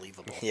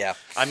unbelievable. Yeah.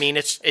 I mean,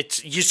 it's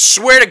you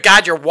swear to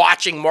God you're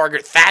watching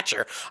Margaret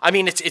Thatcher. I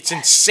mean, it's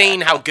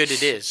insane how good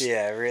it is.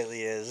 Yeah, it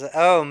really is.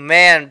 Oh,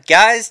 man.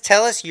 Guys,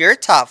 tell us your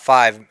top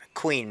 5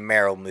 Queen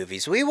Meryl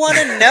movies. We want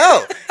to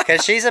know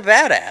because she's a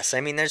badass.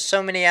 I mean, there's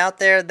so many out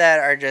there that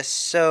are just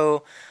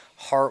so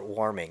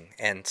heartwarming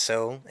and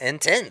so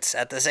intense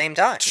at the same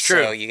time. It's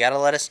true. So you got to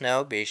let us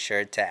know. Be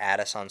sure to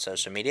add us on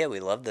social media. We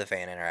love the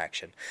fan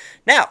interaction.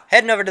 Now,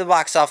 heading over to the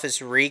box office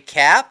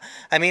recap.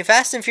 I mean,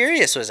 Fast and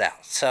Furious was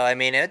out. So, I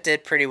mean, it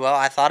did pretty well.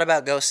 I thought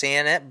about go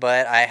seeing it,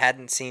 but I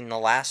hadn't seen the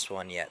last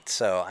one yet.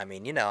 So, I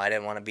mean, I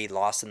didn't want to be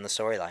lost in the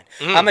storyline.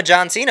 I'm a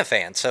John Cena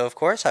fan, so of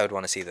course I would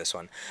want to see this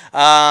one.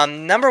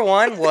 Number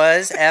 1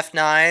 was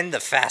F9, The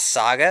Fast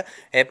Saga.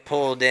 It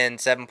pulled in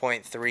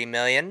 $7.3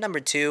 million. Number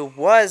 2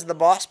 was The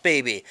Boss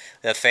Baby,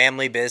 The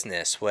Family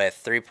Business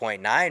with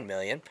 $3.9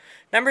 million.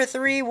 Number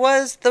 3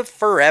 was The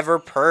Forever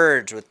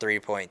Purge with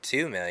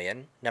 $3.2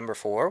 million. Number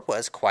 4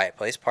 was Quiet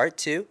Place Part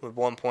 2 with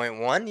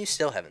 $1.1. You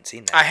still haven't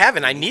seen that. I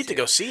haven't. I need to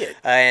go see it.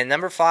 And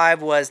number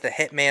 5 was The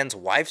Hitman's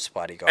Wife's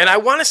Bodyguard. And I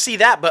want to see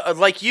that, but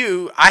like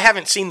you, I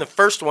haven't seen the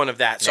first one of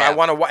that, so Yeah. I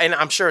want to. And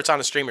I'm sure it's on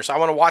a streamer, so I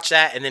want to watch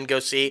that and then go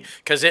see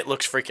because it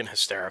looks freaking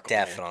hysterical.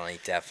 man.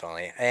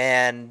 Definitely.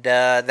 And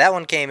that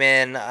one came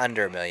in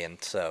under $1 million.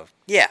 So,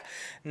 yeah.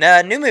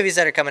 Now, new movies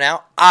that are coming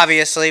out.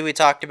 Obviously, we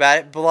talked about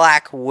it.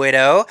 Black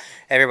Widow.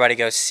 Everybody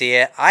go see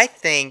it. I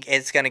think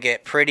it's going to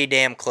get pretty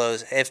damn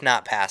close, if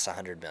not past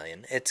 $100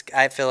 million.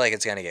 I feel like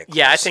it's going to get close.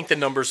 Yeah, I think the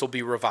numbers will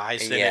be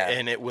revised Yeah.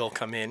 and it will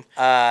come in.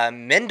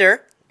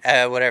 Minder,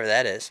 whatever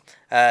that is.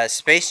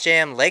 Space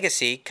Jam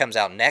Legacy comes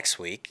out next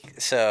week.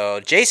 So,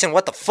 Jason,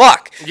 what the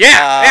fuck?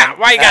 Yeah,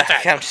 why you got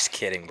that? I'm just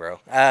kidding, bro.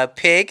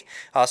 Pig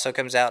also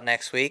comes out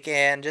next week,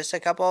 and just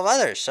a couple of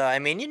others. So, I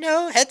mean,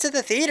 head to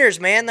the theaters,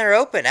 man. They're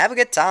open. Have a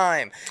good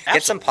time.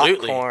 Get some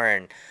Absolutely.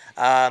 popcorn.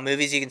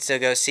 Movies you can still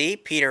go see.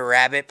 Peter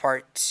Rabbit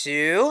Part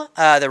 2,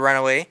 The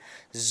Runaway,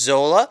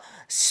 Zola,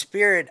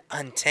 Spirit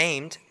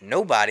Untamed,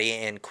 Nobody,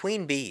 and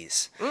Queen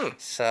Bees.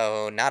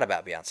 So, not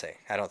about Beyonce,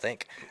 I don't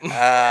think.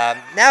 Now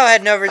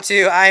heading over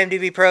to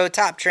IMDb Pro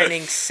Top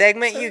Trending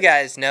segment. You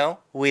guys know.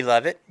 We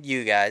love it.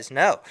 You guys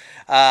know.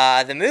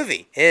 The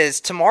movie is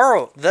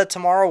The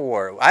Tomorrow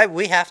War.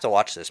 We have to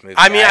watch this movie.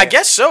 I mean, I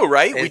guess so,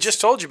 right? We it's- just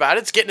told you about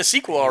it. It's getting a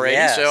sequel already,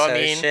 Yeah, so I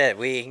mean, shit.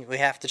 We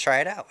have to try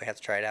it out.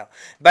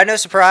 By no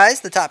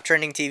surprise, the top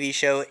trending TV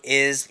show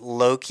is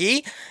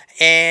Loki,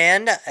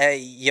 and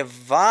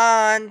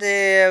Yvonne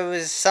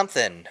was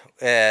something.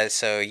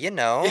 So I mean,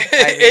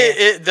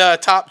 the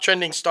top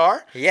trending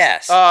star.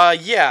 yes.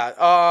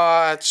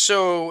 Yeah.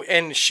 So,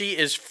 and she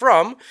is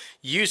from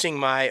using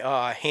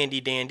my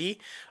handy dandy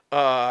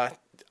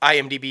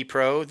IMDb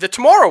Pro, The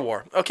Tomorrow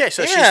War. Okay,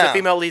 so she's the Yeah.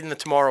 female lead in The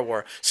Tomorrow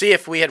War. See,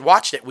 if we had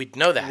watched it, we'd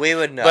know that. We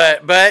would know.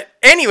 But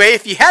anyway,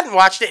 if you hadn't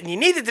watched it and you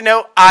needed to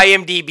know,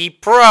 IMDb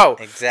Pro.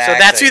 Exactly. So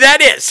that's who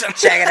that is.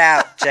 Check it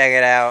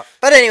out.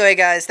 But anyway,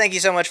 guys, thank you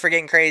so much for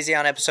getting crazy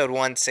on episode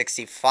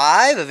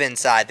 165 of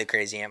Inside the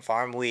Crazy Ant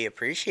Farm. We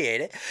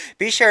appreciate it.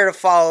 Be sure to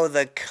follow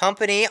the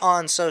company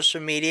on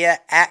social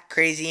media at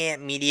Crazy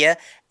Ant Media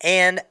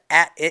and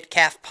at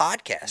ItCaf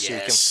Podcast. So you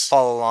can Yes.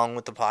 follow along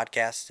with the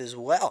podcast as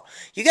well.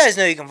 You guys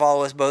know you can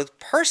follow us both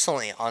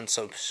personally on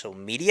social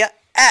media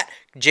at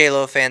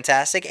JLo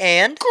Fantastic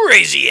and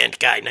Crazy Ant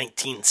Guy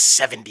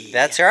 1970.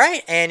 that's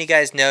right. And you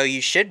guys know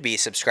you should be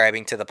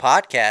subscribing to the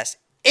podcast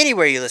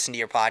anywhere you listen to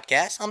your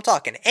podcast. I'm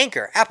talking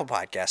Anchor, Apple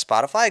Podcasts,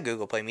 Spotify,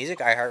 Google Play Music,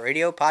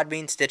 iHeartRadio,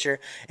 Podbean, Stitcher,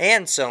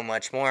 and so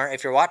much more.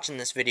 If you're watching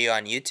this video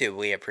on YouTube,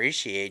 we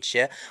appreciate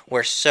you.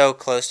 We're so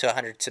close to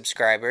 100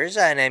 subscribers.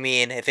 And I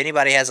mean, if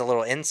anybody has a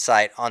little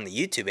insight on the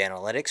YouTube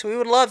analytics, we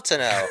would love to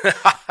know.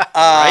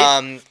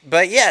 Right?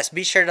 But yes,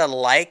 be sure to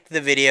like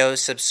the video,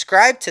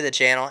 subscribe to the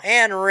channel,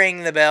 and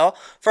ring the bell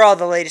for all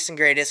the latest and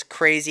greatest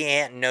Crazy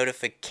Ant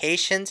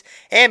notifications.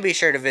 And be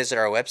sure to visit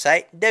our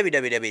website,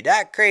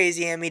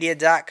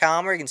 www.crazyantmedia.com,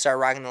 where you can start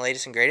rocking the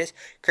latest and greatest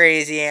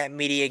Crazy Ant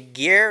Media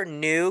gear.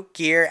 New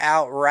gear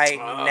out right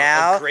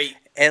now. Great.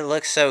 It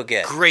looks so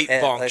good. Great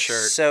It bonk looks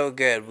shirt. So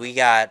good. We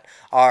got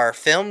our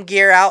film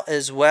gear out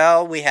as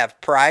well. We have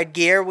Pride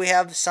gear. We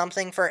have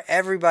something for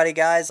everybody,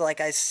 guys. Like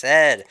I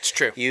said, It's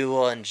true. You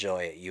will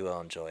enjoy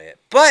it.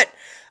 But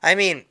I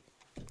mean,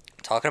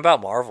 talking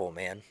about Marvel,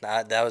 man,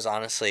 that was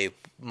honestly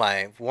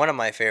one of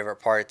my favorite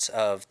parts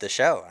of the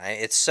show.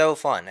 It's so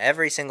fun.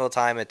 Every single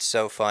time it's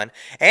so fun.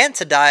 And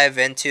to dive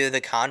into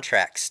the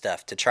contract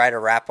stuff, to try to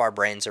wrap our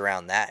brains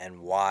around that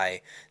and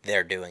why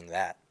they're doing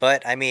that.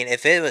 But, I mean,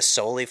 if it was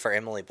solely for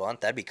Emily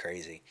Blunt, that'd be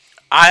crazy.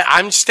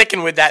 I'm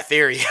sticking with that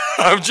theory.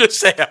 I'm just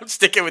saying, I'm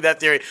sticking with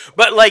that theory.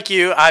 But like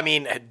you, I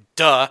mean,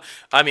 duh.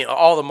 I mean,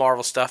 all the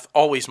Marvel stuff,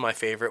 always my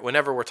favorite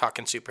whenever we're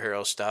talking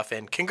superhero stuff.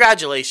 And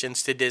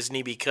congratulations to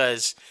Disney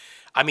because,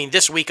 I mean,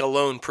 this week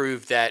alone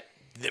proved that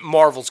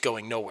Marvel's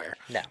going nowhere.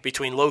 No.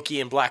 Between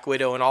Loki and Black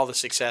Widow and all the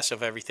success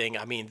of everything,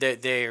 I mean,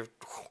 the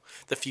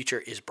the future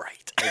is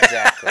bright.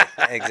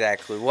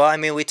 Exactly. Well, I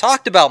mean, we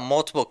talked about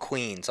multiple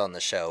queens on the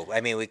show.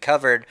 I mean, we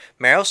covered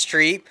Meryl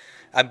Streep,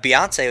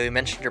 Beyonce, we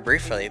mentioned her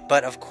briefly,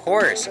 but of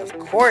course,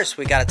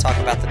 we got to talk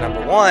about the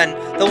number one,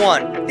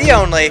 the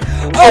only,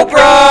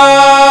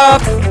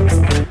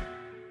 Oprah!